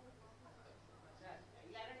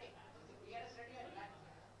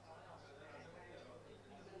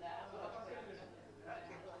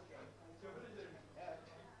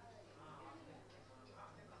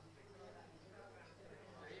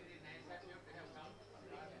 Very nice of you to have come.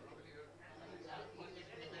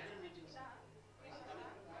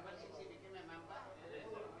 He became a member.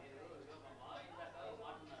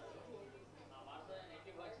 నా మాటతో నేను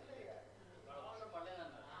ఇంటికి వచ్చింది. ఇక్కడ వర్షం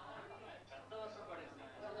పడలేదన్నారు. పెద్ద వర్షం పడింది.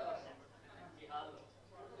 పెద్ద వర్షం ఈ హాల్లో.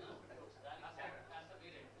 దానికి కాస్త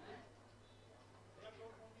మీరే.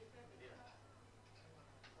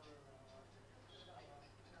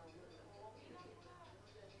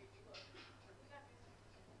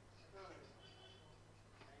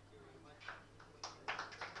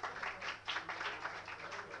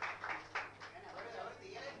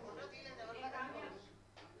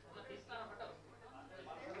 తీస్తాను ఫోటో.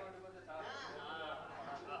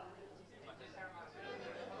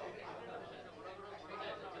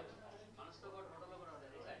 మనసుతో కూడా ఫోటోలో కూడా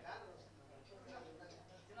ఉంటుంది.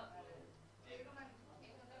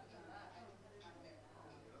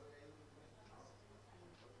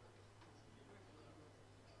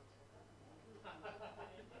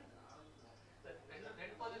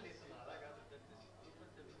 రెండు పోజులు తీసుకున్నాను.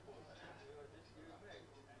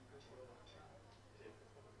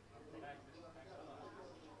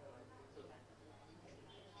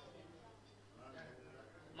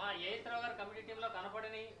 మా ఏయిత్రావు గారు కమిటీ టీంలో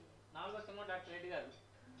కనపడని 4వ సింహం డాక్టర్ రెడ్డి గారు.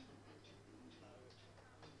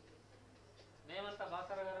 మేమంతా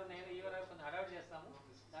భాస్కర్ గారు నేను ఈ వరకు కొంచెం అడాప్ట్ చేస్తాము.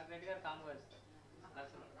 డాక్టర్ రెడ్డి గారు కాము గారు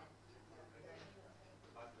నర్సులు.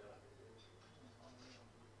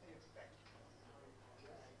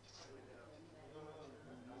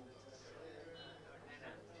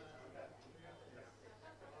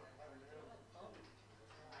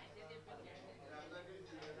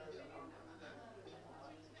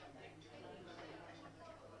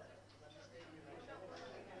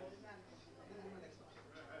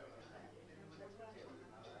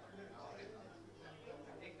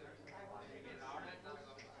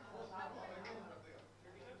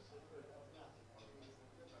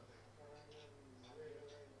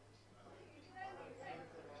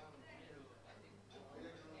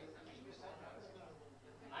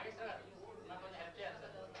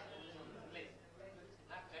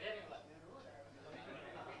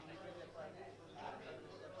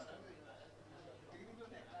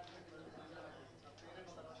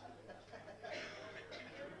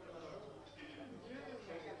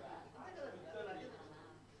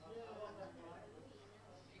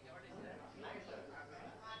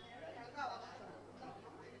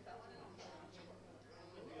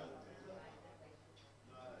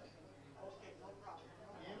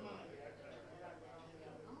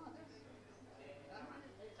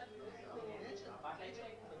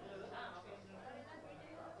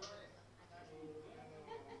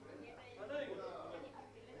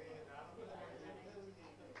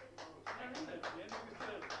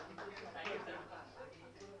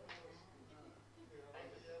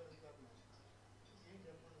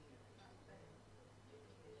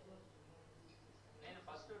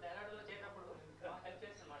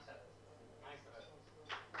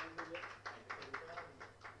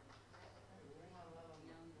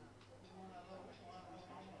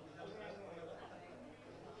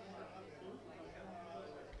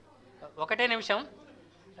 ఒకటే నిమిషం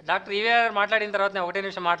డాక్టర్ ఈవీ గారు మాట్లాడిన తర్వాత నేను ఒకటే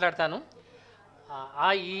నిమిషం మాట్లాడతాను.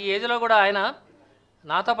 ఈ ఏజ్లో కూడా ఆయన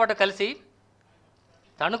నాతో పాటు కలిసి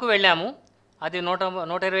తణుకు వెళ్ళాము. అది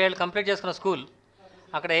 120 ఏళ్ళు కంప్లీట్ చేసుకున్న స్కూల్.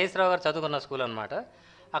 అక్కడ ఏఎస్ రావు గారు చదువుకున్న స్కూల్ అనమాట.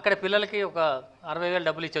 అక్కడ పిల్లలకి ఒక 60,000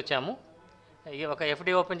 డబ్బులు ఇచ్చి వచ్చాము. ఒక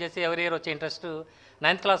ఎఫ్డి ఓపెన్ చేసి ఎవరి ఇయర్ వచ్చే ఇంట్రెస్ట్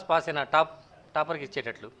 9th క్లాస్ పాస్ అయిన టాపర్కి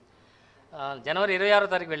ఇచ్చేటట్లు. జనవరి 26వ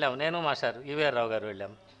తారీఖు వెళ్ళాము. నేను మా సార్ ఈవీఆర్ రావు గారు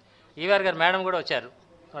వెళ్ళాము. ఈవీఆర్ గారు మేడం కూడా వచ్చారు,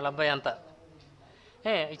 వాళ్ళ అబ్బాయి అంతా.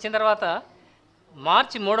 ఇచ్చిన తర్వాత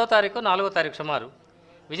మార్చి 3వ తారీఖు 4వ తారీఖు సుమారు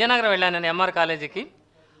విజయనగరం వెళ్ళాను నేను ఎంఆర్ కాలేజీకి.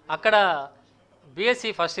 అక్కడ బీఎస్సీ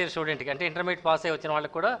ఫస్ట్ ఇయర్ స్టూడెంట్కి, అంటే ఇంటర్మీడియట్ పాస్ అయ్యి వచ్చిన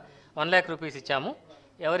వాళ్ళకి కూడా 1 lakh రూపీస్ ఇచ్చాము.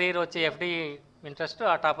 ఎవరి ఇయర్ వచ్చే ఎఫ్డి ఇంట్రెస్ట్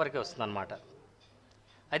ఆ టాపర్కి వస్తుందన్నమాట.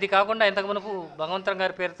 అది కాకుండా ఇంతకు మునుపు భగవంతరం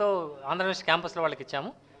గారి పేరుతో ఆంధ్ర యూనివర్సిటీ క్యాంపస్లో వాళ్ళకి ఇచ్చాము.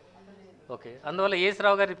 ఓకే, అందువల్ల ఏఎస్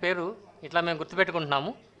రావు గారి పేరు ఇట్లా మేము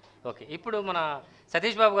గుర్తుపెట్టుకుంటున్నాము. ఓకే, ఇప్పుడు మన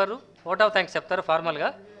సతీష్ బాబు గారు ఓట్ ఆఫ్ థ్యాంక్స్ చెప్తారు ఫార్మల్గా.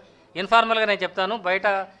 ఇన్ఫార్మల్గా నేను చెప్తాను.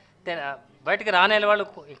 బయటికి రానే వాళ్ళు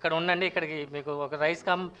ఇక్కడ ఉండండి. ఇక్కడికి మీకు ఒక రైస్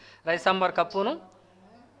సాంబార్ కప్పును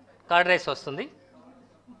కర్డ్ రైస్ వస్తుంది.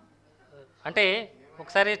 అంటే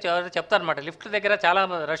ఒకసారి చెప్తారనమాట, లిఫ్ట్ దగ్గర చాలా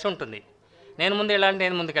రష్ ఉంటుంది, నేను ముందు వెళ్ళాలి,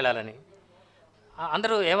 నేను ముందుకు వెళ్ళాలని.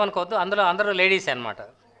 అందరూ ఏమనుకోవద్దు, అందరూ లేడీస్ అనమాట.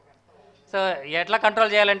 సో ఎట్లా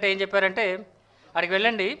కంట్రోల్ చేయాలంటే ఏం చెప్పారంటే, అక్కడికి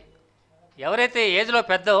వెళ్ళండి, ఎవరైతే ఏజ్లో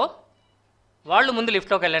పెద్దో వాళ్ళు ముందు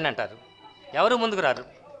లిఫ్ట్లోకి వెళ్ళండి అంటారు, ఎవరు ముందుకు రారు.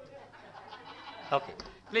 Okay,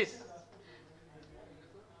 please.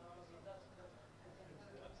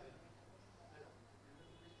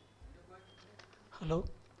 హలో,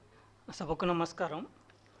 సభకు నమస్కారం.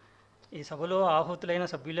 ఈ సభలో ఆహుతులైన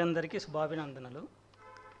సభ్యులందరికీ శుభాభినందనలు.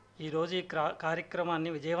 ఈరోజు ఈ కార్యక్రమాన్ని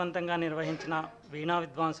విజయవంతంగా నిర్వహించిన వీణా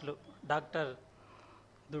విద్వాంసులు డాక్టర్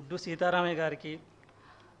దుడ్డు సీతారామయ్య గారికి,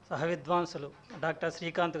 సహ విద్వాంసులు డాక్టర్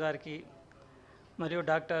శ్రీకాంత్ గారికి మరియు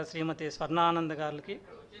డాక్టర్ శ్రీమతి స్వర్ణానంద్ గారికి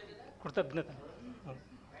కృతజ్ఞతలు.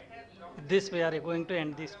 This we are going to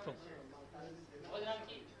end this programme.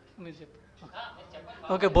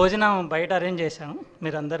 Okay, భోజనం బయట అరేంజ్ చేశాము,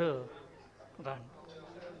 మీరందరూ రండి.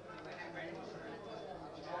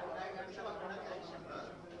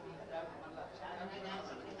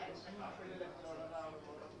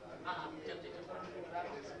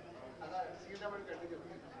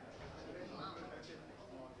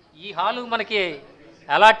 ఈ హాలు మనకి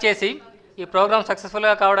అలాట్ చేసి ఈ ప్రోగ్రాం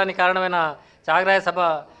సక్సెస్ఫుల్గా కావడానికి కారణమైన త్యాగరాయ సభ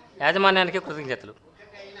యాజమాన్యానికి కృతజ్ఞతలు.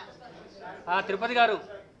 తిరుపతి గారు